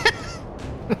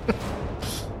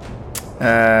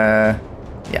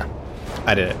 Yeah,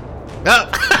 I did it.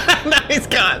 Oh, no, he's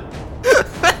gone.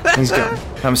 he's gone.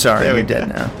 I'm sorry, There we you're dead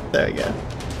go. now. There we go.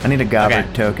 I need a Gobbert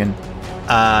Okay. token.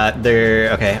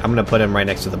 Okay. I'm gonna put him right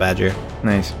next to the badger.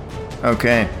 Nice.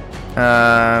 Okay.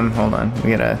 Hold on.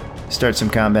 We gotta start some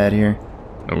combat here.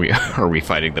 Are we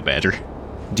fighting the badger?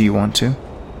 Do you want to?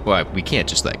 Well, we can't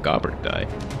just let Gobbert die.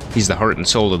 He's the heart and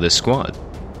soul of this squad.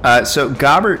 So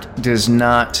Gobbert does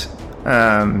not.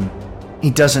 He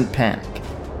doesn't panic.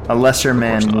 A lesser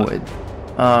man not. would.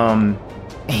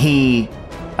 He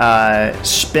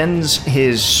spins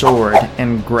his sword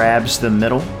and grabs the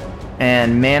middle,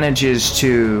 and manages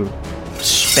to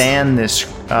span this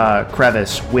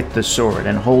crevice with the sword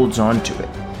and holds onto it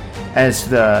as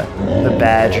the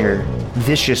badger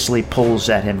viciously pulls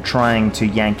at him, trying to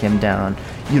yank him down.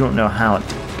 You don't know how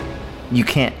deep. You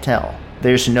can't tell.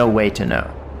 There's no way to know.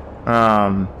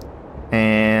 Go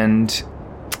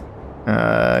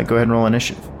ahead and roll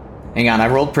initiative. Hang on, I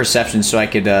rolled perception so I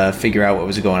could figure out what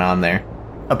was going on there.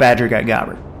 A badger got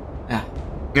Gobbert. Ah.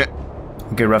 Yeah.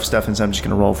 Okay, Rough Stuffins, I'm just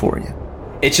going to roll for you.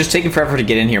 It's just taking forever to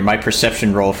get in here. My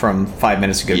perception roll from 5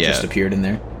 minutes ago Yeah. just appeared in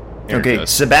there. Okay, goes.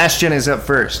 Sebastian is up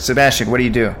first. Sebastian, what do you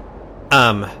do?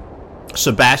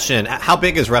 Sebastian, how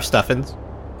big is Rough Stuffins?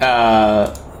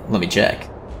 Let me check.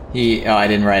 I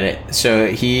didn't write it. So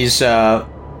he's 5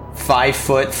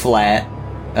 foot flat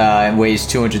and weighs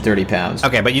 230 pounds.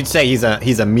 Okay, but you'd say he's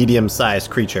a medium-sized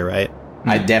creature, right?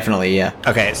 I definitely, yeah.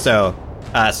 Okay, so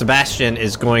Sebastian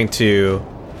is going to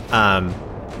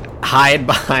hide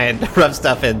behind Rough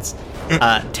Stuffins,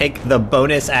 take the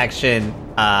bonus action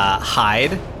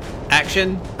hide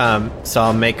action. So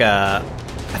I'll make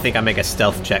a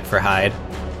stealth check for hide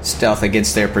Stealth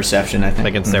against their perception, I think.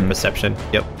 against their perception.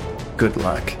 Yep. Good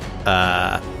luck.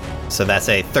 So that's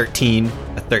a 13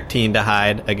 to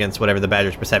hide against whatever the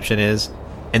badger's perception is,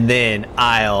 and then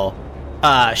I'll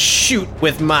shoot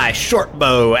with my short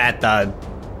bow at the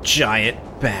giant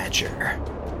badger.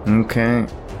 Okay.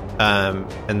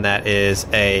 And that is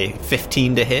a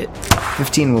 15 to hit.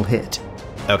 15 will hit.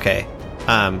 Okay.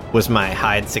 Was my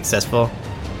hide successful?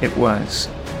 It was.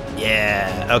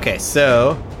 Yeah. Okay,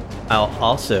 so I'll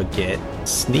also get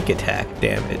sneak attack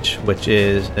damage, which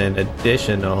is an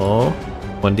additional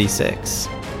 1d6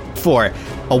 for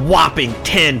a whopping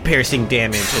 10 piercing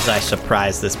damage as I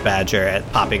surprise this badger at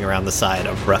popping around the side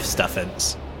of Rough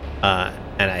Stuffins.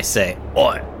 And I say,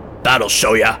 "Oi, that'll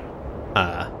show ya."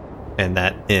 And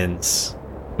that ends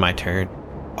my turn.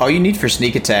 All you need for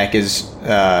sneak attack is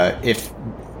if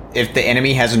the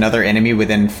enemy has another enemy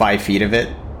within 5 feet of it,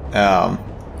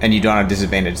 and you don't have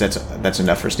disadvantage, that's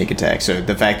enough for sneak attack. So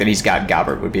the fact that he's got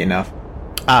Gobbert would be enough.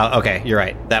 Oh, okay, you're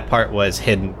right. That part was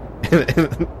hidden.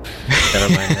 Never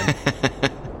mind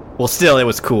then. Well, still, it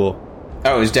was cool.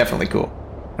 Oh, it was definitely cool.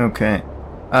 Okay.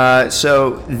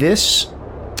 So this...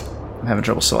 I'm having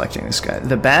trouble selecting this guy.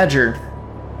 The badger,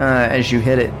 as you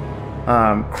hit it,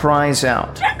 cries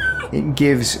out. It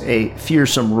gives a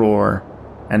fearsome roar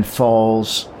and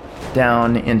falls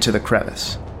down into the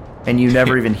crevice. And you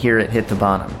never even hear it hit the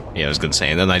bottom. Yeah, I was going to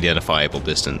say, an unidentifiable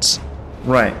distance.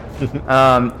 Right.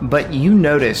 But you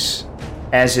notice,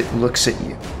 as it looks at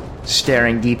you,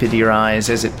 staring deep into your eyes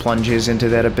as it plunges into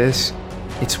that abyss,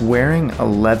 it's wearing a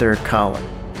leather collar.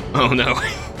 Oh no.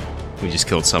 We just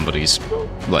killed somebody's,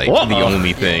 the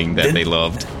only thing that they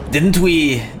loved. Didn't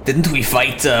we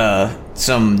fight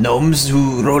some gnomes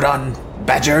who rode on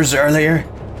badgers earlier?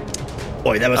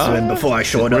 Boy, that must have been before I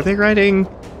showed Were up. they riding?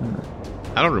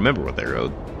 I don't remember what they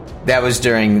rode. That was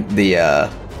during the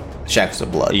Shackles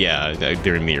of Blood. Yeah,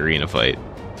 during the arena fight.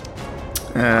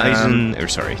 Eisen, or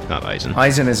sorry, not Eisen.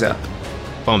 Eisen is up.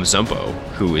 Bum Zumpo,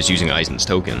 who is using Eisen's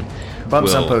token. Bump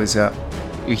will- Zumpo is up.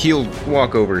 He'll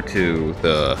walk over to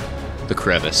the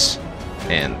crevice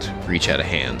and reach out a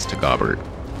hand to Gobbert.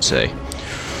 Say,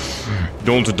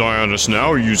 "Don't die on us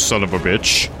now, you son of a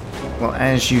bitch." Well,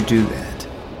 as you do that,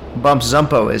 Bump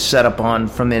Zumpo is set up on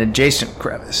from an adjacent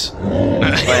crevice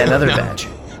by another badger.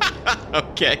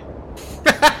 Okay.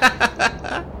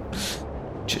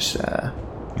 Just throw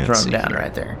Let's him see down here.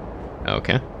 right there.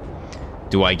 Okay.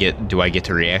 Do I get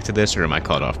to react to this, or am I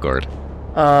caught off guard?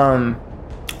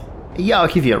 Yeah, I'll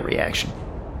give you a reaction.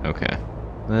 Okay.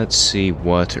 Let's see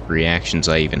what reactions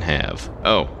I even have.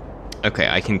 Oh, okay,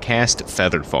 I can cast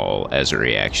Featherfall as a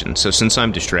reaction. So since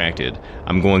I'm distracted,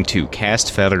 I'm going to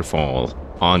cast Featherfall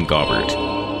on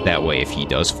Gobbert. That way, if he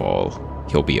does fall,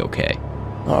 he'll be okay.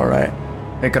 All right.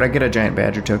 Hey, could I get a giant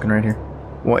badger token right here?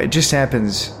 Well, it just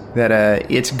happens that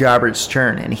it's Gobbert's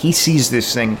turn, and he sees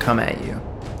this thing come at you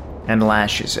and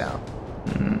lashes out.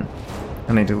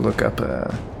 I need to look up,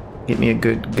 get me a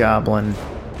good goblin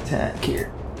attack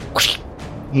here.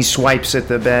 He swipes at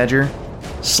the badger,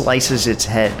 slices its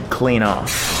head clean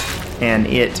off, and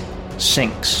it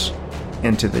sinks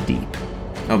into the deep.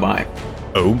 Oh my.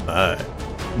 Oh my.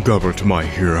 Gobbert, my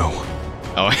hero.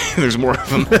 Oh, there's more of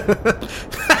them.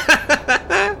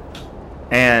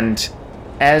 And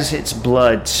as its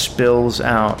blood spills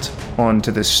out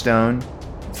onto the stone,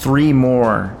 3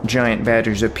 more giant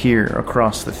badgers appear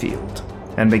across the field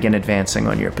and begin advancing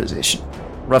on your position.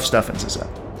 Rough Stuffins is up.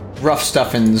 Rough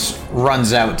Stuffins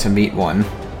runs out to meet one.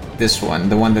 This one,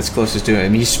 the one that's closest to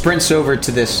him. He sprints over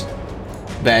to this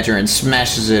badger and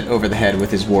smashes it over the head with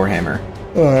his warhammer.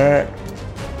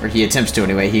 Or he attempts to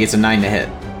anyway. He gets a 9 to hit.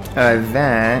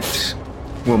 That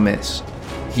will miss.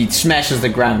 He smashes the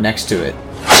ground next to it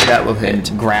That will hit.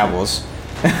 and growls.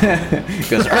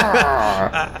 Goes,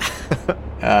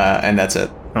 and that's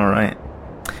it. All right.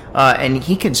 And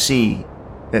he can see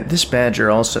that this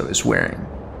badger also is wearing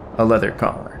a leather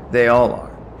collar. They all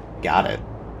are. Got it.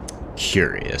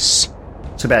 curious.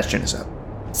 Sebastian is up.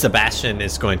 Sebastian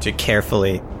is going to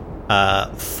carefully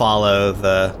follow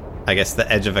the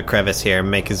edge of a crevice here,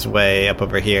 make his way up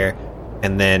over here,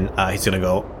 and then he's going to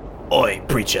go, "Oi,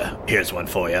 preacher, here's one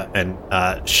for you," and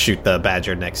shoot the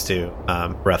badger next to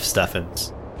Rough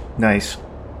Stuffins. Nice.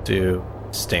 Do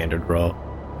standard roll.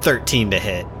 13 to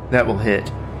hit. That will hit.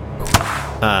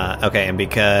 Okay, and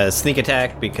because sneak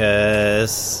attack,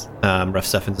 because Rough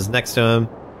Stuffins is next to him,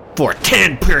 for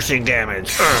 10 piercing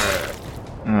damage.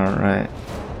 All right.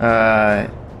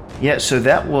 Yeah, so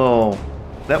that will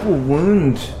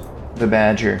wound the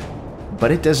badger,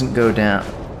 but it doesn't go down.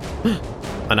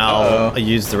 And I'll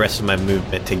use the rest of my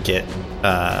movement to get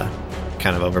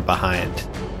kind of over behind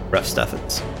Rough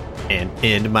Stuffins and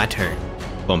end my turn.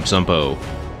 Bump Zumpo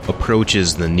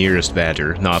approaches the nearest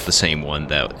badger, not the same one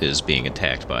that is being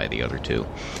attacked by the other two,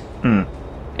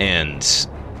 and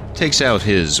takes out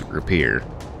his rapier.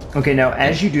 Okay, now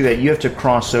as you do that, you have to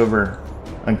cross over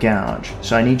a gouge.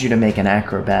 So I need you to make an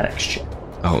acrobatics check.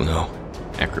 Oh no.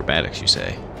 Acrobatics, you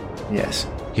say? Yes.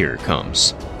 Here it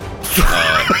comes.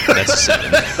 That's a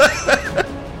 7.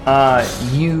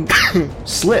 You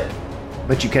slip,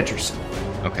 but you catch yourself.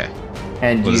 Okay.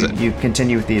 And What is it? you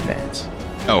continue with the advance.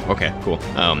 Oh, okay, cool.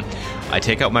 I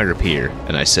take out my rapier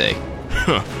and I say,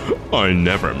 I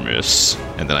never miss.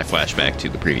 And then I flash back to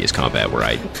the previous combat where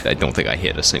I don't think I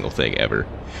hit a single thing ever.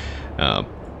 But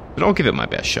I'll give it my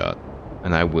best shot.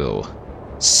 And I will...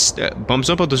 Bump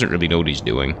Zumpo doesn't really know what he's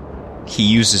doing. He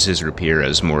uses his rapier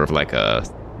as more of like a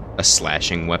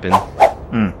slashing weapon.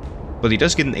 But he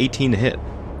does get an 18 to hit.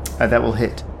 That will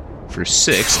hit. For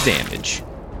 6 damage.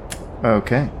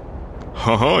 Okay.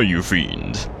 Haha, you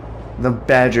fiend. The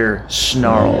badger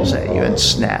snarls at you and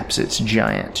snaps its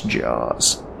giant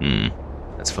jaws.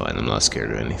 That's fine, I'm not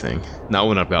scared of anything. Not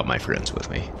when I've got my friends with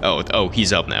me. Oh,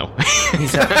 he's up now.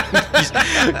 He's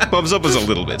up. Bumps up was a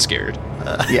little bit scared.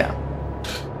 Yeah.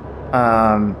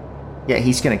 Yeah,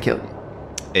 he's gonna kill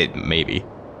you. Maybe.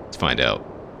 Let's find out.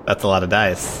 That's a lot of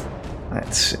dice.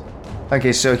 Let's see.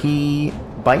 Okay, so he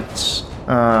bites.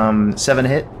 7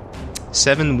 hit.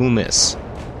 7 will miss.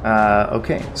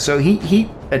 Okay, so he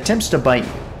attempts to bite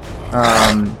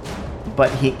you,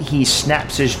 but he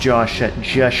snaps his jaw shut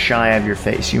just shy of your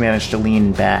face. You manage to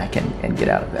lean back and get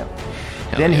out of that.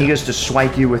 Then he goes to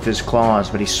swipe you with his claws,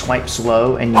 but he swipes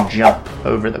low and you jump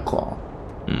over the claw.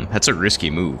 That's a risky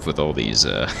move with all these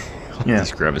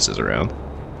these crevices around.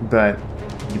 But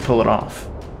you pull it off.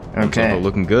 Okay.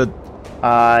 Looking good.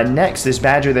 Next, this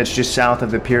badger that's just south of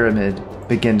the pyramid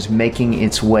begins making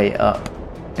its way up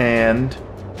and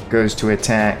goes to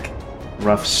attack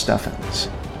Rough Stuffins.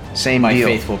 Same My deal.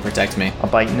 faith will protect me. A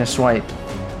bite and a swipe.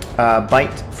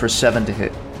 Bite for 7 to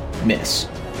hit. Miss.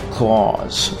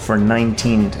 Claws for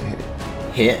 19 to hit.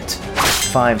 Hit.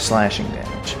 5 slashing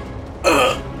damage.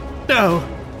 No.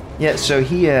 Yeah, so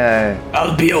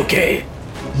I'll be okay.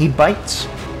 he bites,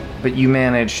 but you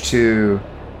manage to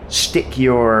stick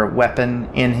your weapon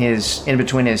in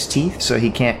between his teeth so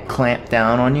he can't clamp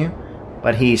down on you.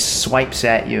 But he swipes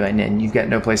at you and then you've got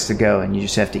no place to go and you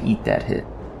just have to eat that hit.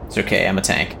 It's okay, I'm a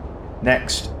tank.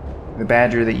 Next, the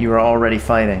badger that you are already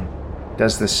fighting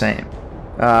does the same.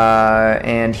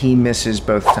 And he misses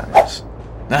both times.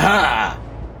 Aha!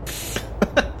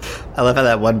 I love how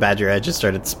that one badger head just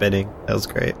started spinning. That was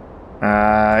great.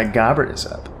 Gobbert is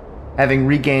up. Having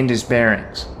regained his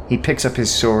bearings, he picks up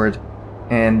his sword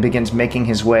and begins making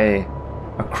his way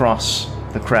across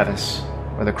the crevice,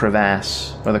 or the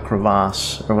crevasse, or the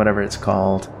crevasse, or whatever it's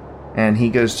called. And he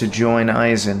goes to join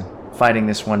Eisen, fighting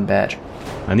this one badger.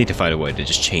 I need to find a way to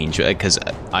just change it, because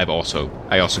I also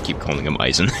keep calling him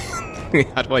Eisen.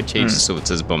 How do I change this so it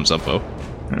says Bum Zumpo?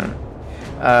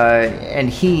 And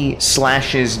he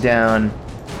slashes down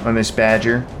on this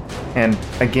badger, and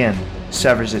again,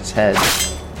 severs its head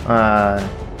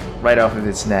right off of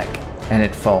its neck, and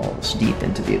it falls deep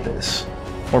into the abyss.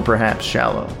 Or perhaps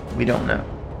shallow. We don't know.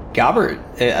 Gobbert,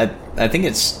 I think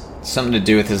it's something to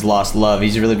do with his lost love.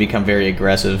 He's really become very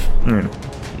aggressive.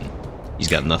 He's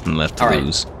got nothing left to All right.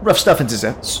 lose. Rough Stuffins is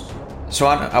out. So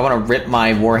I want to rip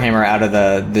my warhammer out of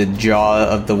the jaw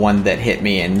of the one that hit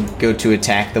me and go to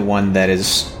attack the one that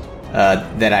is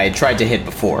that I tried to hit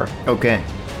before. Okay.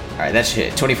 All right, that's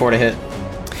hit. 24 to hit.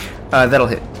 That'll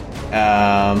hit.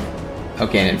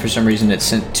 Okay, and for some reason it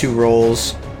sent 2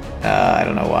 rolls. I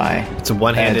don't know why. It's a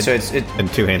one-handed so it's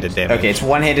and two-handed damage. okay. It's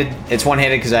one-handed. It's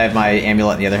one-handed because I have my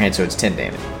amulet in the other hand, so it's 10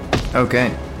 damage.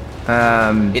 Okay.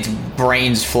 Its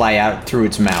brains fly out through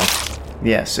its mouth.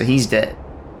 Yeah, so he's dead.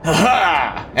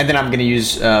 Ha! And then I'm going to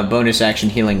use bonus action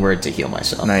healing word to heal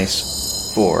myself.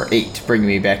 Nice. For 8, bringing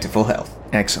me back to full health.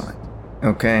 Excellent.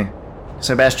 Okay.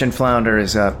 Sebastian Flounder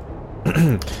is up.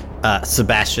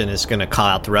 Sebastian is going to call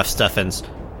out the Rough Stuffins,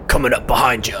 coming up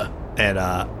behind you. And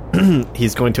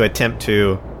he's going to attempt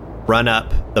to run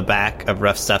up the back of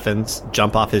Rough Stuffins,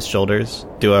 jump off his shoulders,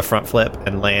 do a front flip,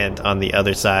 and land on the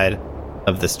other side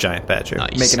of this giant badger.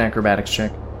 Nice. Make an acrobatics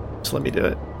check. So let me do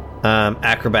it.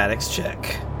 Acrobatics check.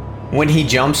 When he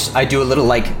jumps, I do a little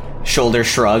like shoulder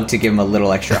shrug to give him a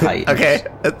little extra height. Okay,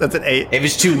 that's an 8. It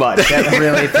was too much. That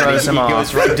really throws him He off.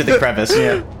 goes right into the crevice.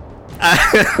 Yeah.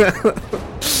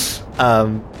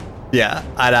 Yeah,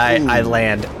 and I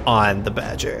land on the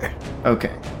badger.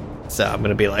 Okay. So I'm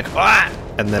gonna be like, ah!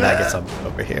 And then I guess I'm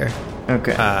over here.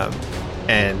 Okay.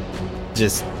 And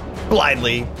just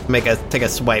blindly take a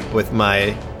swipe with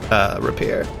my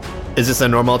rapier. Is this a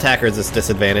normal attack or is this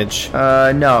disadvantage?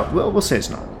 No, we'll say it's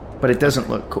not, but it doesn't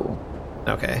look cool.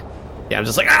 Okay. Yeah, I'm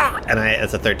just like, ah! And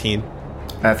it's a 13.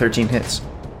 13 hits.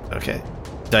 Okay.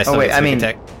 Do I still wait, get I sneak mean-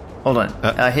 attack? Hold on.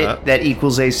 A hit that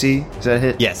equals AC. Is that a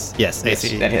hit? Yes,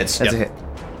 AC. That hits. That's Yep. a hit.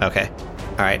 Okay.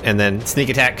 All right, and then sneak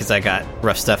attack because I got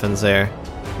Rough Stuffins there.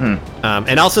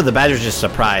 And also the badger's just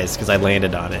surprised because I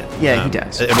landed on it. Yeah, he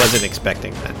does. It wasn't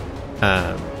expecting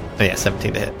that. Yeah,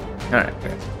 17 to hit. All right.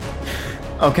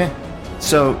 Okay.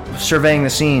 So, surveying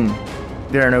the scene,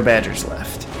 there are no badgers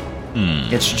left.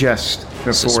 It's just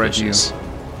the four of you Suspicious.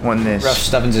 on this. Rough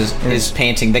Stubbins is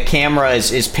panting. The camera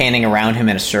is panning around him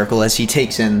in a circle as he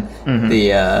takes in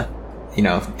the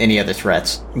any other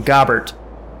threats. Gobbert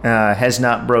has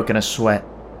not broken a sweat.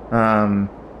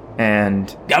 And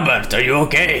Gabbert, are you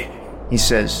okay? he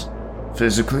says,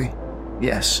 physically,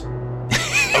 yes.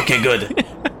 Okay, good.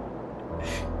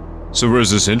 So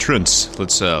where's this entrance?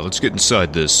 Let's get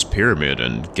inside this pyramid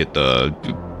and get the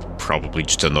probably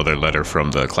just another letter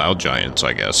from the Cloud Giants,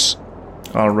 I guess.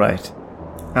 All right.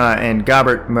 And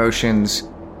Gobbert motions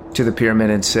to the pyramid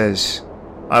and says,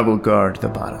 I will guard the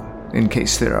bottom in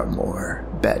case there are more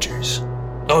badgers.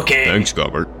 Okay. Thanks,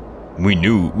 Gobbert. We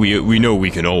know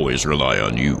we can always rely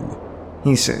on you.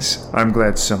 He says, I'm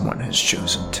glad someone has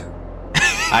chosen to.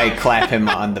 I clap him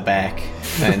on the back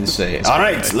and say, All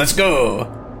right, let's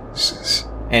go. Says,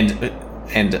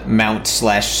 and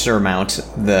mount/surmount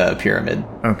the pyramid.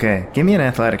 okay, give me an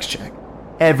athletics check.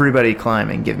 Everybody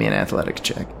climbing, give me an athletics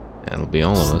check. That'll be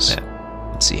all of us.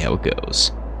 Let's see how it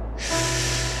goes.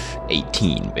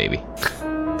 18, baby.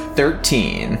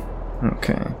 13.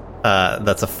 Okay.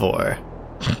 That's a 4.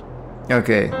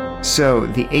 Okay, so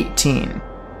the 18.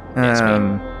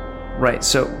 Right,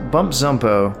 so Bump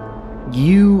Zumpo,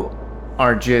 you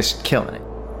are just killing it.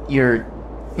 You're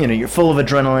full of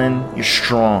adrenaline, you're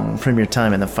strong from your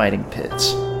time in the fighting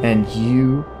pits, and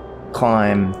you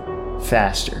climb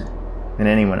faster than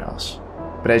anyone else.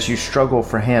 But as you struggle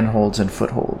for handholds and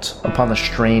footholds upon the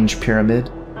strange pyramid,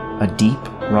 a deep,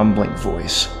 rumbling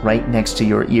voice right next to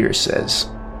your ear says,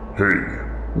 Hey,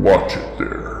 watch it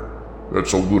there.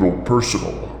 That's a little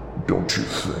personal, don't you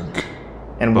think?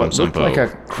 and what looked Zumpo. like a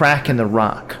crack in the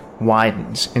rock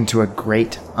widens into a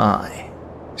great eye,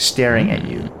 staring at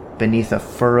you beneath a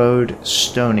furrowed,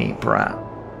 stony brow.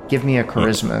 Give me a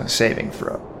charisma saving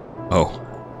throw. Oh,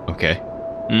 okay.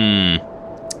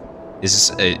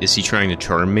 Is he trying to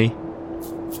charm me?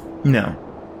 No.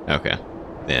 Okay,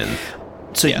 then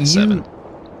So yeah, 7.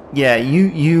 Yeah,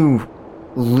 you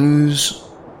lose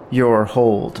your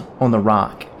hold on the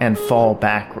rock and fall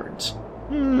backwards.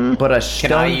 But a stone,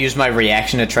 Can I use my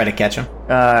reaction to try to catch him?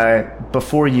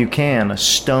 before you can, a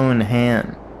stone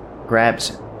hand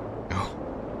grabs it.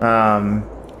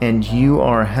 And you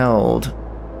are held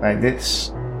by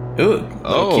this. Ooh,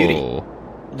 little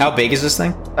cutie. How big is this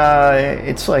thing?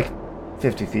 It's like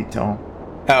 50 feet tall.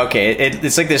 Oh, okay,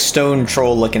 it's like this stone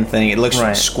troll-looking thing. It looks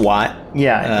Right. squat.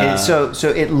 Yeah, so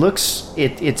it looks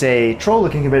it's a troll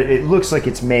looking, but it looks like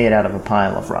it's made out of a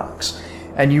pile of rocks.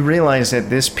 And you realize that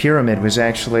this pyramid was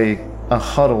actually a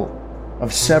huddle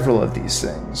of several of these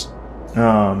things,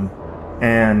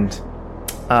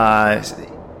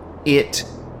 it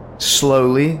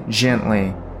slowly,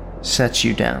 gently sets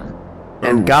you down.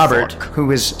 And Gobbert,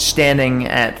 who is standing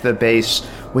at the base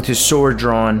with his sword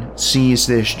drawn, sees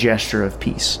this gesture of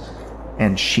peace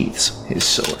and sheaths his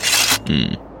sword.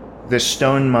 The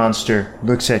stone monster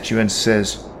looks at you and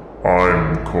says,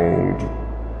 I'm called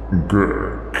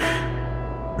Gurk.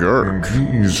 And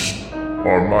these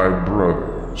are my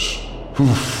brothers,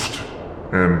 Hoofed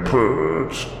and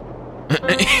Purred.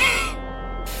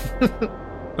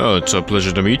 Oh, it's a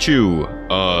pleasure to meet you.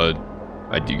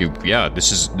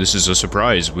 This is a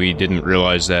surprise. We didn't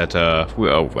realize that.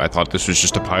 I thought this was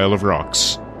just a pile of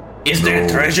rocks. Is there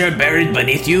treasure buried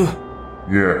beneath you?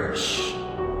 Yes.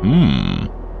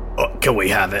 Oh, can we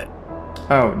have it?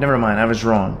 Oh, never mind, I was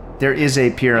wrong. There is a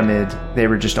pyramid. They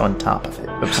were just on top of it,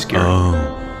 obscure.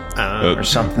 Or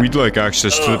something. We'd like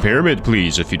access to the pyramid,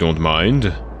 please, if you don't mind.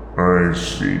 I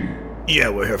see. Yeah,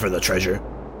 we're here for the treasure.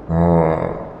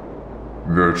 Ah,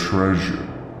 the treasure.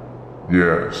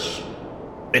 Yes.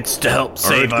 It's to help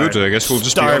save Alright, good. I guess we'll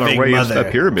just be on our starving way mother. to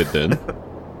that pyramid then.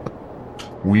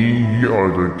 We are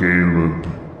the Galeb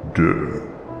Dur.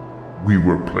 We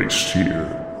were placed here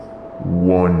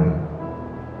 1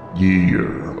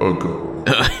 year ago.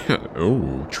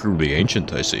 Oh, truly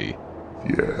ancient, I see.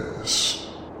 Yes.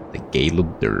 The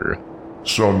Galeb Dur.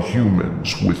 Some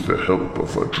humans, with the help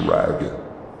of a dragon,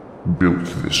 built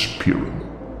this pyramid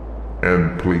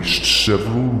and placed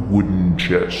several wooden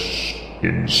chests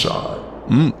inside.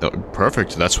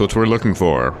 Perfect. That's what we're looking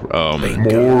for.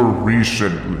 More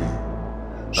recently,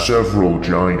 several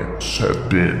giants have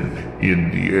been in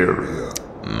the area,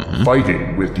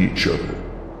 fighting with each other,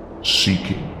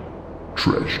 seeking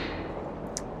treasure.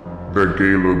 The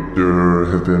Galeb Dur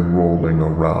have been rolling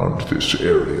around this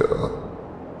area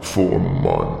for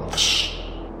months,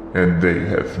 and they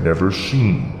have never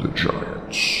seen the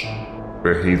giants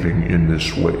behaving in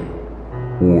this way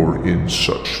or in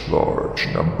such large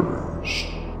numbers.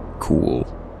 Cool.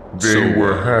 They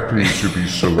were happy to be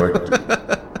selected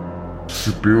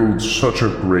to build such a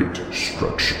great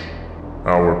structure.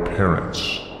 Our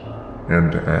parents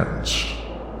and aunts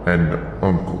and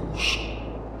uncles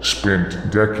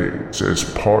spent decades as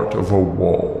part of a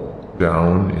wall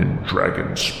down in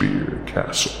Dragonspear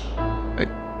Castle.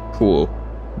 Cool.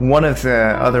 One of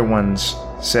the other ones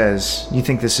says, you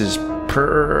think this is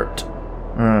pert?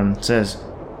 Says,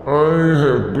 I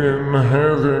have been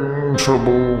having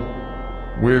trouble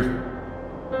with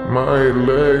my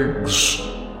legs.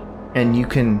 and you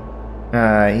can,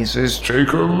 he says,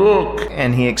 Take a look.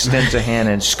 and he extends a hand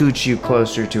and scoots you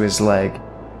closer to his leg.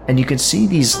 And you can see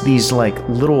these like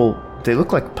little, they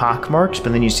look like pock marks,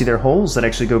 but then you see their holes that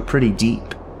actually go pretty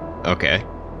deep. Okay.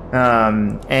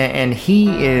 And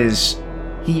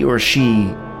he or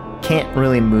she can't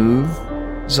really move.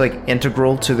 It's like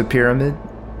integral to the pyramid.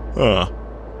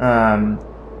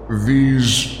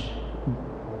 These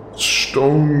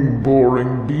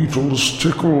stone-boring beetles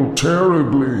tickle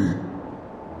terribly.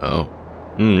 Oh.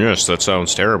 Yes, that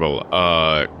sounds terrible.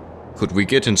 Could we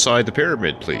get inside the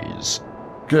pyramid, please?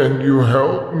 Can you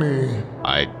help me?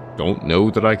 I don't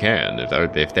know that I can.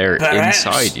 If they're Perhaps.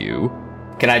 inside you...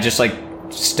 Can I just like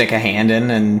stick a hand in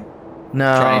and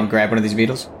No, try and grab one of these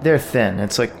beetles? they're thin.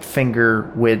 It's like finger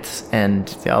width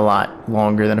and a lot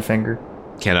longer than a finger.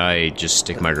 Can I just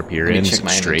stick my rapier Let me in check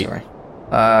my straight? inventory.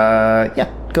 Yeah,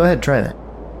 go ahead, try that.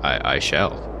 I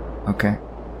shall. Okay.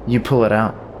 You pull it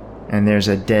out, and there's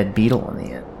a dead beetle on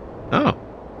the end. Oh.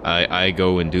 I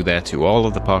go and do that to all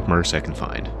of the pockmarks I can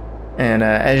find. And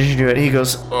as you do it, he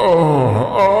goes,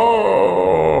 Oh.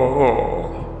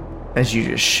 as you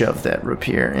just shove that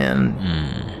rapier in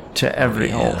to every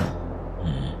hole.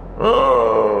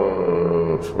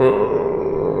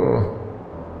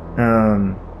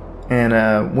 And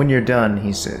when you're done,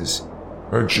 he says,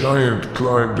 A giant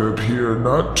climbed up here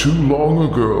not too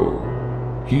long ago.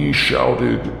 He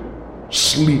shouted,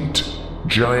 Sleet,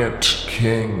 Giant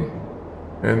King,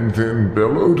 and then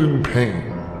bellowed in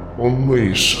pain.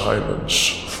 Only silence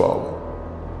followed.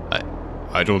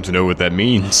 I don't know what that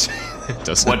means. It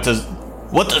doesn't... What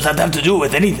does that have to do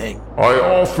with anything? I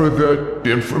offer that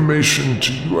information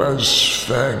to you as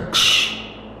thanks.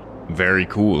 Very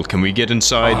cool. Can we get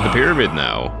inside the pyramid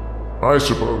now? I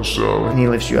suppose so. and he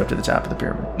lifts you up to the top of the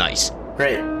pyramid. Nice.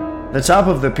 Great. The top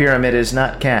of the pyramid is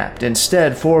not capped.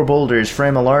 Instead, 4 boulders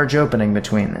frame a large opening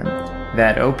between them.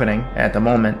 That opening, at the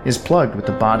moment, is plugged with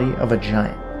the body of a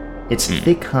giant. Its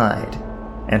thick hide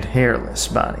and hairless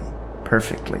body,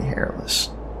 perfectly hairless,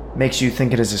 makes you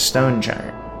think it is a stone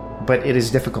giant, but it is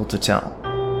difficult to tell.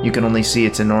 You can only see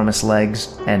its enormous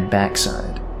legs and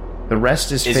backside. The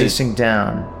rest is facing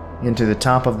down into the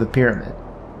top of the pyramid.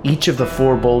 Each of the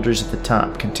 4 boulders at the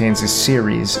top contains a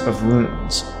series of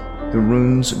runes. The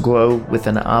runes glow with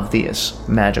an obvious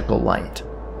magical light.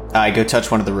 I go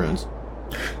touch one of the runes.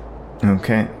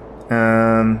 Okay.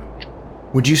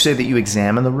 Would you say that you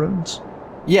examine the runes?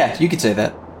 Yeah, you could say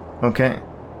that. Okay.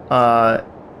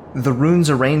 The runes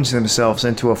arrange themselves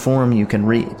into a form you can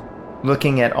read.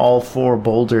 Looking at all 4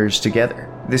 boulders together,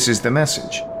 this is the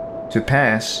message. To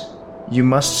pass, you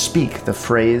must speak the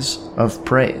phrase of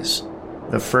praise.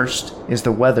 The first is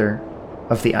the weather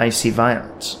of the icy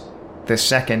violence. The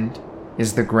second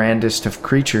is the grandest of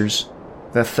creatures.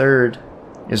 The third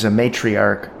is a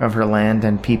matriarch of her land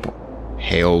and people.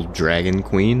 Hail, Dragon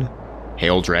Queen?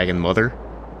 Hail, Dragon Mother?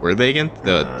 Where are they again?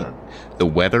 The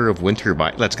weather of winter...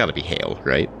 That's gotta be Hail,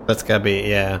 right? That's gotta be,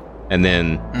 yeah. And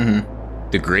then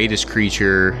the greatest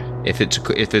creature, if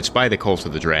it's by the Cult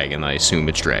of the Dragon, I assume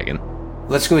it's dragon.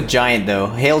 Let's go with giant, though.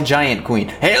 Hail, giant queen.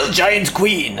 Hail, giant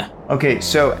queen! Okay,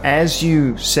 so as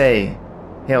you say,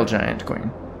 Hail Giant Queen.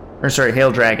 Or sorry,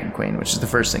 Hail Dragon Queen, which is the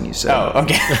first thing you said. Oh,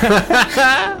 okay.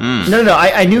 No,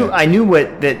 I knew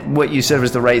what you said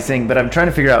was the right thing, but I'm trying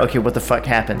to figure out, okay, what the fuck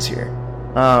happens here.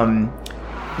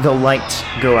 The lights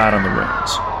go out on the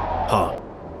ruins. Huh.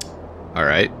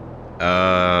 Alright.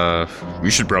 We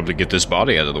should probably get this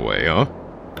body out of the way, huh?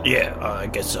 Yeah, I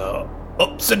guess so.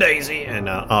 Oops a daisy. And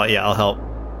yeah, I'll help.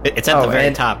 It's at the very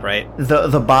and top, right?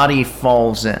 The body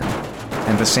falls in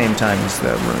at the same time as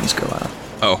the ruins go out.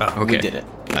 Oh, okay. We did it.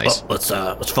 Nice. Well,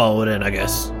 let's follow it in, I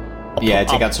guess. Yeah,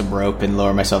 take out some rope and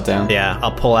lower myself down. Yeah,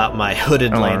 I'll pull out my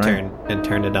hooded all lantern and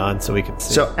turn it on so we can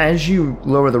see. So as you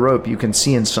lower the rope, you can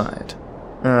see inside.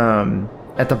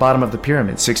 At the bottom of the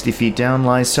pyramid, 60 feet down,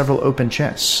 lies several open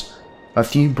chests. A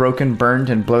few broken, burned,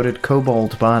 and bloated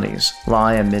kobold bodies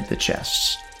lie amid the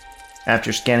chests.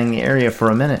 After scanning the area for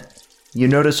a minute, you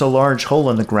notice a large hole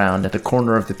in the ground at the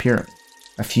corner of the pyramid.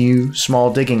 A few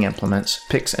small digging implements,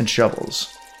 picks and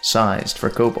shovels, sized for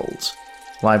kobolds,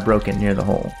 lie broken near the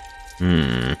hole.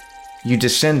 You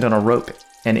descend on a rope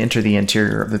and enter the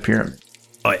interior of the pyramid.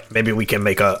 Alright, maybe we can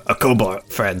make a kobold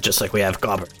friend just like we have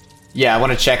Gobber. Yeah, I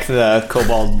want to check the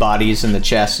kobold bodies in the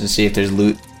chest and see if there's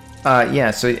loot.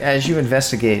 So as you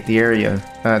investigate the area,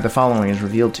 the following is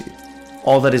revealed to you.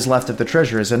 All that is left of the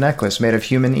treasure is a necklace made of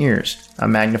human ears, a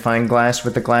magnifying glass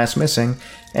with the glass missing,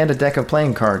 and a deck of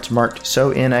playing cards marked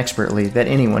so inexpertly that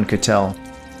anyone could tell.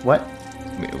 What?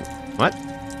 What?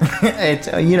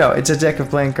 It's a deck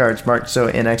of playing cards marked so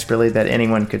inexpertly that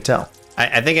anyone could tell.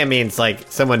 I think it means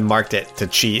like someone marked it to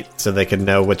cheat so they could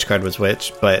know which card was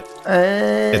which, but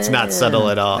it's not subtle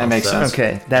at all. That makes sense.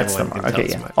 Okay, that's the everyone mark. can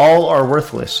Okay, tell yeah. it's All are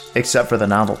worthless except for the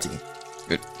novelty.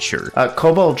 Sure.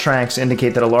 Kobold tracks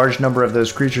indicate that a large number of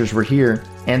those creatures were here,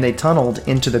 and they tunneled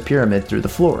into the pyramid through the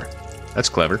floor. That's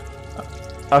clever.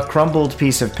 A crumbled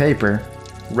piece of paper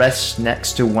rests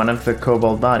next to one of the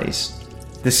kobold bodies.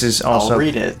 This is also... I'll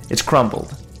read it. It's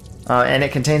crumbled. And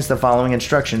it contains the following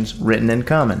instructions written in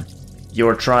common.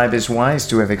 Your tribe is wise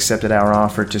to have accepted our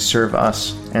offer to serve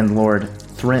us and Lord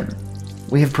Thrym.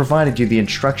 We have provided you the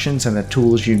instructions and the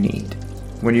tools you need.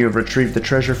 When you have retrieved the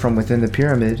treasure from within the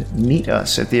pyramid, meet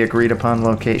us at the agreed-upon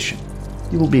location.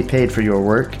 You will be paid for your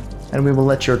work, and we will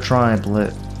let your tribe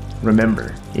live.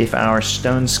 Remember, if our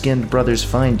stone-skinned brothers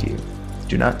find you,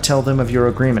 do not tell them of your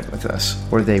agreement with us,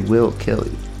 or they will kill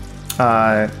you.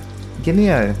 Give me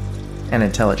an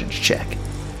intelligence check.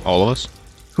 All of us?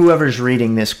 Whoever's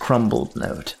reading this crumbled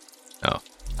note. Oh.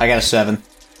 I got a 7.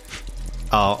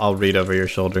 I'll read over your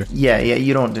shoulder. Yeah,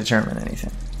 you don't determine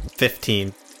anything.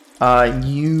 15.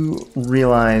 You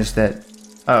realize that...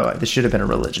 Oh, this should have been a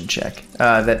religion check.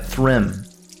 That Thrym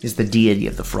is the deity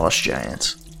of the frost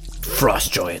giants.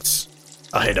 Frost giants.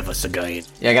 Ahead of us again.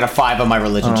 Yeah, I got a 5 on my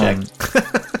religion check.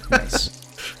 Nice.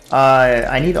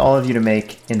 I need all of you to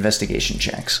make investigation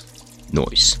checks.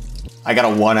 Nice. I got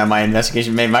a 1 on my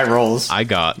investigation. Made my rolls. I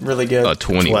got Really good. a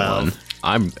 21. 12.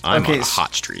 I'm Okay, on a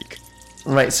hot streak.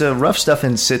 Right, so Rough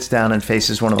Stuffin sits down and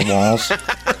faces one of the walls.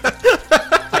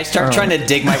 I start trying to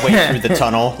dig my way through the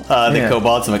tunnel, the Yeah.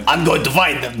 kobolds. I'm like, I'm going to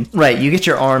find them. Right, you get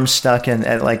your arms stuck in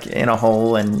a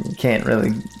hole and you can't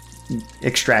really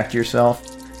extract yourself.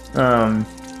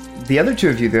 The other two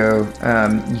of you, though,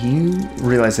 you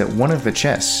realize that one of the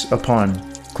chests, upon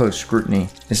close scrutiny,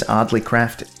 is oddly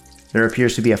crafted. There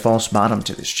appears to be a false bottom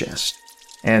to this chest,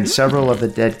 and several of the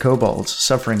dead kobolds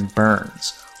suffering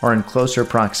burns are in closer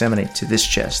proximity to this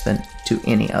chest than to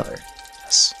any other.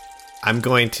 I'm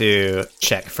going to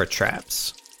check for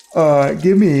traps.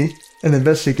 Give me an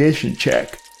investigation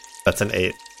check. That's an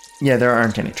 8. Yeah, there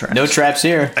aren't any traps. No traps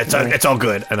here. It's all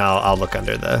good. And I'll look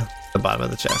under the bottom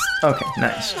of the chest. Okay,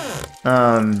 nice.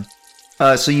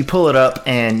 So you pull it up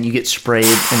and you get sprayed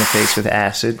in the face with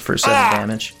acid for 7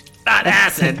 damage. Not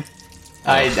acid.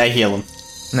 I heal him.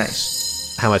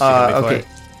 Nice. How much do you give me for Okay, it?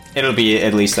 It'll be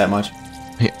at least that much.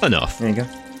 Enough. there you go.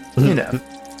 Enough.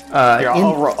 Here,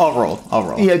 I'll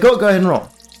roll. Yeah, go ahead and roll.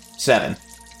 7.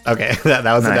 Okay, that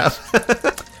was Nice.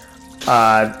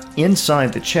 enough.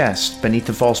 Inside the chest, beneath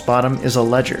the false bottom, is a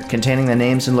ledger containing the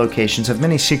names and locations of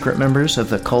many secret members of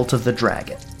the Cult of the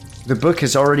Dragon. The book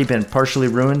has already been partially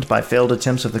ruined by failed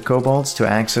attempts of the kobolds to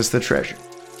access the treasure.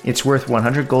 It's worth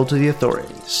 100 gold to the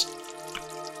authorities.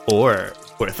 Or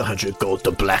Worth 100 gold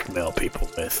to blackmail people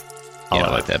with. Yeah, I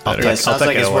like that better. Yeah, sounds take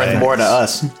like it it's away. worth more to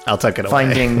us. I'll tuck it away.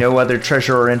 Finding no other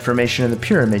treasure or information in the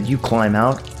pyramid, you climb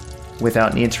out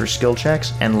without needs for skill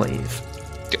checks and leave.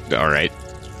 All right.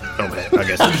 Okay, I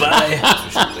guess we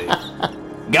should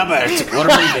leave. Gubbert, we're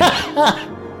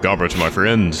leaving. Gobert, my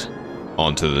friend.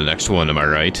 On to the next one, am I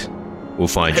right? We'll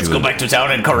find Let's you. go back to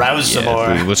town and carouse some more.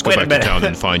 Let's go Wait a back to minute. town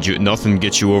and find you. Nothing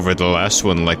gets you over the last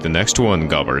one like the next one,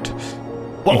 Gobert.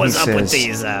 What He was up with says-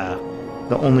 these?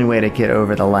 The only way to get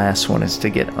over the last one is to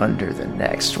get under the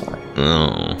next one.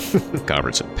 Oh,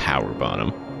 Gobert's a power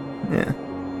bottom. Yeah.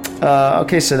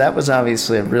 Okay, so that was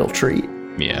obviously a real treat.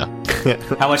 Yeah.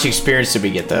 How much experience did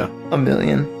we get though? 1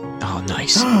 million. Oh,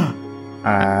 nice.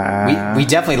 We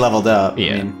definitely leveled up.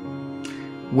 Yeah. I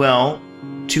mean, Well,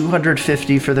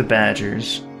 250 for the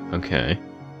Badgers. Okay.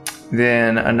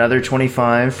 Then another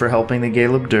 25 for helping the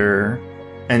Galeb Dur.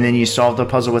 And then you solved the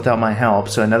puzzle without my help,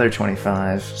 so another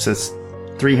 25. So it's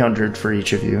 300 for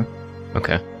each of you.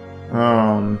 Okay.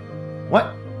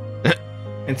 What?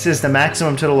 It says the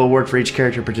maximum total award for each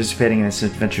character participating in this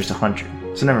adventure is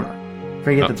 100. So never mind.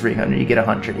 Forget the 300, you get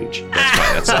 100 each.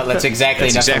 so that's exactly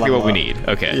That's enough to exactly level what we up. need.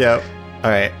 Okay. Yep.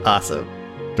 All right. Awesome.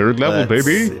 Third level, Let's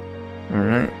baby. see.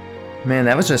 Alright. Man,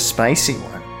 that was a spicy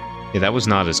one. Yeah, that was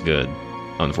not as good,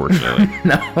 unfortunately.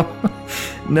 No.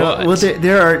 No, But- well,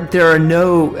 there are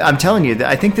no. I'm telling you,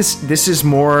 I think this is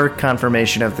more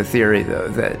confirmation of the theory, though,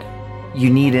 that you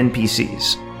need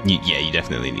NPCs. Yeah, you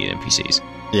definitely need NPCs.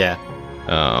 Yeah.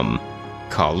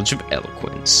 College of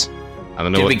Eloquence. I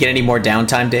don't know Did what... we get any more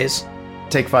downtime days?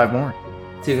 Take 5 more.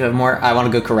 Do we have more? I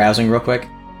want to go carousing real quick.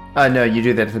 No, you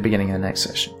do that at the beginning of the next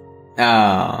session.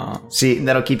 Oh. See,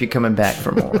 that'll keep you coming back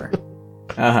for more.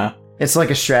 Uh-huh. It's like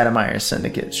a Stratemeyer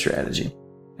Syndicate strategy.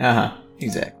 Uh-huh.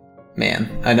 Exactly. Man,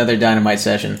 another dynamite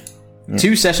session.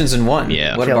 2 sessions in 1.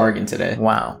 Yeah. What a Kill it. bargain today.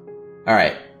 Wow. All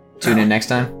right. Tune in next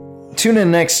time. Tune in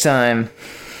next time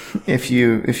if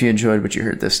you enjoyed what you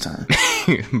heard this time.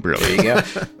 Brilliant. There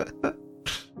you go.